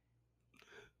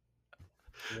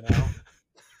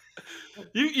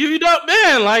 you don't,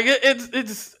 man.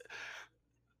 It's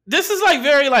this is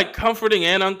very comforting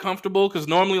and uncomfortable because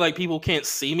normally people can't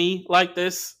see me like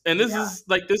this, and this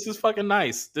is fucking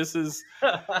nice. This is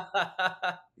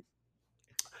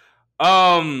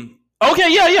okay,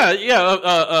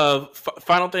 yeah.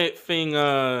 Final thing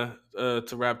to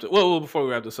wrap it. Well, before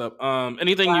we wrap this up,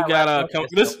 anything you got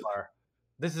this so far.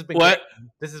 This has been what?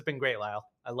 Great. This has been great, Lyle.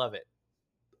 I love it.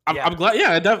 I'm glad.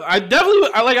 Yeah, I definitely.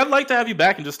 I'd like to have you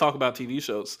back and just talk about TV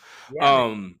shows.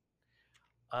 Yeah,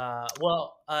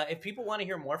 if people want to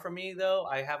hear more from me, though,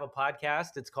 I have a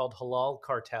podcast. It's called Halal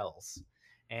Cartels,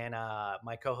 and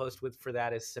my co-host for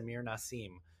that is Samir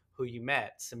Nassim, who you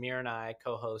met. Samir and I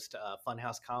co-host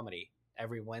Funhouse Comedy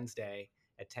every Wednesday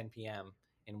at 10 p.m.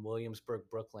 in Williamsburg,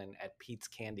 Brooklyn, at Pete's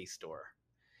Candy Store.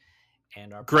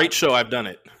 And our great show. I've done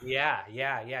it. Yeah.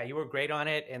 You were great on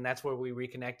it, and that's where we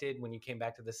reconnected when you came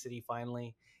back to the city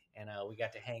finally, and we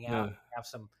got to hang out, and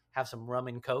have some rum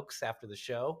and cokes after the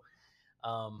show.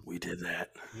 We did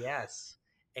that. Yes.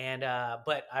 And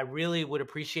but I really would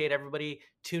appreciate everybody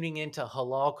tuning into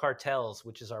Halal Cartels,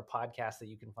 which is our podcast that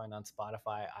you can find on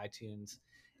Spotify, iTunes,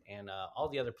 and all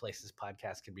the other places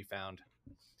podcasts can be found.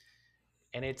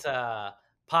 And it's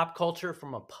pop culture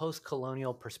from a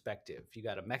post-colonial perspective. You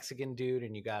got a Mexican dude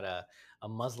and you got a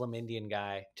Muslim Indian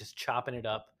guy just chopping it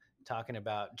up, talking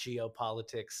about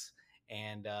geopolitics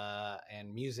and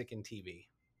music and TV.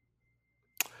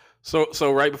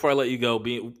 So right before I let you go,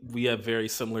 we have very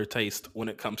similar taste when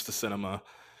it comes to cinema.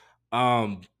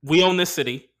 We Own This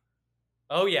City.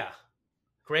 Oh yeah,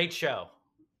 great show.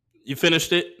 You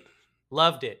finished it?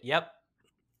 Loved it. Yep.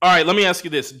 All right, let me ask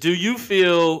you this: do you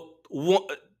feel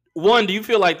one? Do you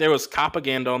feel like there was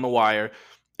propaganda on The Wire,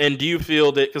 and do you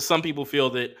feel that because some people feel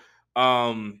that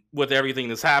with everything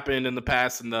that's happened in the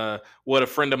past and what a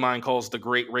friend of mine calls the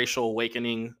Great Racial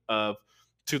Awakening of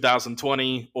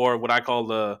 2020, or what I call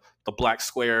the Black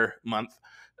Square Month,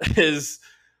 is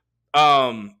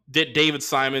that David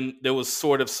Simon, there was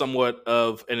sort of somewhat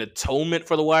of an atonement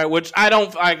for The Wire, which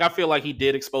I feel like he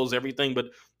did expose everything, but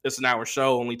it's an hour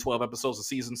show, only 12 episodes a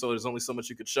season, so there's only so much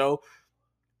you could show.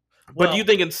 But do you Well,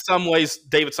 think in some ways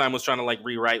David Simon was trying to like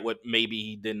rewrite what maybe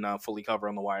he didn't fully cover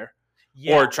on The Wire,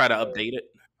 yeah. or try to update it?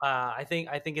 I think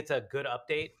it's a good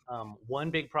update.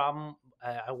 One big problem,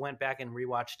 I went back and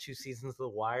rewatched 2 seasons of The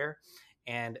Wire,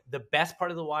 and the best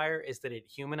part of The Wire is that it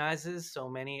humanizes so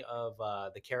many of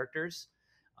the characters,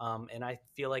 and I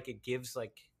feel like it gives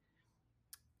like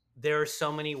there are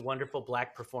so many wonderful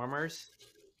black performers,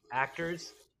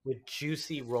 actors with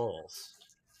juicy roles,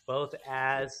 both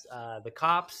as the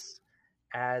cops,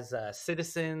 as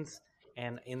citizens,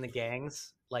 and in the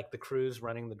gangs, like the crews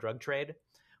running the drug trade.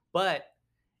 But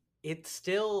it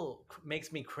still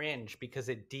makes me cringe because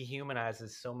it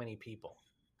dehumanizes so many people,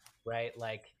 right?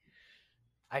 Like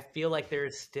I feel like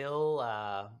there's still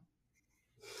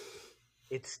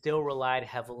it still relied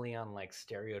heavily on like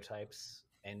stereotypes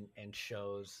and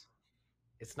shows.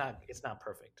 It's not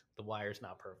perfect. The Wire's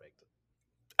not perfect,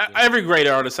 you know. Every great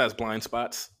artist has blind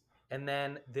spots. And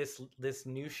then this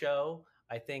new show,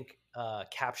 I think,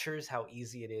 captures how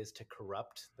easy it is to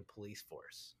corrupt the police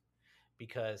force,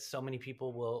 because so many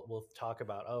people will talk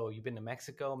about, oh, you've been to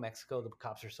Mexico, the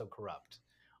cops are so corrupt.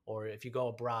 Or if you go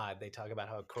abroad, they talk about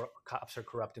how cops are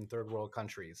corrupt in third world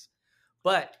countries.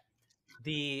 But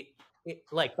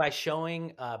like by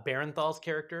showing Barenthal's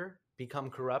character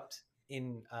become corrupt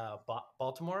in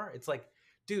Baltimore, it's like,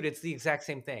 dude, it's the exact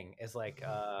same thing as like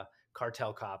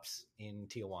cartel cops in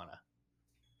Tijuana,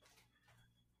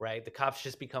 right? The cops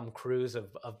just become crews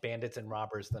of bandits and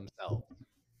robbers themselves.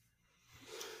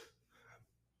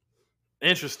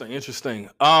 Interesting.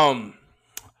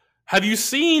 Have you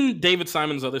seen David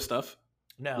Simon's other stuff?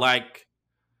 No, Like,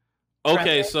 Treme,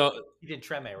 okay, so he did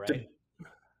Treme, right?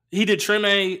 he did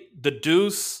Treme, The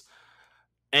Deuce,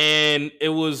 and it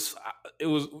was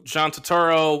John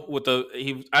Turturro with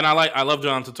I love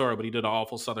John Turturro, but he did an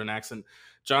awful Southern accent.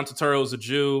 John Turturro is a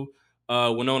Jew,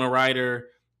 Winona Ryder,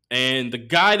 and the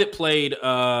guy that played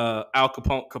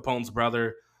Capone's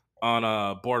brother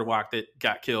on Boardwalk that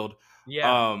got killed.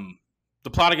 Yeah, Um, the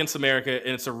Plot Against America,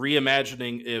 and it's a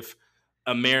reimagining if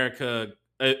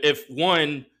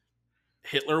one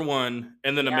Hitler won,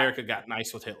 and then yeah. America got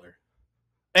nice with Hitler,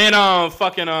 and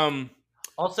fucking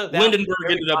Also, that was Lindenberg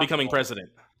very ended up becoming possible.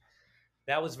 president.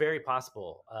 That was very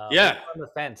possible. We Yeah, were on the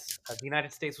fence. The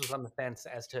United States was on the fence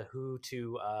as to who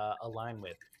to align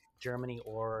with, Germany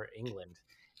or England.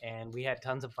 And we had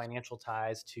tons of financial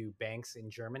ties to banks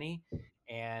in Germany.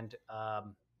 And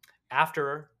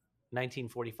after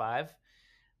 1945,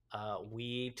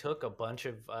 we took a bunch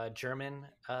of German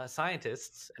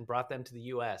scientists and brought them to the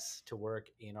US to work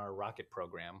in our rocket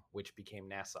program, which became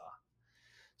NASA.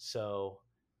 So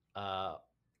uh,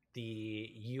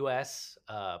 the US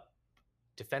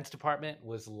Defense Department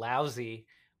was lousy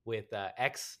with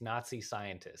ex-Nazi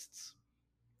scientists.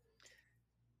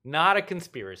 Not a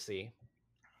conspiracy.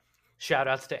 Shout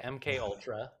outs to MK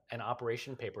Ultra and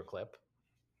Operation Paperclip.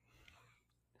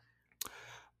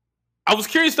 I was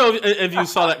curious though if you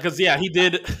saw that, because yeah, he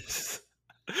did.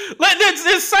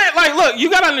 Let's say, like, look, you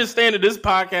gotta understand that this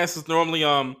podcast is normally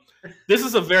this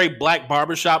is a very black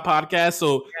barbershop podcast,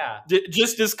 so Yeah,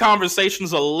 just this conversation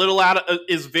is a little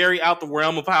is very out the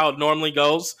realm of how it normally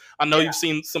goes. I know yeah, you've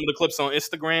seen some of the clips on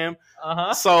Instagram,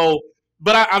 uh-huh. so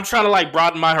but I'm trying to like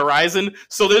broaden my horizon.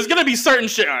 So there's gonna be certain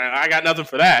shit. I got nothing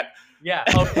for that. Yeah.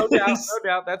 Oh, no doubt, no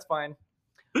doubt. That's fine.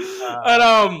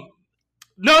 And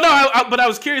no, but I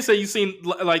was curious that you seen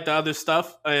like the other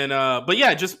stuff, and but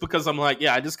yeah, just because I'm like,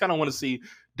 yeah, I just kind of want to see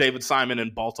David Simon in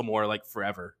Baltimore like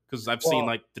forever, because I've seen Well,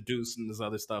 like The Deuce and this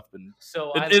other stuff, and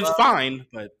so it's fine,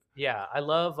 but I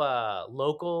love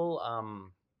local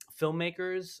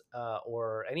filmmakers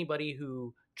or anybody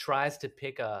who tries to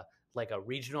pick a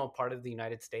regional part of the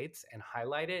United States and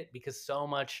highlight it, because so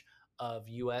much of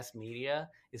U.S. media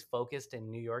is focused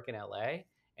in New York and L.A.,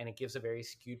 and it gives a very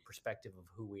skewed perspective of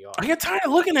who we I are. get tired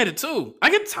of looking at it too. I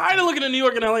get tired of looking at New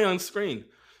York and LA on screen,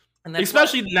 And that's why,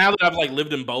 especially now that I've like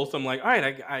lived in both. I'm like, all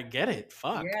right, I get it.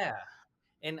 Fuck. yeah.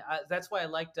 And that's why I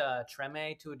liked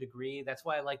Treme to a degree. That's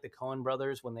why I like the Coen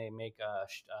brothers when they make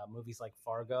movies like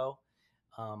Fargo,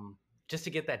 um, just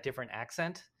to get that different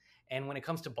accent. And when it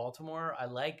comes to Baltimore, I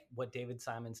like what David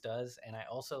Simons does, and I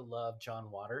also love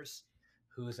John Waters,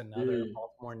 who is another Mm.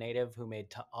 Baltimore native who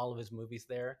made all of his movies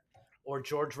there, or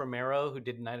George Romero, who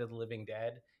did Night of the Living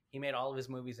Dead. He made all of his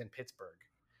movies in Pittsburgh.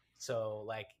 So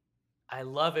like, I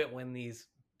love it when these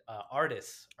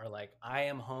artists are like, I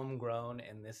am homegrown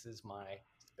and this is my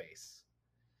space.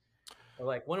 Or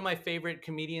like, one of my favorite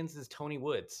comedians is Tony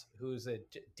Woods, who's a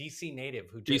DC native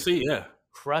who just DC, yeah.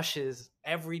 crushes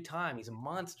every time. He's a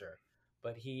monster,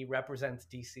 but he represents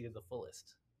DC to the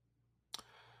fullest.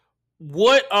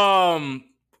 what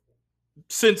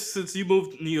since you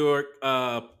moved to New York,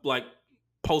 like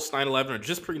post 9/11 or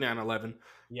just pre 9/11,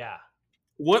 Yeah.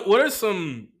 what are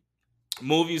some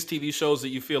movies, TV shows that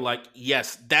you feel like,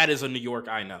 yes, that is a New York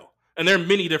I know? And there are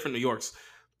many different New Yorks,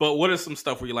 but what are some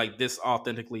stuff where you're like, this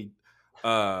authentically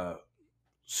uh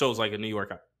shows like a New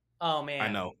York Oh I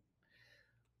man. know?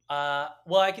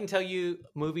 Well, I can tell you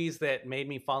movies that made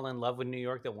me fall in love with New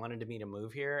York that wanted me to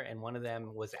move here, and one of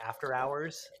them was After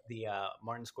Hours, the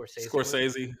Martin Scorsese movie.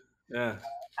 Scorsese, yeah,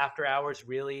 After Hours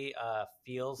really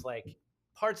feels like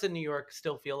parts of New York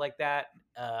still feel like that.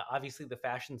 Obviously, the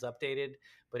fashion's updated,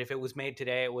 but if it was made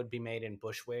today, it would be made in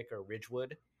Bushwick or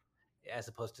Ridgewood as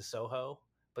opposed to Soho.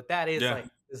 But that is yeah. like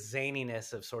the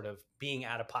zaniness of sort of being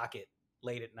out of pocket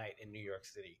late at night in New York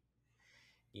City.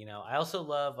 I also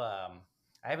love.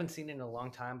 I haven't seen it in a long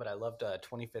time, but I loved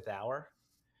 25th Hour,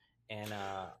 and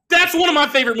That's one of my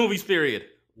favorite movies. Period.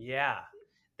 yeah,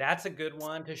 that's a good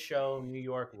one to show New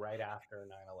York right after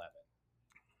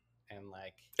 9/11. And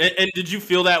like And did you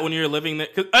feel that when you were living there?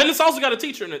 And it's also got a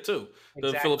teacher in it too, the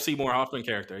Philip exactly, Seymour Hoffman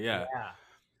character. Yeah.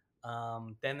 yeah.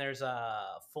 Then there's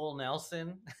a Full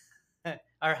Nelson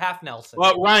or Half Nelson.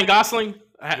 Well, Ryan Gosling,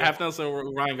 Yeah, half Nelson,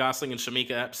 Ryan Gosling, and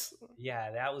Shamika Epps. yeah,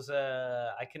 that was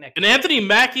I And connected. Anthony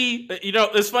Mackie,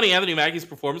 it's funny, Anthony Mackie's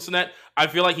performance in that, I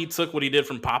feel like he took what he did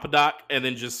from Papa Doc and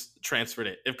then just transferred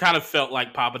it. It kind of felt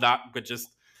like Papa Doc, but just,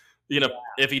 Yeah,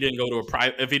 if he didn't go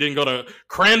to if he didn't go to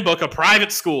Cranbrook, a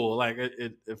private school, like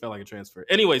it felt like a transfer.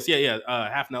 Anyways, yeah.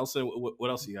 Half Nelson, what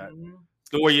else you got? mhm.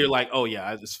 Where you're like, oh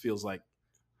yeah, it just feels like.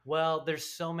 Well, there's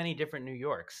so many different New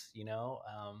Yorks.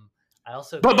 I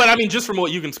also But think I mean, just from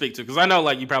what you can speak to, because I know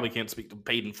like you probably can't speak to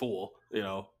Paid in Full,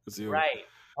 because you're. right.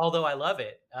 Although I love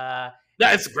it. Yeah,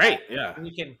 It's it's great. Yeah.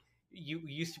 you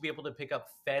used to be able to pick up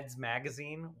Feds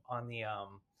magazine on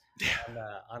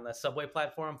the subway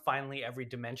platform. Finally, every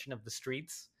dimension of the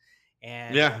streets,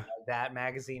 and Yeah. that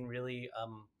magazine really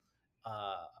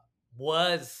uh,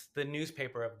 was the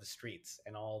newspaper of the streets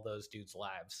and all those dudes'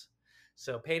 lives.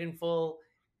 So Paid in Full,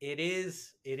 it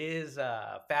is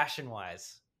fashion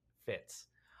wise fits.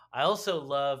 I also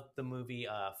loved the movie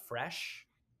Fresh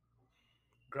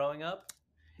growing up,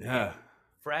 and Yeah.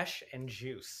 Fresh and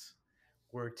Juice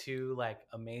were two like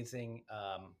amazing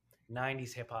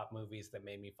 90s hip hop movies that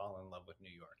made me fall in love with New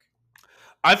York.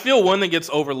 I feel one that gets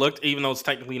overlooked, even though it's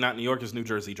technically not New York, is New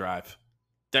Jersey Drive.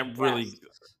 That really,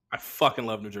 Yes. I fucking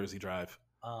love New Jersey Drive.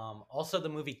 Also, the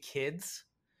movie Kids,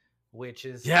 which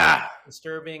is Yeah.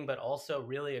 disturbing, but also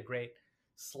really a great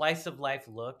slice of life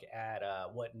look at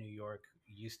what New York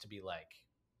used to be like.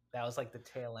 That was like the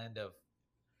tail end of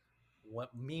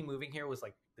what me moving here was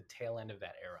like the tail end of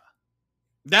that era.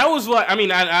 That was what I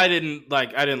mean. I didn't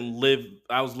live.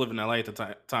 I was living in LA at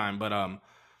the time, but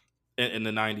in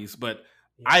the '90s. But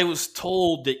Yeah. I was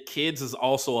told that Kids is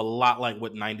also a lot like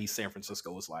what '90s San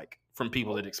Francisco was like from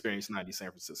people that Oh, experienced '90s San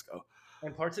Francisco.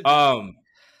 and parts of DC. Um,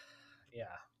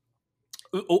 Yeah.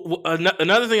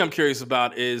 Another thing I'm curious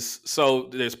about is, so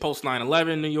there's post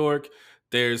 9/11 New York.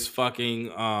 There's fucking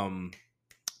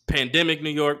pandemic New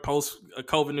York, post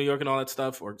COVID New York, and all that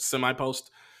stuff, or semi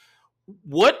post.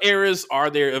 What areas are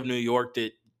there of New York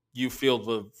that you feel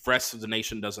the rest of the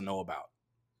nation doesn't know about?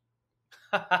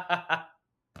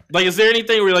 Like, is there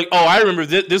anything where you're like, oh, I remember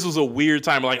this was a weird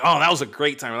time, or like, oh, that was a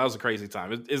great time, or that was a crazy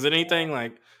time? Is it anything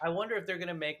like? I wonder if they're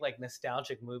gonna make like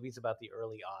nostalgic movies about the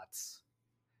early aughts.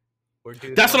 Or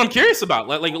do That's they? what I'm curious about.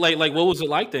 Like, what was it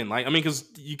like then? Like, I mean, because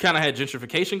you kind of had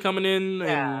gentrification coming in,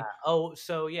 Yeah. and Oh,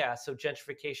 so yeah. So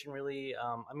gentrification really.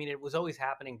 I mean, it was always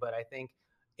happening, but I think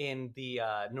in the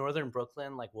northern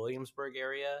Brooklyn, like Williamsburg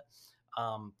area,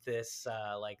 this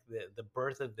like the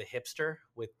birth of the hipster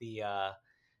with the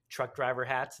truck driver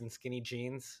hats and skinny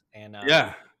jeans, and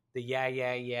yeah, the yeah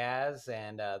yeahs,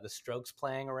 and the Strokes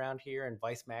playing around here, and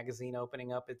Vice magazine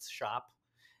opening up its shop,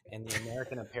 and the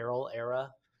American Apparel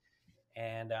era,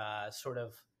 and sort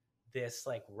of this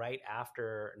like right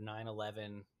after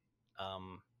 9/11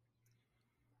 um,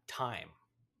 time.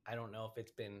 I don't know if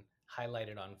it's been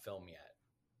highlighted on film yet.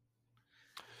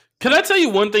 can I tell you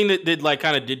one thing that did like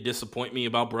kind of did disappoint me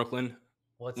about Brooklyn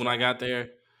What's when that? I got there?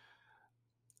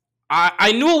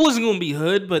 I knew it wasn't gonna be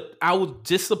hood, but I was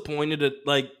disappointed at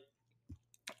like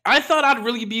I thought I'd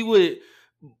really be with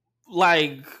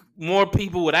like more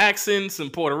people with accents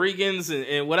and Puerto Ricans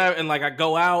and whatever, and like I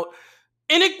go out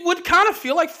and it would kind of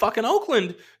feel like fucking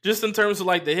Oakland, just in terms of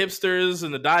like the hipsters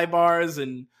and the dive bars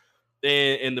and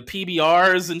the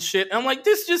PBRs and shit. And I'm like,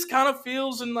 this just kind of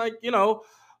feels and like,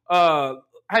 uh,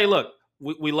 hey, look,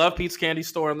 we love Pete's Candy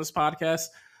Store on this podcast.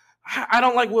 I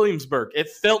don't like Williamsburg. It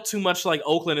felt too much like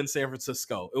Oakland and San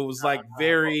Francisco. It was like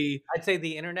very. I'd say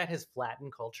the internet has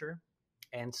flattened culture.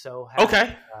 and so has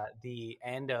Okay. the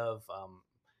end of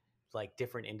like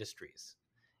different industries.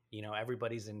 You know,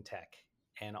 everybody's in tech,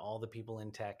 and all the people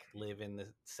in tech live in the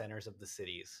centers of the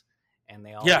cities, and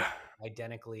they all Yeah. want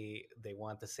identically. They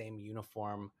want the same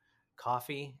uniform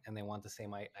coffee, and they want the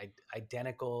same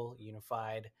identical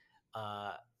unified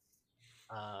uh,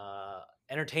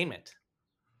 entertainment.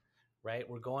 Right?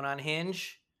 We're going on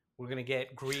Hinge. We're gonna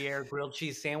get Gruyere grilled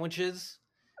cheese sandwiches,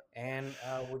 and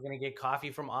we're gonna get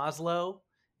coffee from Oslo,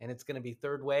 and it's gonna be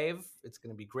third wave. It's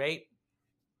gonna be great,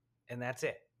 and that's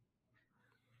it.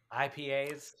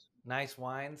 IPAs, nice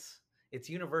wines. It's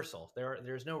universal.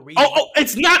 There's no reason. Oh,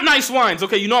 it's not nice wines.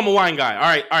 Okay, you know I'm a wine guy. All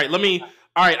right. Let me.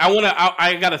 All right,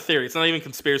 I got a theory. It's not even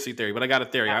conspiracy theory, but I got a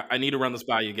theory. I need to run this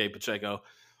by you, Gabe Pacheco.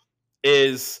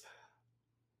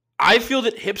 I feel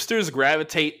that hipsters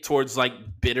gravitate towards like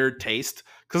bitter taste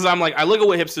because I'm like, I look at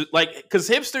what hipsters like, because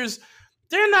hipsters,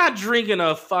 they're not drinking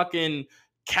a fucking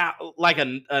like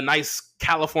a nice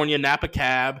California Napa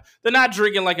Cab. They're not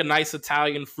drinking like a nice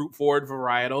Italian fruit forward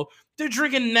varietal. They're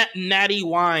drinking natty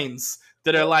wines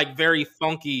that are like very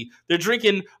funky. They're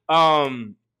drinking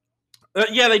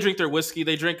they drink their whiskey.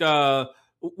 They drink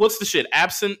what's the shit?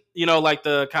 Absinthe, you know, like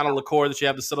the kind of liqueur that you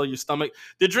have to settle your stomach.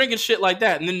 They're drinking shit like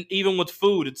that. And then even with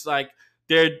food, it's like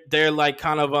they're like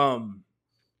kind of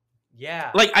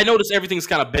yeah. Like I notice everything's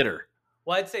kind of bitter.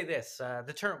 Well, I'd say this: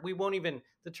 the term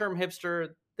the term hipster.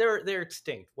 They're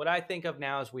extinct. What I think of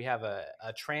now is we have a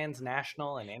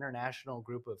transnational and international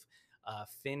group of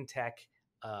fintech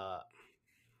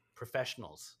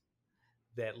professionals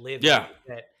that live Yeah.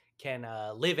 that can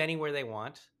live anywhere they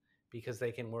want because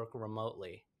they can work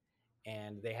remotely,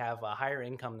 and they have a higher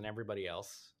income than everybody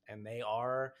else, and they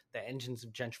are the engines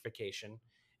of gentrification.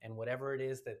 And whatever it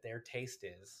is that their taste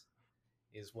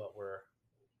is what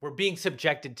we're being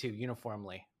subjected to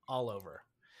uniformly all over.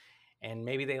 And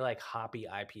maybe they like hoppy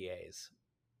IPAs.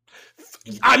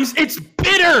 It's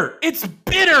bitter. It's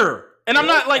bitter. And I'm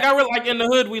not like, I really like in the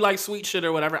hood, we like sweet shit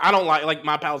or whatever. I don't like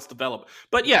my palate's developed.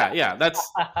 But yeah, that's,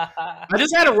 I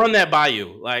just had to run that by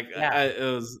you. Like, it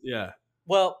was.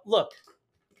 Well, look,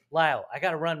 Lyle, I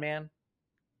got to run, man.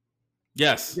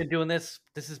 Yes. We've been doing this.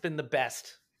 This has been the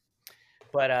best.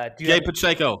 But do you Gabe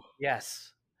Pacheco.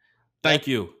 Yes. Thank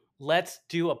you. Let's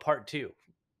do a part 2.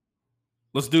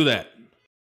 Let's do that.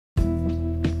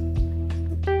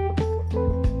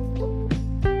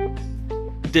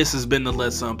 This has been the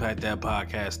Let's Unpack That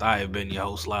podcast. I have been your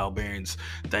host, Lyle Behrens.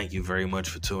 Thank you very much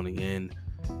for tuning in.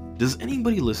 Does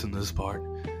anybody listen to this part?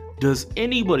 Does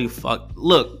anybody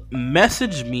look,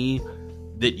 message me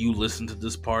that you listen to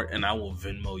this part and I will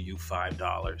Venmo you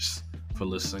 $5 for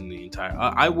listening to the entire.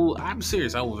 I'm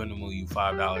serious. I will Venmo you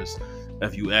 $5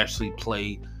 if you actually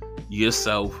play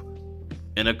yourself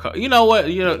in a car. You know what?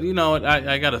 You know what?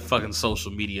 I got to fucking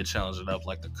social media challenge it up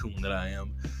like the coon that I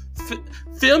am.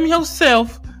 Film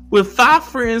yourself with 5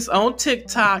 friends on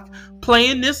TikTok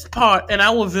playing this part, and I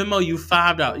will Venmo you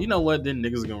 $5. You know what? Then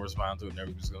niggas are gonna respond to it, and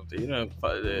everybody's gonna say, you know,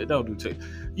 don't do TikTok.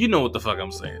 You know what the fuck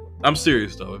I'm saying? I'm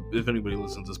serious though. If anybody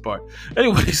listens to this part,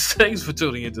 anyways, thanks for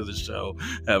tuning into the show.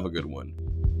 Have a good one.